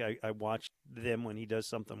sure I watch them when he does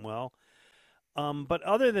something well. But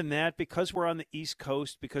other than that, because we're on the East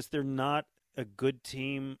Coast, because they're not a good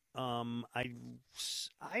team, I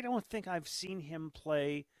don't think I've seen him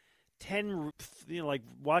play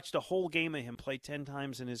watched a whole game of him play 10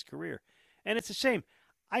 times in his career. And it's a shame.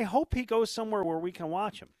 I hope he goes somewhere where we can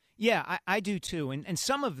watch him. Yeah, I do too. And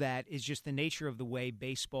some of that is just the nature of the way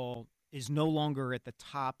baseball is no longer at the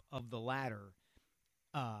top of the ladder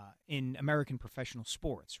in American professional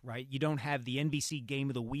sports, right? You don't have the NBC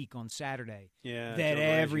Game of the Week on Saturday that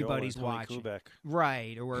everybody's watching.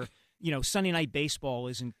 Right, or Sunday Night Baseball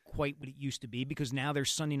isn't quite what it used to be because now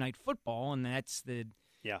there's Sunday Night Football, and that's the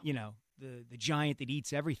giant that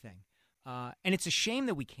eats everything. And it's a shame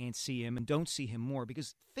that we can't see him and don't see him more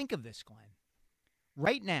because think of this, Glenn.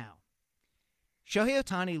 Right now, Shohei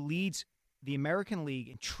Ohtani leads the American League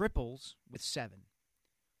in triples with 7,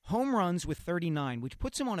 home runs with 39, which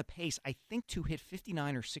puts him on a pace, I think, to hit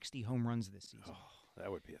 59 or 60 home runs this season.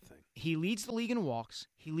 That would be a thing. He leads the league in walks.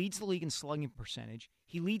 He leads the league in slugging percentage.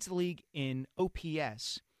 He leads the league in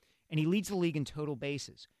OPS, and he leads the league in total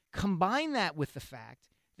bases. Combine that with the fact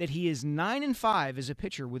that he is 9-5 as a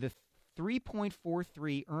pitcher with a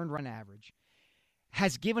 3.43 earned run average,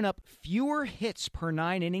 has given up fewer hits per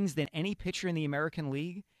 9 innings than any pitcher in the American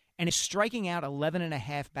League, and is striking out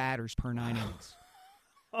 11.5 batters per 9 innings.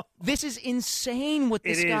 This is insane what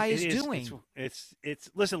this guy is doing. It's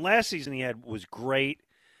listen, last season he was great.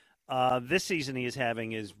 This season he is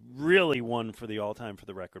having is really one for the all-time for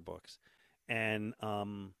the record books. And,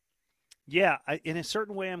 in a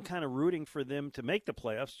certain way I'm kind of rooting for them to make the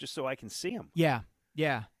playoffs just so I can see him. Yeah.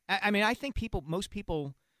 I mean, I think most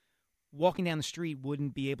people walking down the street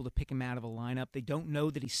wouldn't be able to pick him out of a lineup. They don't know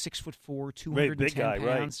that he's 6'4", 210 big guy,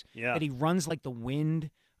 pounds, right. Yeah. that he runs like the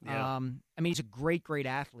wind. Yeah. I mean, he's a great, great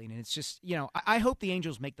athlete, and it's just, I hope the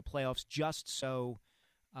Angels make the playoffs just so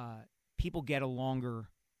people get a longer,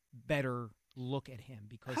 better look at him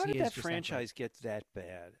because How he did is that just franchise get that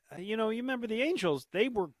bad? You remember the Angels, they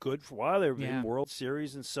were good for a while. They were in World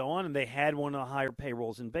Series and so on, and they had one of the higher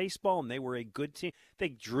payrolls in baseball, and they were a good team. They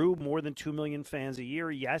drew more than 2 million fans a year.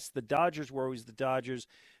 Yes, the Dodgers were always the Dodgers.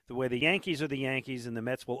 The way the Yankees are the Yankees, and the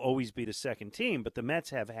Mets will always be the second team, but the Mets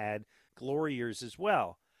have had glory years as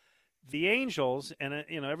well. The Angels, and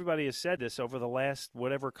everybody has said this over the last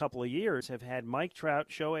whatever couple of years, have had Mike Trout,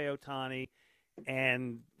 Shohei Ohtani,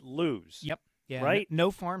 and lose. Yep. Yeah. Right? No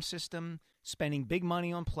farm system, spending big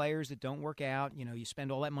money on players that don't work out. You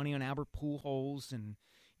spend all that money on Albert Pujols, and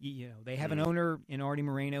they have an owner in Artie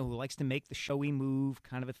Moreno who likes to make the showy move,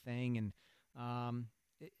 kind of a thing. And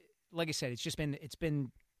like I said, it's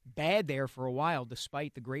been bad there for a while,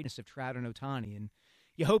 despite the greatness of Trout and Ohtani. And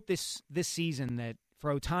you hope this season that,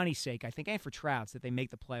 for Ohtani's sake, I think, and for Trout's, that they make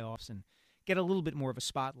the playoffs and get a little bit more of a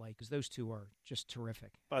spotlight because those two are just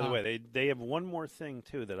terrific. By the way, they have one more thing,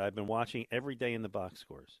 too, that I've been watching every day in the box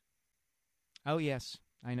scores. Oh, yes.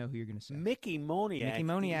 I know who you're going to say. Mickey Moniak. Mickey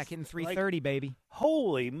Moniak hitting 330, baby.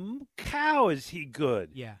 Holy cow, is he good.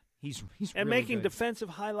 Yeah, he's and really making good. defensive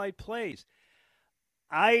highlight plays.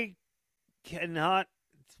 I cannot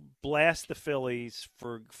blast the Phillies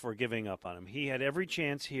for giving up on him. He had every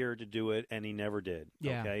chance here to do it, and he never did.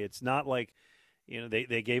 Yeah. Okay, it's not like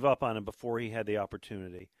they gave up on him before he had the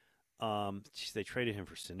opportunity. They traded him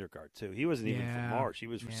for Syndergaard too. He wasn't even for Marsh; he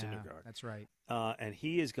was for Syndergaard. That's right. And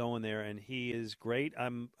he is going there, and he is great.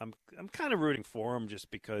 I'm kind of rooting for him just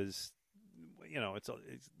because it's a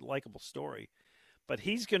likable story, but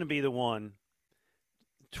he's going to be the one.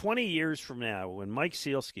 20 years from now, when Mike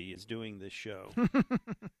Sealski is doing this show,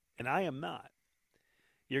 and I am not,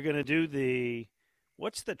 you're going to do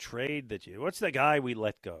what's the trade what's the guy we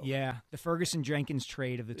let go? Yeah, the Ferguson-Jenkins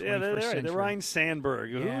trade of the 21st century. The Ryan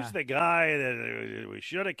Sandberg. Yeah. Who's the guy that we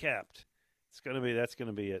should have kept? That's going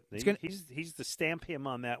to be it. He's to stamp him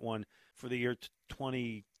on that one for the year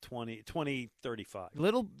 2035.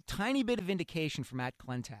 Little tiny bit of indication from Matt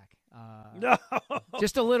Klentak. No.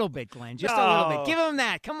 Just a little bit, Glenn. Just a little bit. Give him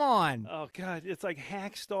that. Come on. Oh, God. It's like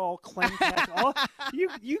Hackstall, Klentak.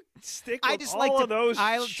 You stick with I just like of those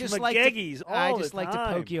schmageggies all I just the like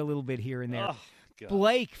time. to poke you a little bit here and there. Oh, God.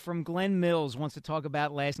 Blake from Glen Mills wants to talk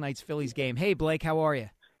about last night's Phillies game. Hey, Blake, how are you?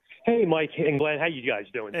 Hey, Mike and Glenn. How you guys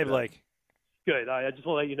doing? Hey, Blake. Good. I just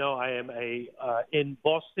want to let you know I am in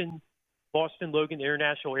Boston Logan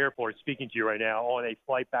International Airport speaking to you right now on a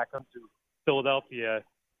flight back up to Philadelphia.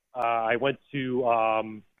 I went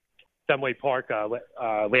to Fenway Park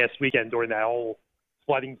last weekend during that whole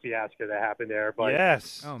flooding fiasco that happened there. But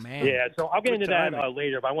yes. Oh, man. Yeah, so I'll get Good into that timing.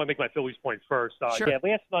 later, but I want to make my Phillies point first. Sure. Yeah,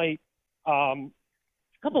 last night, a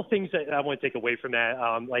couple of things that I want to take away from that.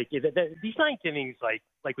 These ninth innings, like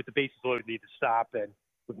with the bases loaded, need to stop, and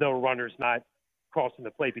with no runners not crossing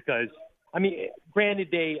the plate because, I mean, granted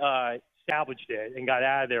they salvaged it and got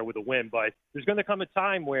out of there with a win, but there's going to come a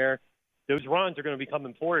time where those runs are going to become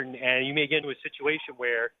important, and you may get into a situation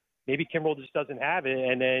where maybe Kimbrel just doesn't have it,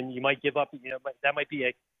 and then you might give up. That might be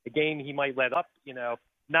a game he might let up.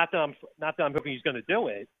 Not that I'm hoping he's going to do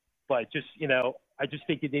it, but just I just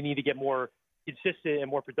think that they need to get more consistent and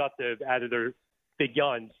more productive out of their big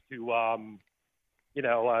guns to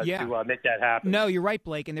to make that happen. No, you're right,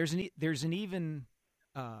 Blake. And there's an even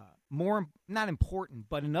more, not important,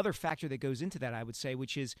 but another factor that goes into that, I would say,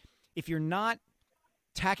 which is if you're not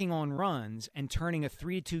tacking on runs and turning a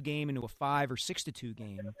 3-2 game into a 5 or 6-2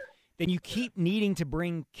 game, then you keep needing to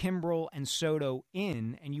bring Kimbrel and Soto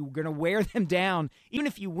in, and you're going to wear them down. Even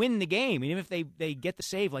if you win the game, even if they get the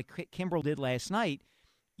save like Kimbrel did last night,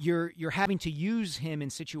 you're having to use him in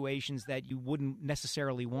situations that you wouldn't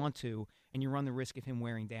necessarily want to, and you run the risk of him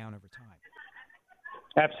wearing down over time.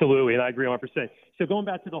 Absolutely, and I agree 100%. So going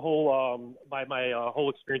back to the whole my whole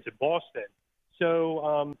experience in Boston.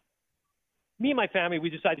 So me and my family, we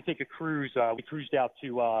decided to take a cruise. We cruised out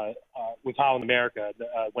to with Holland America.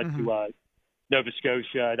 Went to Nova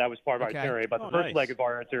Scotia. That was part of our itinerary. But the first leg of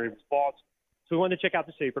our itinerary was Boston. So we wanted to check out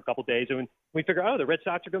the city for a couple of days, and we figured, the Red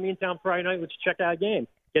Sox are going to be in town Friday night. Let's check out a game.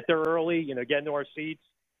 Get there early, get into our seats.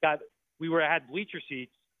 Had bleacher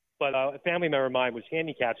seats, but a family member of mine was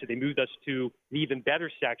handicapped, so they moved us to an even better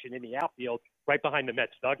section in the outfield, right behind the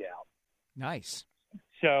Mets dugout. Nice.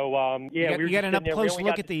 So you got an up close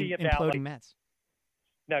look at the imploding Mets.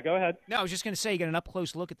 No, go ahead. No, I was just going to say you got an up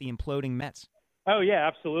close look at the imploding Mets. Oh yeah,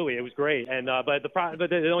 absolutely. It was great, and but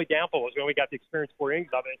the only downfall was when we got to experience 4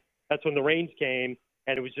 innings of it. That's when the rains came,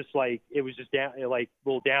 and it was just down a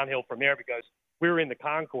little downhill from there because we were in the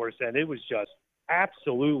concourse, and it was just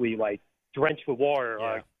absolutely drenched with water.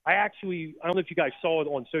 Yeah. I don't know if you guys saw it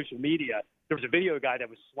on social media. There was a video guy that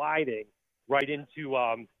was sliding right into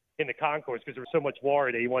in the concourse because there was so much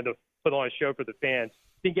water that he wanted to put on a show for the fans.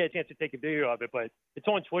 Didn't get a chance to take a video of it, but it's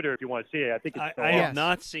on Twitter if you want to see it. I think it's I have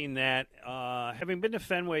not seen that. Having been to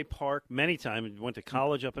Fenway Park many times, went to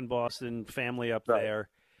college up in Boston, family up there.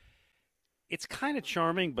 It's kind of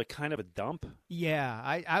charming, but kind of a dump.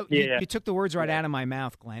 Yeah, you took the words right out of my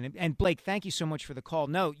mouth, Glenn. And Blake, thank you so much for the call.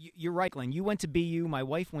 No, you're right, Glenn. You went to BU. My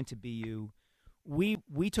wife went to BU.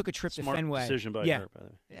 We took a trip to Fenway. Smart decision by her, by the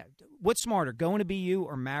way. Yeah. What's smarter, going to BU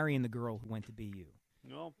or marrying the girl who went to BU?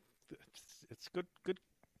 Well, it's good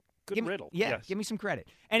riddle. Yeah, yes. Give me some credit.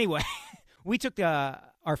 Anyway, we took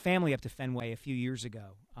our family up to Fenway a few years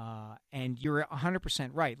ago, and you're 100%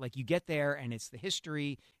 right. You get there, and it's the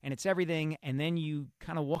history, and it's everything, and then you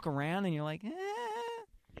kind of walk around, and you're like,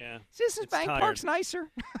 yeah, Citizens Bank Park's nicer.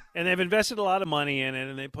 And they've invested a lot of money in it,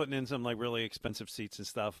 and they're putting in some really expensive seats and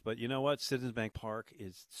stuff. But you know what? Citizens Bank Park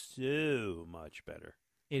is so much better.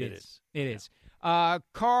 It is.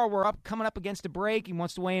 Carl, we're coming up against a break. He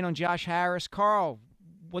wants to weigh in on Josh Harris. Carl,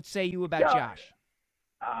 what say you about Josh?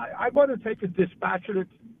 I want to take a dispassionate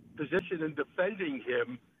position in defending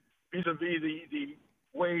him vis-a-vis the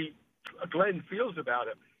way Glenn feels about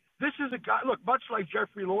him. This is a guy, look, much like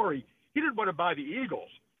Jeffrey Lurie, he didn't want to buy the Eagles.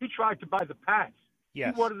 He tried to buy the Pats.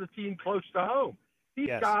 Yes. He wanted a team close to home. These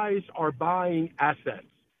guys are buying assets.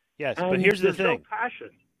 Yes, but here's the thing. There's no passion.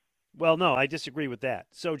 Well, no, I disagree with that.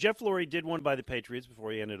 So Jeff Lurie did want to buy the Patriots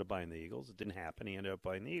before he ended up buying the Eagles. It didn't happen. He ended up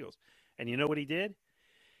buying the Eagles. And you know what he did?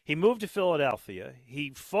 He moved to Philadelphia.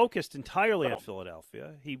 He focused entirely on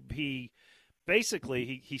Philadelphia. He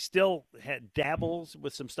basically still dabbles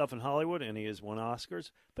with some stuff in Hollywood, and he has won Oscars.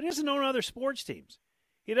 But he doesn't own other sports teams.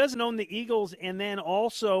 He doesn't own the Eagles and then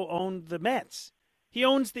also own the Mets. He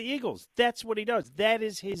owns the Eagles. That's what he does. That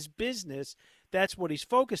is his business. That's what he's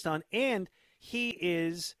focused on. And he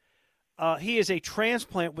is a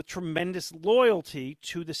transplant with tremendous loyalty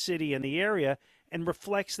to the city and the area and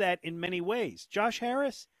reflects that in many ways. Josh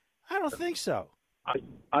Harris? I don't think so.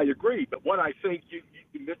 I agree. But what I think you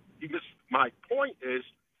missed my point is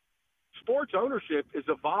sports ownership is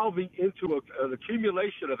evolving into an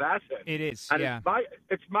accumulation of assets. It is, and yeah.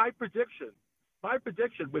 It's my prediction. My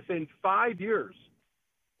prediction, within 5 years,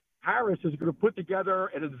 Harris is going to put together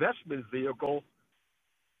an investment vehicle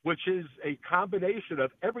which is a combination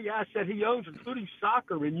of every asset he owns, including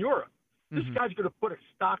soccer in Europe. This guy's going to put a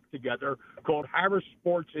stock together called Harris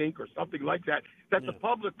Sports Inc. or something like that the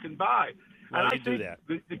public can buy. Well, and you do that.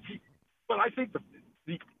 I think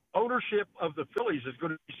the ownership of the Phillies is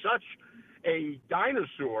going to be such a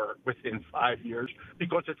dinosaur within 5 years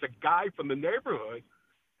because it's a guy from the neighborhood,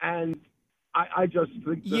 and I just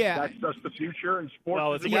think that's just the future in sports.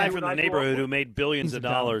 Well, it's a guy from the neighborhood who made billions of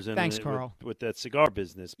dollars with that cigar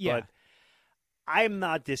business. Yeah. But I'm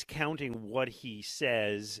not discounting what he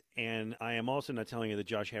says, and I am also not telling you that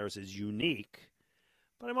Josh Harris is unique.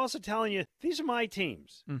 But I'm also telling you, these are my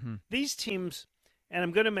teams. Mm-hmm. These teams, and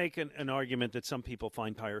I'm going to make an argument that some people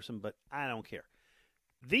find tiresome, but I don't care.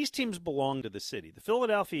 These teams belong to the city. The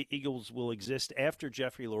Philadelphia Eagles will exist after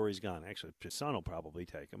Jeffrey Lurie's gone. Actually, his son will probably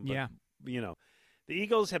take him. But, the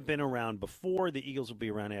Eagles have been around before. The Eagles will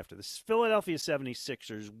be around after. The Philadelphia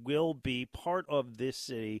 76ers will be part of this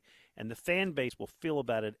city, and the fan base will feel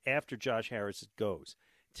about it after Josh Harris goes.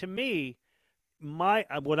 To me,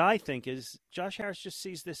 what I think is Josh Harris just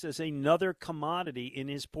sees this as another commodity in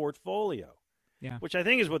his portfolio, which I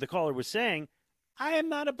think is what the caller was saying. I am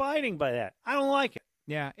not abiding by that. I don't like it.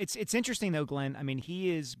 Yeah, it's interesting, though, Glenn. I mean,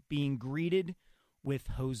 he is being greeted with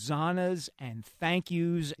hosannas and thank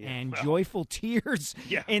yous and joyful tears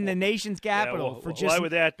in the nation's capital. Why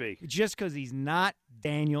would that be? Just because he's not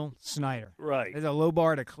Daniel Snyder. Right. There's a low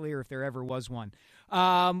bar to clear if there ever was one.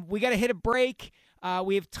 We got to hit a break.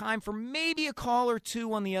 We have time for maybe a call or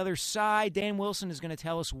two on the other side. Dan Wilson is going to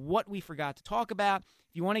tell us what we forgot to talk about.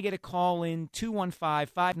 If you want to get a call in,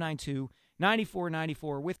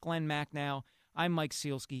 215-592-9494 with Glenn Macnow. I'm Mike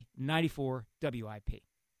Sealski, 94 WIP.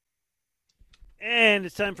 And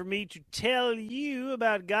it's time for me to tell you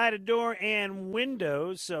about guided door and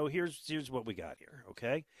windows. So here's what we got here,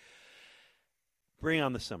 okay? Bring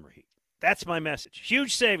on the summer heat. That's my message.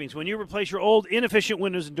 Huge savings when you replace your old, inefficient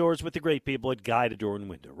windows and doors with the great people at Guided Door and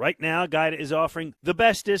Window. Right now, Guided is offering the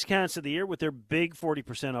best discounts of the year with their big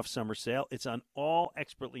 40% off summer sale. It's on all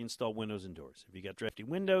expertly installed windows and doors. If you got drafty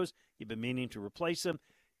windows, you've been meaning to replace them,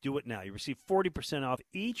 do it now. You receive 40% off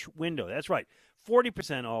each window. That's right,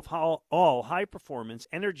 40% off all high-performance,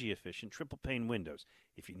 energy-efficient triple-pane windows.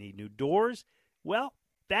 If you need new doors, well,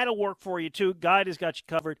 that'll work for you, too. Guide has got you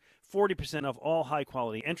covered. 40% off all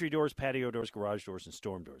high-quality entry doors, patio doors, garage doors, and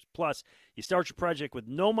storm doors. Plus, you start your project with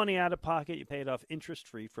no money out of pocket. You pay it off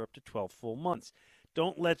interest-free for up to 12 full months.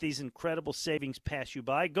 Don't let these incredible savings pass you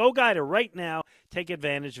by. Go Guider right now. Take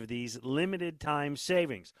advantage of these limited-time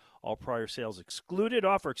savings. All prior sales excluded.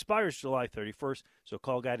 Offer expires July 31st, so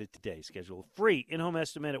call Guided today. Schedule a free in-home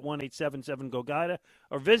estimate at 1-877-GO-GUIDA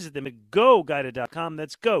or visit them at GoGuida.com.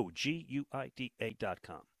 That's go,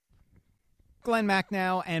 GUIDA.com. Glenn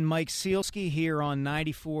Macnow and Mike Sealski here on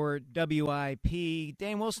 94 WIP.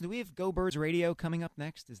 Dan Wilson, do we have Go Birds Radio coming up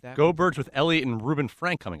next? Is that Go Birds with Elliot and Reuben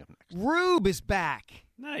Frank coming up next. Rube is back.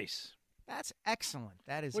 Nice. That's excellent.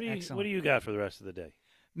 That is excellent. What do you got for the rest of the day?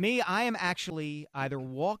 Me, I am actually either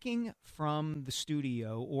walking from the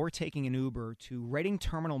studio or taking an Uber to Reading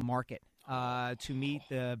Terminal Market to meet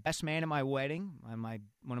the best man at my wedding,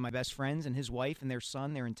 one of my best friends and his wife and their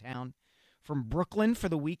son. They're in town from Brooklyn for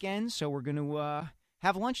the weekend, so we're going to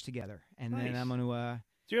have lunch together. And Nice. then I'm going to...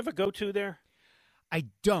 Do you have a go-to there? I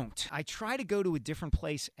don't. I try to go to a different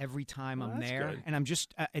place every time I'm that's there. good. And I'm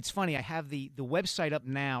just... it's funny. I have the website up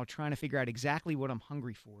now trying to figure out exactly what I'm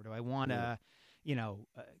hungry for. Do I want a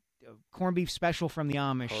corned beef special from the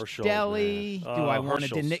Amish Herschel's, Deli? man. Do I want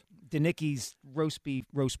Herschel's. a Danicki's roast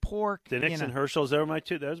pork? Denix and Herschel's, those are my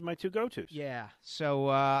two go-tos. Yeah. So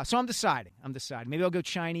I'm deciding. Maybe I'll go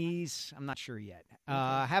Chinese. I'm not sure yet.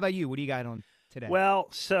 How about you? What do you got on today? Well,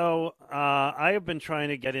 so I have been trying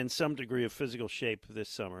to get in some degree of physical shape this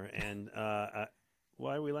summer, and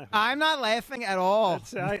why are we laughing? I'm not laughing at all.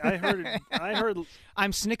 I heard.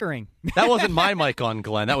 I'm snickering. That wasn't my mic on,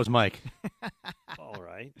 Glenn. That was Mike. All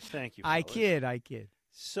right. Thank you. I fellas. kid.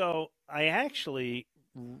 So I actually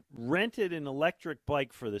rented an electric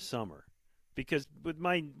bike for the summer because with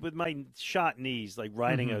my shot knees, like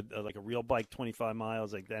riding a real bike 25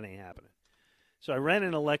 miles, like that ain't happening. So I rent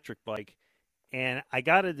an electric bike, and I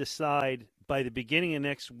got to decide by the beginning of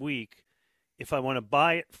next week if I want to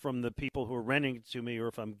buy it from the people who are renting it to me or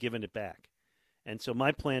if I'm giving it back. And so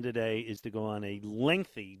my plan today is to go on a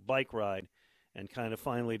lengthy bike ride and kind of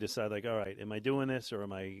finally decide, like, all right, am I doing this or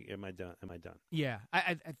am I done? Yeah,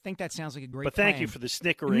 I think that sounds like a great But thank plan. you for the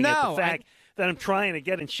snickering at the fact that I'm trying to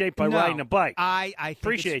get in shape by riding a bike. I think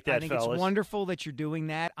appreciate that, I think fellas. it's wonderful that you're doing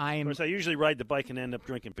that. Of course, I usually ride the bike and end up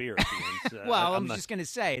drinking beer at the end. Well, I'm I'm not- just going to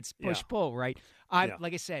say it's push-pull, right? Yeah.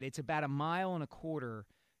 Like I said, it's about 1.25 miles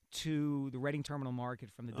to the Reading Terminal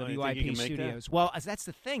Market from the Oh, you think you WIP can make that? studios. Well, that's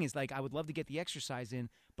the thing is, like, I would love to get the exercise in,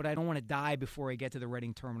 but I don't want to die before I get to the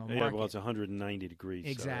Reading Terminal Yeah, Market. well, it's 190 degrees.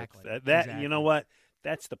 Exactly. So that Exactly. You know what?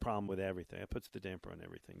 That's the problem with everything. It puts the damper on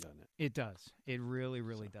everything, doesn't it? It does. It really,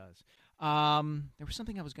 really does. There was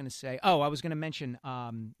something I was going to say. Oh, I was going to mention,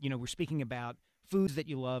 we're speaking about foods that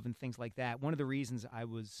you love and things like that. One of the reasons I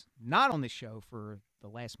was not on this show for the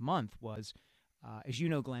last month was, as you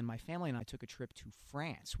know, Glenn, my family and I took a trip to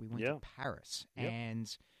France. We went to Paris. Yep.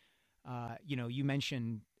 And, you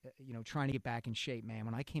mentioned, trying to get back in shape, man.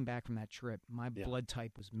 When I came back from that trip, my blood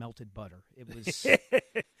type was melted butter. It was...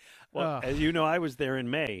 Well, as you know, I was there in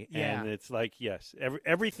May, Yeah. and it's like, yes,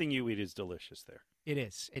 everything you eat is delicious there. It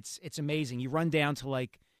is. It's amazing. You run down to a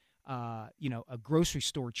grocery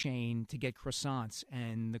store chain to get croissants,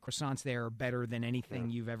 and the croissants there are better than anything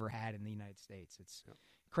you've ever had in the United States. It's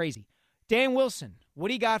crazy. Dan Wilson, what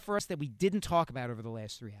do you got for us that we didn't talk about over the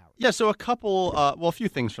last 3 hours? Yeah, so a few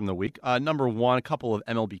things from the week. Number one, a couple of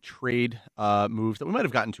MLB trade moves that we might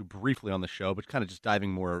have gotten to briefly on the show, but kind of just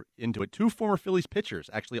diving more into it. Two former Phillies pitchers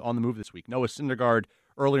actually on the move this week. Noah Syndergaard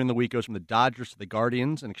earlier in the week goes from the Dodgers to the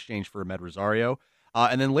Guardians in exchange for Ahmed Rosario.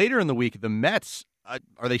 And then later in the week, the Mets,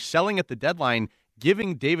 are they selling at the deadline,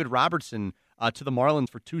 giving David Robertson to the Marlins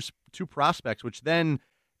for two prospects, which then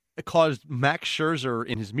caused Max Scherzer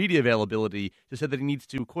in his media availability to say that he needs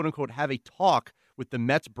to, quote-unquote, have a talk with the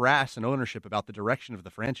Mets brass and ownership about the direction of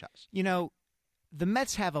the franchise. the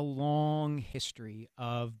Mets have a long history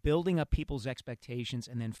of building up people's expectations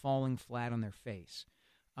and then falling flat on their face.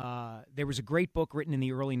 There was a great book written in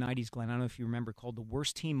the early 90s, Glenn, I don't know if you remember, called The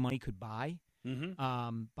Worst Team Money Could Buy,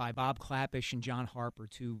 by Bob Klapisch and John Harper,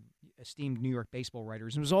 two esteemed New York baseball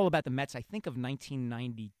writers. It was all about the Mets, I think, of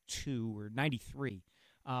 1992 or 93,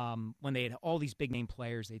 when they had all these big-name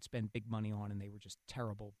players they'd spend big money on, and they were just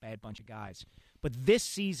terrible, bad bunch of guys. But this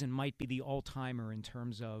season might be the all-timer in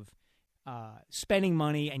terms of spending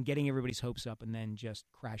money and getting everybody's hopes up and then just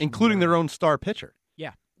crashing. Including their own star pitcher.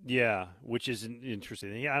 Yeah. Yeah, which is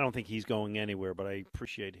interesting. I don't think he's going anywhere, but I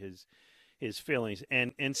appreciate his feelings.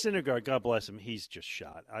 And Syndergaard, God bless him, he's just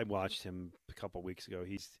shot. I watched him a couple weeks ago.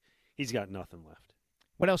 He's got nothing left.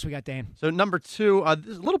 What else we got, Dan? So number 2,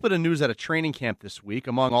 there's a little bit of news at a training camp this week,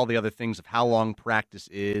 among all the other things of how long practice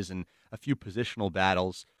is and a few positional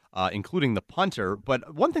battles, including the punter.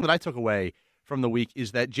 But one thing that I took away from the week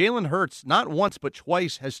is that Jalen Hurts, not once but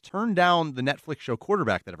twice, has turned down the Netflix show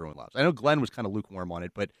Quarterback that everyone loves. I know Glenn was kind of lukewarm on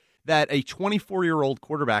it, but that a 24-year-old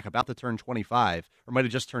quarterback about to turn 25, or might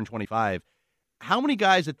have just turned 25, how many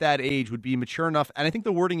guys at that age would be mature enough? And I think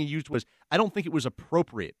the wording he used was, I don't think it was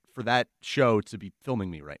appropriate for that show to be filming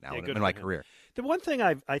me right now in my career. The one thing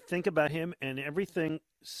I think about him, and everything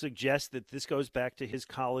suggests that this goes back to his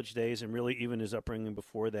college days and really even his upbringing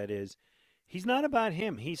before that, is he's not about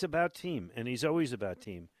him. He's about team, and he's always about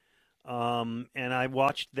team. And I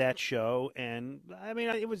watched that show, and I mean,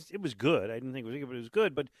 it was good. I didn't think it was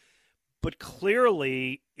good, but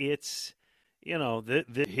clearly it's,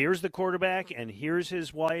 here's the quarterback, and here's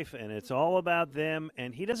his wife, and it's all about them,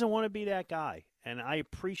 and he doesn't want to be that guy. And I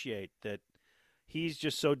appreciate that he's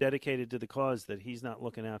just so dedicated to the cause that he's not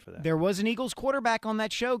looking out for that. There was an Eagles quarterback on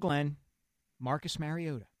that show, Glenn, Marcus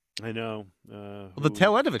Mariota. I know. Well, the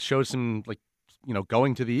tail end of it shows him,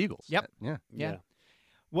 going to the Eagles. Yep. Yeah.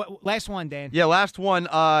 What last one, Dan? Yeah, last one.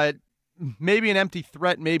 Maybe an empty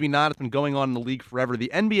threat, maybe not. It's been going on in the league forever.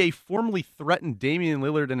 The NBA formally threatened Damian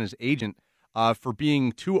Lillard and his agent for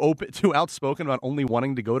being too outspoken about only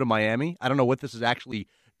wanting to go to Miami. I don't know what this is actually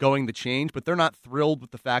going to change, but they're not thrilled with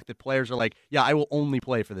the fact that players are like, yeah, I will only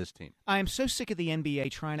play for this team. I am so sick of the NBA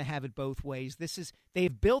trying to have it both ways.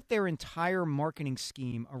 They've built their entire marketing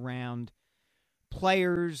scheme around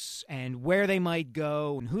players and where they might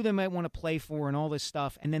go and who they might want to play for and all this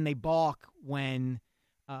stuff, and then they balk when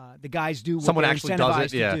the guys do what someone they're actually incentivized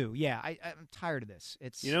does it. Yeah. to do. Yeah, I'm tired of this.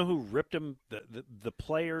 It's who ripped them, the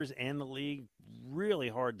players and the league, really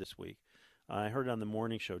hard this week. I heard it on the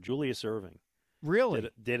morning show. Julius Erving. Really?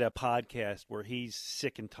 Did a podcast where he's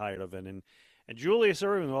sick and tired of it. And Julius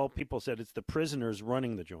Erving, all people said, it's the prisoners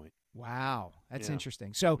running the joint. Wow. That's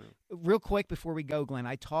interesting. So real quick before we go, Glenn,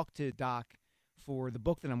 I talked to Doc for the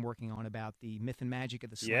book that I'm working on about the myth and magic of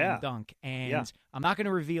the slam dunk. And I'm not going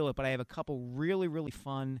to reveal it, but I have a couple really, really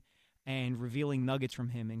fun and revealing nuggets from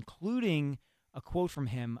him, including a quote from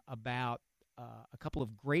him about a couple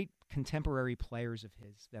of great contemporary players of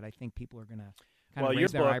his that I think people are going to kind of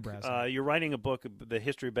raise their eyebrows at. You're writing a book, The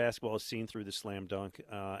History of Basketball is Seen Through the Slam Dunk,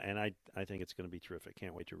 and I think it's going to be terrific.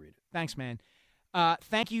 Can't wait to read it. Thanks, man.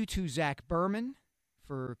 Thank you to Zach Berman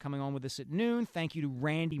for coming on with us at noon. Thank you to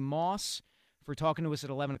Randy Moss for talking to us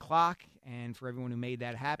at 11 o'clock, and for everyone who made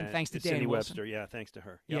that happen. Thanks to Dan Cindy Wilson. Webster. Yeah, thanks to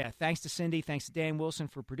her. Yep. Yeah, thanks to Cindy. Thanks to Dan Wilson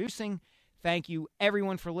for producing. Thank you,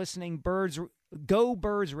 everyone, for listening. Go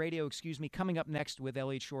Birds Radio, coming up next with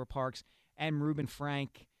Elliott Shore Parks and Reuben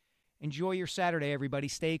Frank. Enjoy your Saturday, everybody.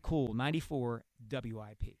 Stay cool. 94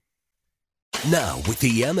 WIP. Now, with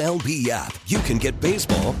the MLB app, you can get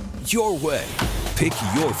baseball your way. Pick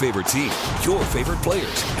your favorite team, your favorite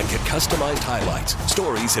players, and get customized highlights,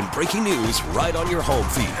 stories, and breaking news right on your home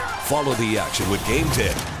feed. Follow the action with Game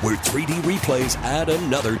 10, where 3D replays add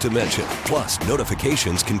another dimension. Plus,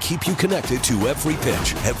 notifications can keep you connected to every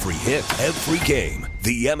pitch, every hit, every game.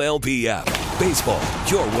 The MLB app. Baseball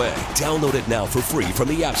your way. Download it now for free from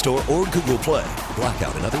the App Store or Google Play.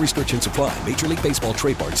 Blackout and other restrictions apply. Major League Baseball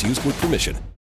trademarks used with permission.